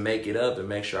to make it up and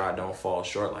make sure I don't fall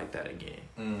short like that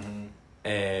again.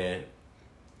 And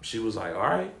she was like, all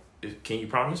right, can you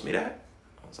promise me that?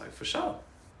 I was like, for sure.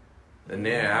 And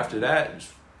then after that,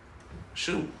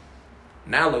 shoot,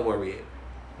 now look where we at.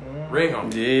 Ring on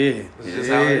me. Yeah. This is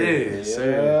how it is. Yes,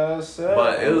 sir. Yes, sir.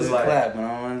 But it was like, clap, but I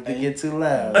don't want it to get too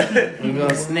loud. We're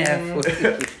gonna snap.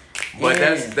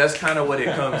 But that's kind of what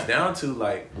it comes down to.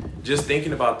 Like, just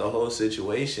thinking about the whole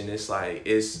situation, it's like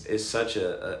it's such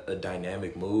a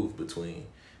dynamic move between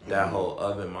that whole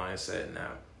oven mindset and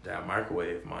that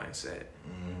microwave mindset,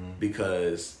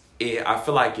 because I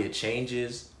feel like it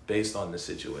changes based on the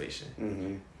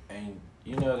situation. And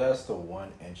that's the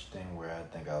one interesting where I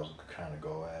think I was trying to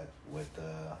go at with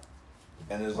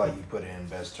and it's like you put it in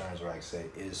best terms where I say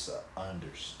it's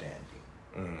understanding.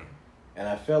 And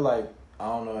I feel like, I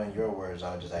don't know, in your words,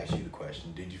 I'll just ask you the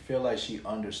question. Did you feel like she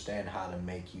understand how to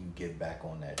make you get back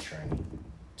on that train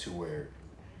to where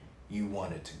you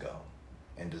wanted to go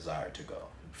and desired to go?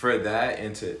 For that,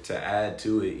 and to add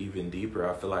to it even deeper,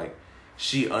 I feel like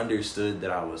she understood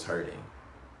that I was hurting.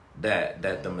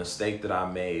 That the mistake that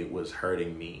I made was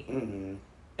hurting me.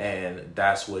 And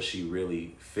that's what she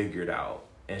really figured out.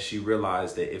 And she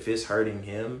realized that if it's hurting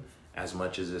him as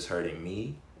much as it's hurting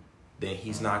me, then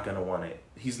he's not going to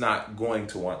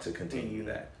want to continue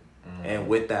that. And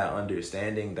with that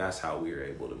understanding, that's how we were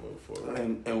able to move forward.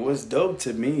 And what's dope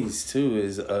to me too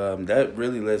is that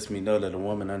really lets me know that a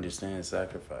woman understands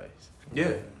sacrifice.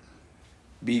 Yeah.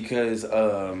 Because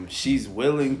she's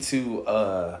willing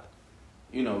to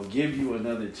give you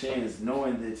another chance,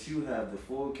 knowing that you have the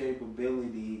full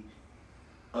capability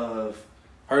of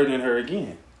hurting her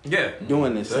again. Yeah.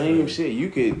 Doing the same shit. You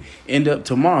could end up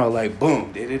tomorrow like,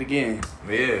 boom, did it again.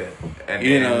 Yeah.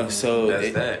 And so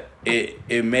that's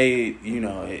it made,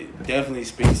 it definitely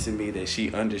speaks to me that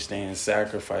she understands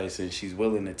sacrifice and she's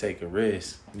willing to take a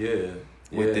risk. Yeah.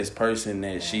 With this person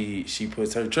that she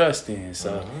puts her trust in.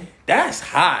 So that's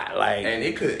hot. Like, and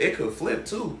it could flip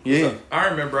too. Yeah. So I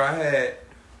remember I had,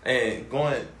 and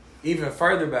going even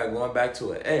further back, going back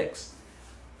to an ex,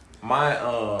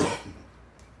 my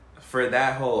for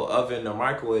that whole oven or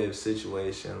microwave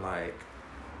situation, like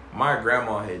my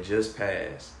grandma had just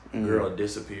passed. Girl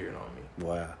disappeared on me.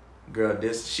 Wow. Girl,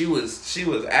 she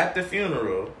was at the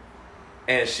funeral,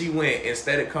 and she went,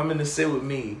 instead of coming to sit with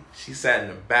me, she sat in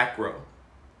the back row.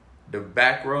 The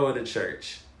back row of the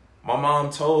church. My mom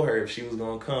told her if she was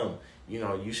gonna come,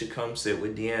 you should come sit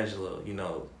with D'Angelo,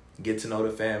 get to know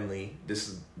the family.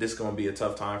 This gonna be a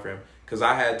tough time for him. Cause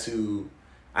I had to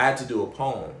do a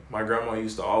poem. My grandma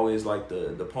used to always like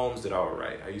the poems that I would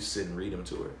write. I used to sit and read them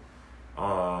to her.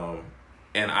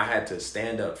 And I had to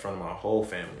stand up in front of my whole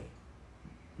family,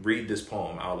 read this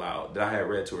poem out loud that I had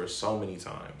read to her so many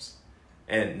times,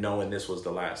 and knowing this was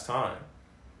the last time.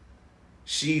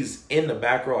 She's in the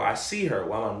back row. I see her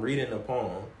while I'm reading the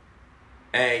poem,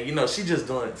 and she just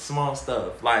doing small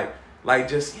stuff. Like, Like,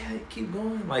 just, keep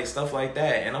going. Like, stuff like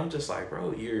that. And I'm just like,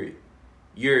 bro,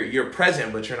 you're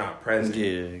present, but you're not present. Yeah,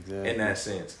 exactly. In that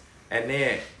sense. And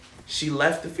then she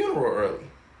left the funeral early.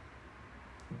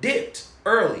 Dipped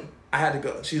early. I had to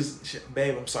go.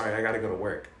 Babe, I'm sorry. I got to go to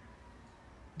work.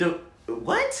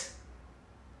 What?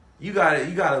 You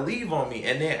gotta leave on me.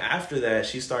 And then after that,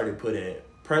 she started putting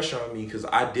pressure on me because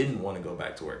I didn't want to go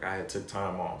back to work. I had took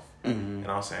time off. And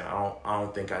I was saying, I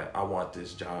don't think I want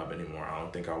this job anymore. I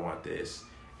don't think I want this.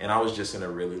 And I was just in a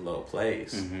really low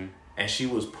place. And she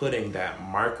was putting that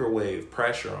microwave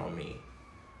pressure on me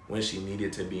when she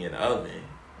needed to be in the oven.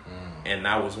 And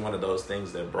that was one of those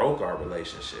things that broke our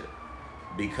relationship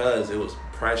because it was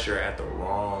pressure at the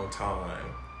wrong time.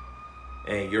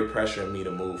 And you're pressuring me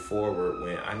to move forward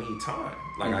when I need time.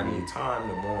 Like, I need time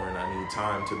to mourn. I need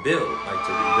time to build, like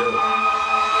to rebuild.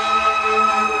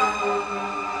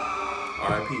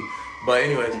 R.I.P. But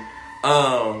anyways,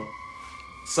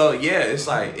 so yeah, it's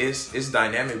like it's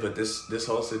dynamic, but this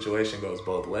whole situation goes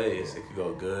both ways. It could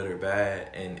go good or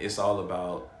bad, and it's all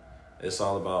about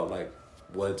like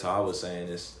what Todd was saying.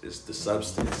 It's the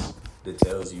substance that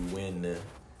tells you when to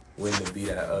be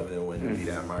that oven, when to be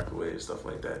that microwave, stuff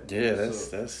like that. Yeah,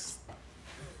 that's.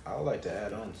 I would like to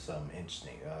add on something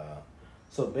interesting.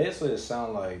 So basically, it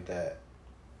sounds like that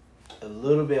a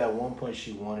little bit at one point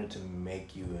she wanted to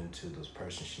make you into this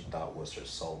person she thought was her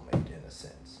soulmate in a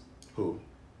sense. Who?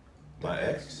 My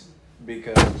ex?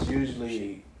 Because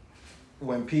usually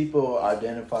when people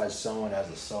identify someone as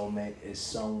a soulmate, it's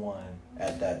someone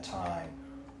at that time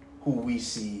who we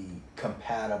see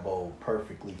compatible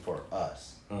perfectly for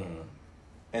us.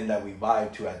 And that we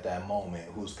vibe to at that moment,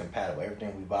 who's compatible.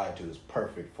 Everything we vibe to is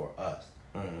perfect for us.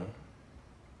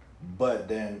 But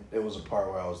then there was a part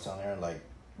where I was telling her, like,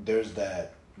 there's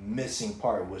that missing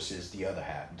part, which is the other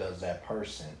half. Does that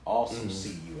person also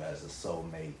see you as a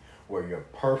soulmate where you're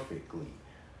perfectly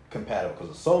compatible?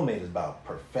 Because a soulmate is about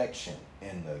perfection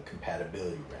in the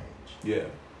compatibility range.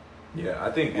 Yeah.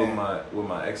 I think with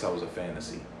my ex, I was a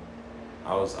fantasy.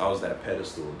 I was that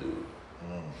pedestal dude.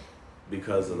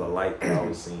 Because of the light that I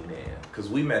was seeing in. Because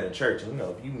we met in church. And,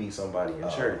 if you meet somebody in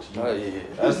church.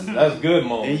 That's good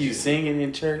moments. And you singing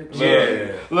in church?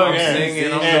 Yeah. Look, I'm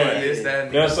singing. I'm doing this, that,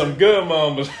 and there's some good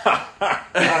moments. And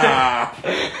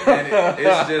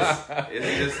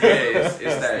it's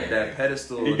that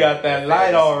pedestal. You got that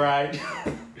light all right.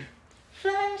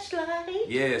 Flashlight.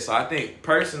 Yeah, so I think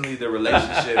personally the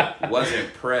relationship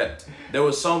wasn't prepped. There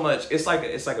was so much. It's like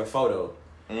a photo.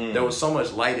 There was so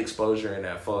much light exposure in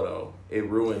that photo. It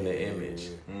ruined the image.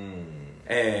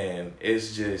 And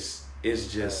it's just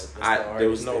there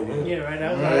was no room. Yeah, right.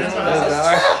 That was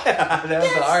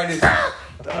the artist.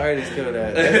 The artist killed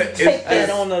that. Take that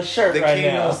on the shirt the right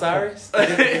King now. Osiris.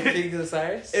 The King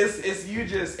Osiris. It's you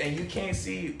just, and you can't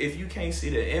see, if you can't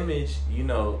see the image, you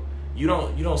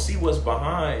don't see what's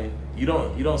behind. You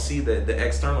don't see the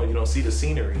external. You don't see the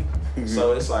scenery.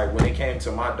 So it's like when it came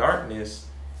to my darkness,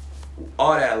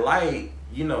 all that light,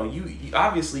 you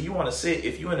obviously you want to sit.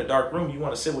 If you're in a dark room, you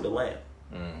want to sit with a lamp.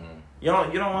 You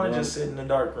don't want to just sit in the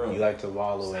dark room. You like to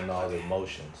wallow in all the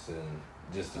emotions and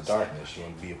just the darkness. You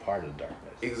want to be a part of the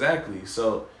darkness. Exactly.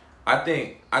 So I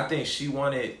think she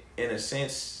wanted, in a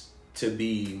sense,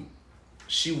 she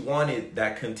wanted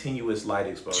that continuous light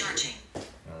exposure.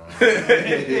 She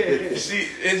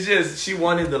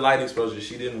wanted the light exposure.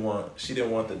 She didn't want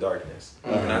the darkness.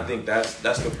 And I think that's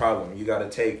the problem. You gotta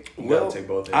take both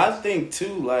ends. I think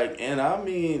too, like, and I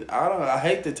mean, I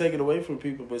hate to take it away from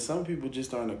people, but some people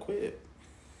just aren't equipped.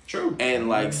 True. And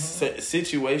like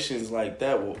situations like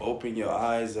that will open your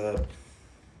eyes up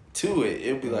to it.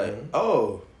 It'll be like,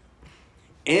 oh,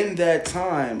 in that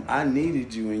time I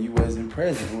needed you and you wasn't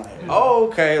present. Like, oh,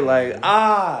 okay, like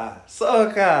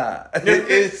sucker.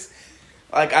 It's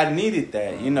like I needed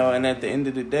that, and at the end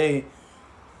of the day,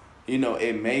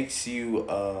 it makes you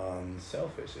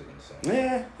selfish, isn't it?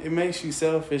 Yeah, it makes you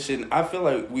selfish, and I feel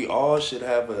like we all should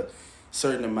have a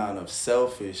certain amount of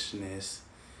selfishness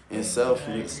and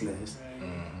selflessness.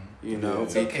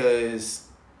 Because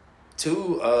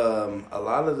too, a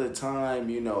lot of the time,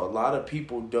 a lot of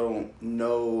people don't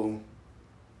know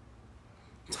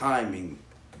timing.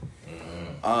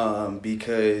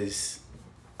 Because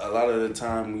a lot of the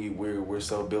time we're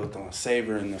so built on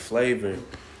savoring the flavor.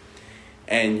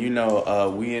 And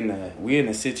we in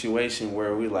a situation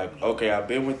where we like, okay, I've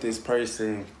been with this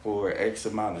person for X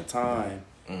amount of time,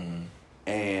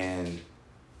 and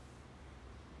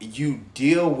you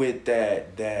deal with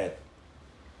that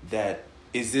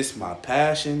is this my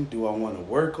passion? Do I want to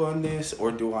work on this,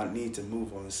 or do I need to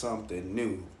move on to something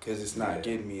new because it's not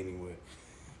getting me anywhere?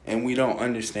 And we don't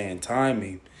understand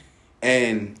timing,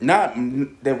 And not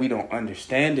that we don't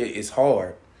understand it, it's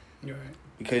hard. You're right.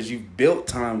 Because you've built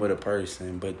time with a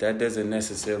person, but that doesn't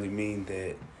necessarily mean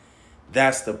that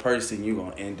that's the person you're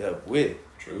going to end up with.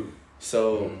 True.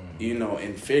 So, you know,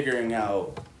 in figuring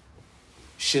out,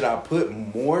 should I put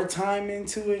more time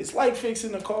into it? It's like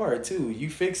fixing a car too. You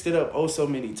fixed it up so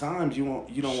many times. You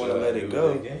don't want to let it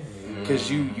go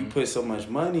because you put so much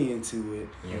money into it.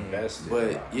 You invested.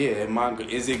 But yeah,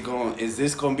 is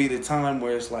this gonna be the time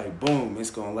where it's like boom, it's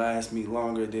gonna last me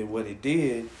longer than what it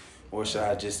did, or should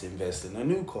I just invest in a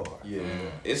new car? Yeah,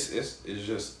 it's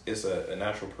a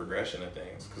natural progression of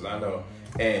things because I know,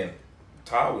 and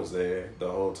Todd was there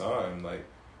the whole time, like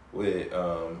with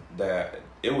that.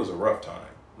 It was a rough time.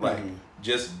 Like,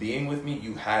 just being with me,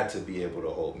 you had to be able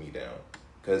to hold me down.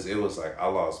 Because it was like, I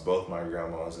lost both my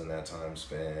grandmas in that time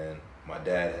span. My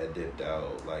dad had dipped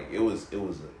out. Like, it was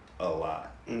a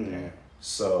lot. Mm-hmm.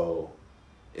 So,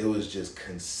 it was just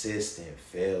consistent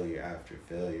failure after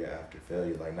failure after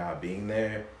failure. Like, not being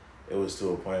there, it was to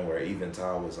a point where even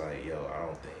Todd was like, yo, I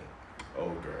don't think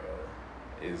old girl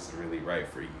is really right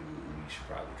for you. You should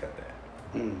probably cut that.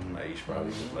 Mm-hmm. Like, you should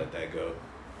probably just let that go.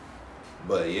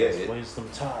 But yeah, that's wisdom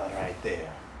Todd right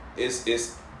there. It's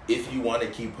if you want to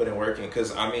keep putting work in,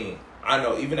 because I mean, I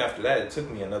know even after that, it took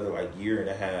me another like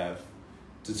 1.5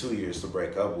 to 2 years to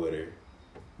break up with her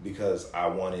because I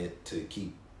wanted to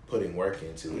keep putting work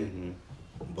into it.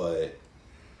 But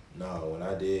no, when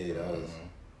I did, I was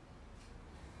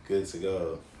good to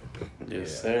go.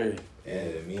 Yes, sir.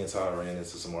 And me and Todd ran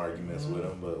into some arguments with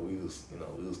him, but we was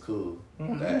cool.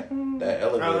 That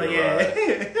elevator ride.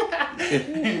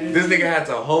 This nigga had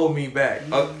to hold me back.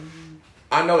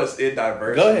 I know it's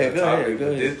diverse. Go ahead.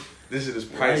 This shit is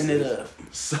priceless.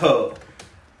 So,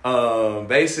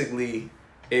 basically,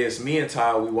 it's me and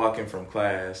Todd. We walking from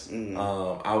class.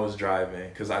 I was driving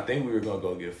because I think we were gonna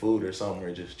go get food or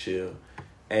somewhere, just chill.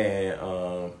 And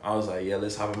I was like, yeah,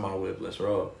 let's hop in my whip, let's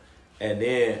roll. And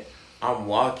then I'm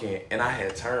walking, and I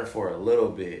had turned for a little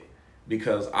bit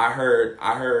because I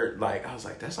heard like, I was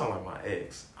like, that sounds like my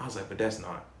ex. I was like, but that's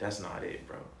not it,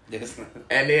 bro.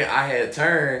 And then I had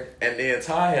turned, and then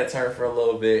Ty had turned for a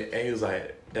little bit, and he was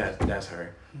like, that's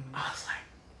her. I was like,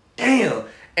 damn.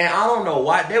 And I don't know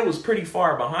why, that was pretty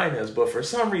far behind us, but for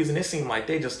some reason, it seemed like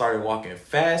they just started walking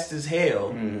fast as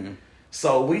hell.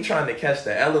 So we trying to catch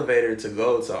the elevator to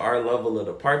go to our level of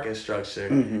the parking structure,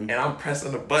 and I'm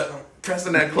pressing the button,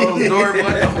 pressing that closed door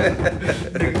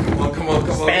button. Come on.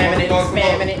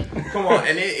 Come on.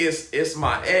 And it's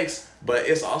my ex, but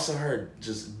it's also her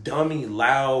just dummy,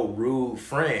 loud, rude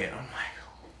friend. I'm like,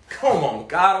 come on,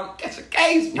 God, get your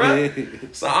case, bro.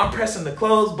 So I'm pressing the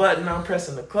close button,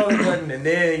 and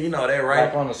then, they're right.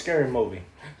 Like on a scary movie.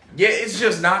 Yeah, it's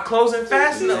just not closing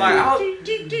fast enough. And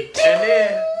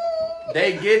then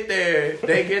they get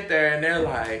there, and they're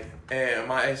like, and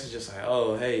my ex is just like,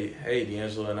 oh, hey,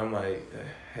 D'Angelo, and I'm like,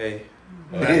 hey.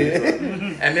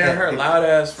 And then her loud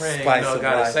ass friend,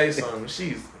 gotta say something.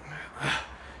 She's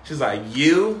like,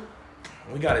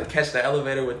 we gotta catch the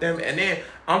elevator with them. And then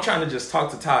I'm trying to just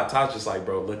talk to Todd. Todd's just like,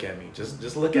 bro, look at me.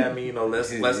 Just look at me, let's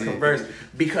converse.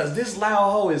 Because this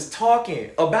loud hoe is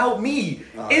talking about me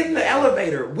in the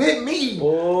elevator with me.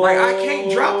 Like, I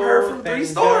can't drop her from 3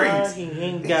 stories. He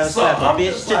ain't got to slap a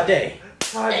bitch today.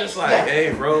 Todd just like,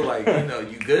 hey, bro, like,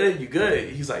 you good?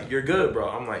 He's like, you're good, bro.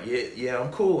 I'm like, yeah,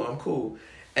 I'm cool.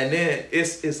 And then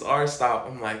it's our stop.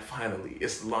 I'm like, finally,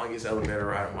 it's the longest elevator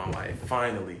ride of my life,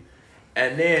 finally.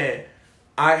 And then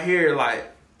I hear, like,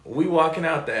 we walking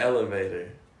out the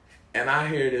elevator, and I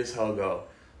hear this hoe go,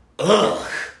 ugh.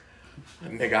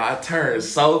 Nigga, I turned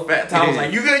so fast. I was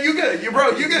like, you good? You good?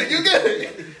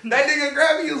 That nigga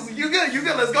grabbed me. He was like, you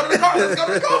good? Let's go to the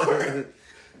car.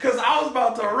 Because I was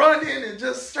about to run in and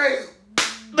just straight.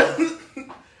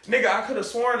 Nigga, I could have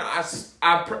sworn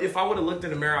if I would have looked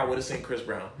in the mirror, I would have seen Chris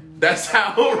Brown. That's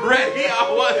how ready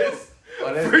I was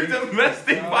for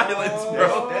domestic violence,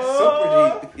 bro. That's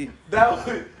super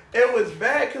deep. It was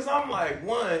bad because I'm like,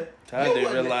 one. Todd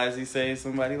didn't realize he saved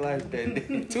somebody's life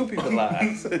that 2 people's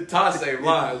lives. Todd saved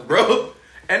lives, bro.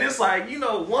 And it's like,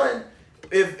 one,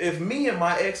 if me and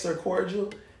my ex are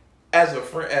cordial, as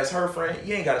her friend,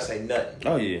 you ain't gotta say nothing.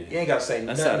 Oh yeah. You ain't gotta say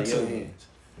nothing to me.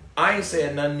 I ain't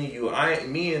saying nothing to you.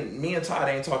 Me and Todd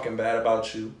ain't talking bad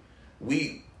about you.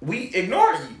 We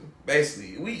ignore you,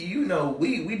 basically.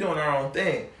 We doing our own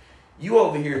thing. You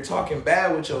over here talking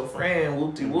bad with your friend,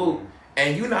 whoop-de-whoop,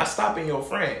 and you not stopping your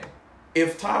friend.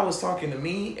 If Todd was talking to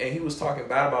me and he was talking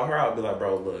bad about her, I'd be like,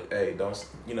 bro, look, hey, don't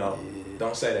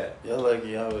say that. You're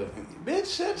lucky,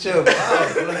 bitch, shut your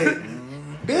mouth.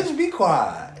 Bitch, be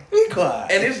quiet. Be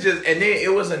quiet. And it's just, and then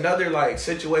it was another like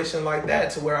situation like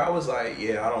that to where I was like,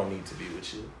 yeah, I don't need to be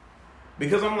with you,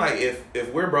 because I'm like,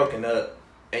 if we're broken up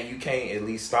and you can't at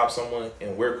least stop someone,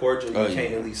 and we're cordial, you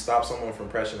can't at least stop someone from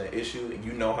pressing an issue, and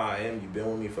you know how I am, you've been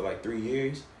with me for like 3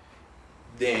 years,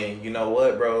 then you know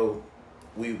what, bro,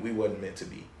 we wasn't meant to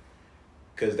be,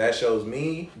 because that shows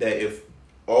me that if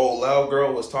old loud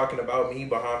girl was talking about me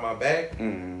behind my back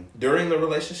during the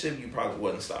relationship, you probably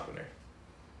wasn't stopping her.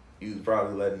 You was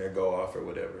probably letting her go off or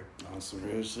whatever. On some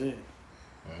real shit.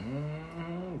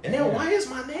 And then why is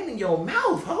my name in your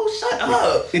mouth? Oh, shut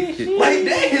up. Like,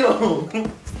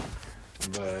 damn.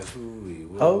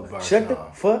 Oh, shut the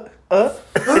fuck up.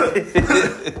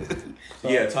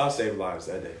 Yeah, Todd saved lives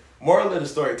that day. Moral of the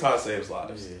story, Todd saves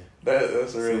lives. Yeah.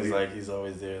 That's really... Seems like he's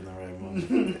always there in the right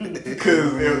moment.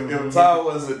 Because if Todd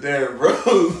wasn't there, bro...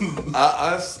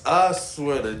 I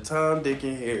swear to Tom, Dick,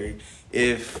 and Harry,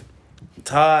 if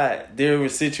Todd, there were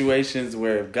situations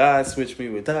where if God switched me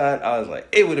with Todd, I was like,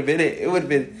 it would have been it. It would have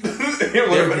been... it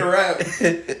would have been a wrap.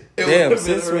 Damn,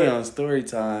 since we on story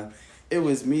time, it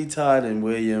was me, Todd, and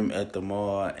William at the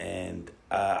mall, and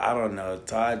I don't know,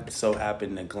 Todd so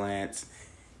happened to glance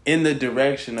in the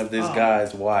direction of this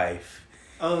guy's wife.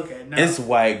 Oh, okay. No. It's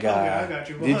white guy. Okay, I got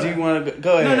you. Did you want to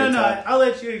go ahead? No. I'll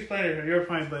let you explain it from your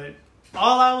point, but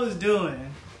all I was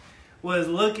doing was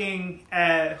looking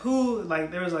at who,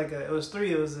 like, there was like it was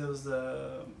three. It was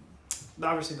the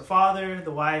obviously the father,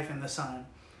 the wife, and the son.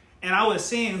 And I was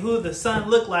seeing who the son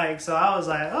looked like, so I was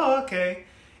like, oh, okay.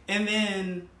 And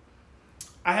then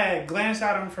I had glanced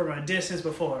at him from a distance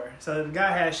before. So the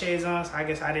guy had shades on, so I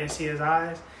guess I didn't see his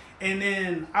eyes. And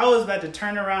then I was about to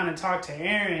turn around and talk to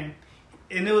Aaron,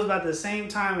 and it was about the same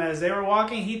time as they were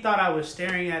walking. He thought I was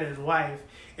staring at his wife,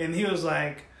 and he was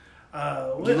like,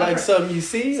 what? You like something you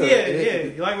see? Yeah.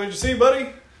 You like what you see, buddy?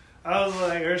 I was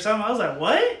like, or something. I was like,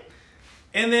 what?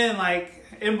 And then, like,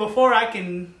 and before I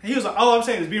can, he was like, all I'm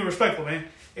saying is being respectful, man.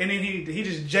 And then he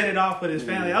just jetted off with his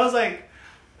family. I was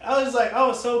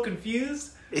so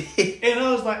confused. And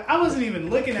I was like, I wasn't even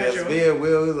looking at you. Yeah,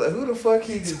 Will was like, who the fuck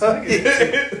he talking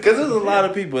to? Because there's a lot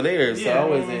of people there, so I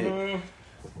wasn't.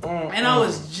 And I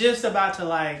was just about to,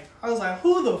 like, I was like,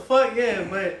 who the fuck? Yeah,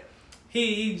 but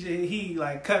he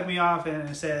like cut me off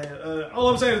and said, all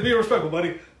I'm saying is be respectful,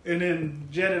 buddy. And then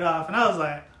jetted off. And I was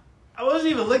like, I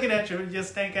wasn't even looking at you,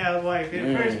 just think I was wife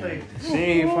in the first place. She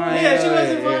ain't fine. Yeah, she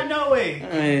wasn't fine, no way.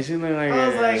 I mean, she looked like I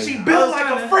was like, she built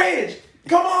like a fridge.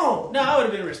 Come on. No, I would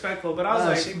have been respectful, but I was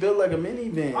like, she built like a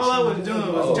minivan. All I was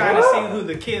doing was trying to see who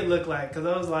the kid looked like, because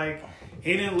I was like,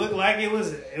 he didn't look like it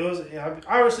was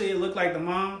obviously it looked like the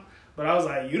mom, but I was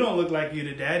like, you don't look like you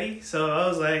the daddy. So I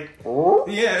was like,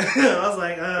 yeah, I was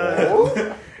like,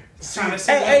 trying to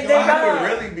see. I could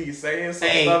really be saying some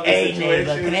stuff in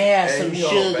situations. Can I have some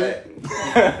sugar?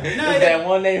 That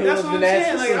one name who was been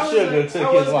asking some sugar took his wife. I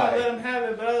was gonna let him have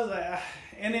it, but I was like,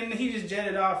 and then he just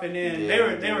jetted off, and then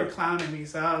they were clowning me,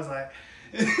 so I was like.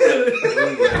 Bro, and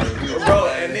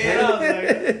then I was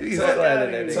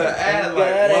like, to add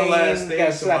like one last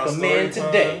thing to my story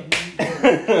today.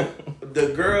 The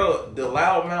girl, the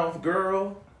loudmouth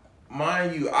girl,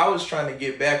 mind you, I was trying to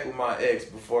get back with my ex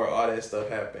before all that stuff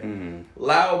happened.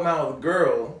 Loudmouth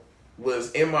girl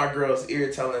was in my girl's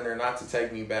ear telling her not to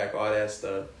take me back, all that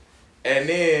stuff. And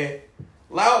then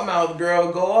loudmouth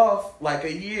girl go off like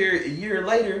a year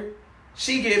later,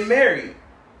 she get married.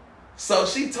 So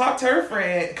she talked to her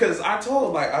friend, because I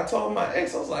told my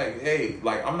ex, I was like, hey,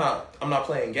 like, I'm not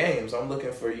playing games. I'm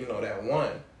looking for, that one.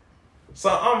 So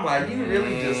I'm like, you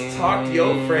really just talked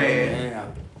your friend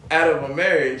out of a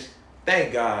marriage.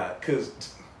 Thank God, because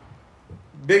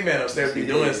big man upstairs be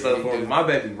doing stuff for me. My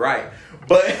baby right.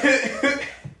 But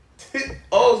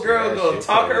old girl go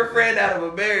talk her friend out of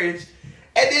a marriage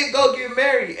and then go get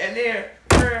married. And then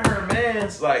her and her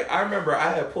man's, like, I remember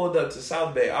I had pulled up to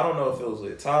South Bay. I don't know if it was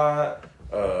with Todd,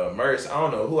 Merce. I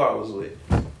don't know who I was with.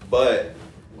 But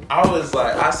I was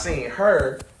like, I seen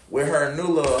her with her new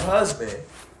little husband.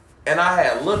 And I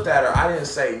had looked at her. I didn't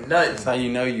say nothing. That's how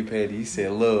you know you petty. You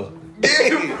said love.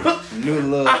 New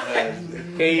love.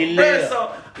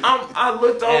 So I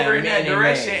looked over in that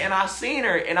direction and I seen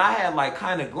her and I had like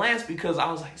kind of glanced because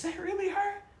I was like, is that really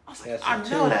her? I was like, I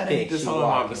know that ain't this whole in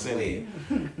my vicinity.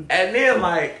 And then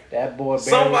like that boy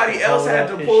somebody else had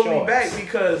to pull me back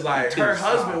because like her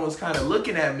husband was kind of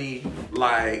looking at me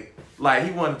like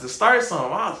he wanted to start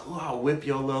something. I was like, I'll whip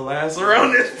your little ass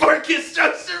around this park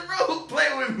construction road. Play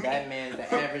with me. That man,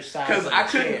 the average size. Because I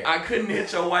couldn't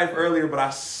hit your wife earlier, but I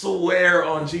swear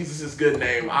on Jesus' good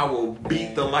name, I will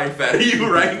beat the life out of you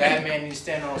right now. That man, you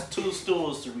stand on 2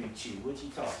 stools to reach you. What you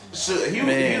talking about? He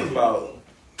was about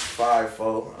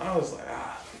 5'4". I was like,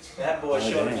 That boy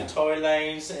showed the toy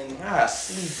lanes and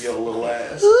sleep your little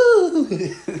ass.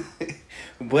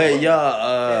 But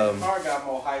y'all, car got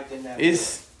more hype than that.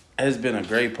 Has been a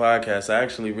great podcast. I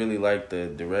actually really like the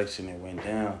direction it went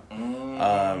down.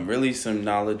 Really some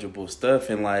knowledgeable stuff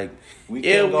and like we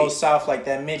can't go south like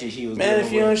that midget he was. Man,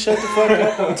 if you don't shut the fuck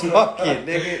up, I'm talking,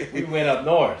 nigga. We went up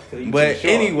north. But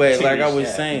anyway, like I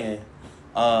was saying,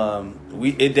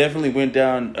 it definitely went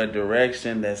down a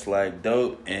direction that's like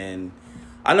dope, and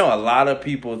I know a lot of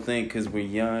people think because we're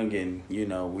young and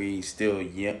we still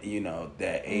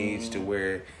that age to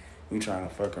where we trying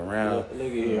to fuck around. Look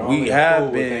at here. We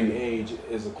have been age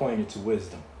is acquainted to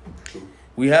wisdom.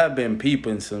 We have been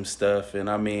peeping some stuff, and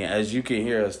I mean, as you can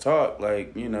hear us talk,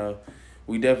 like we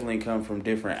definitely come from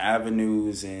different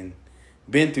avenues and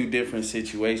been through different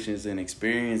situations and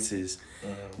experiences.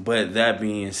 But that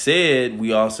being said,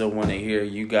 we also want to hear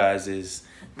you guys'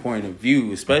 point of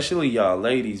view, especially y'all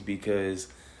ladies, because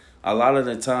a lot of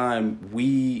the time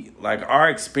our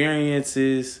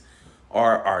experiences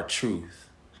are our truth.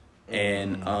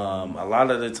 And a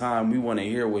lot of the time we want to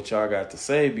hear what y'all got to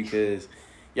say because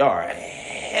y'all are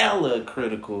hella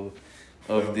critical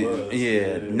of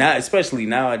not especially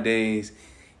nowadays.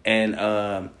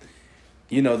 And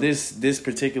this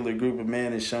particular group of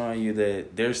men is showing you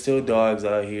that there's still dogs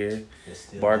out here.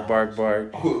 Bark, bark,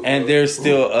 bark. And there's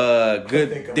still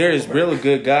there's really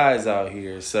good guys out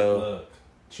here. So look,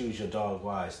 choose your dog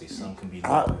wisely. Some can be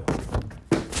loyal.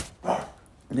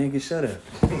 Nigga, shut up.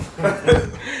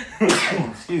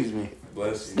 Excuse me.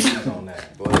 Bless you. On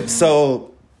that.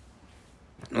 So,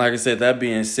 like I said, that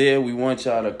being said, we want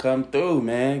y'all to come through,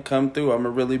 man. Come through. I'm gonna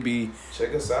really be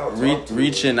check us out,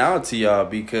 reaching out to y'all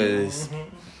because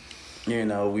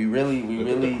we really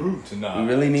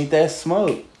need that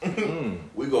smoke.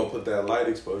 We gonna put that light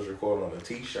exposure quote on a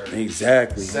t-shirt.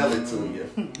 Exactly. Sell it to you.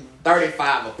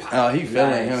 35 a pop. Oh, he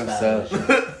feeling himself.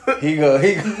 he go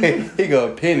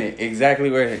pin it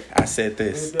exactly where I said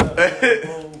this. I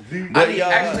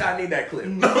need that clip.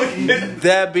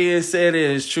 That being said,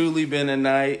 it has truly been a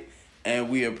night,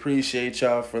 and we appreciate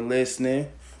y'all for listening.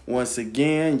 Once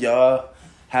again, y'all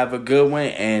have a good one,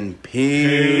 and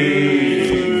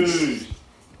peace.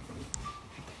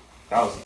 That was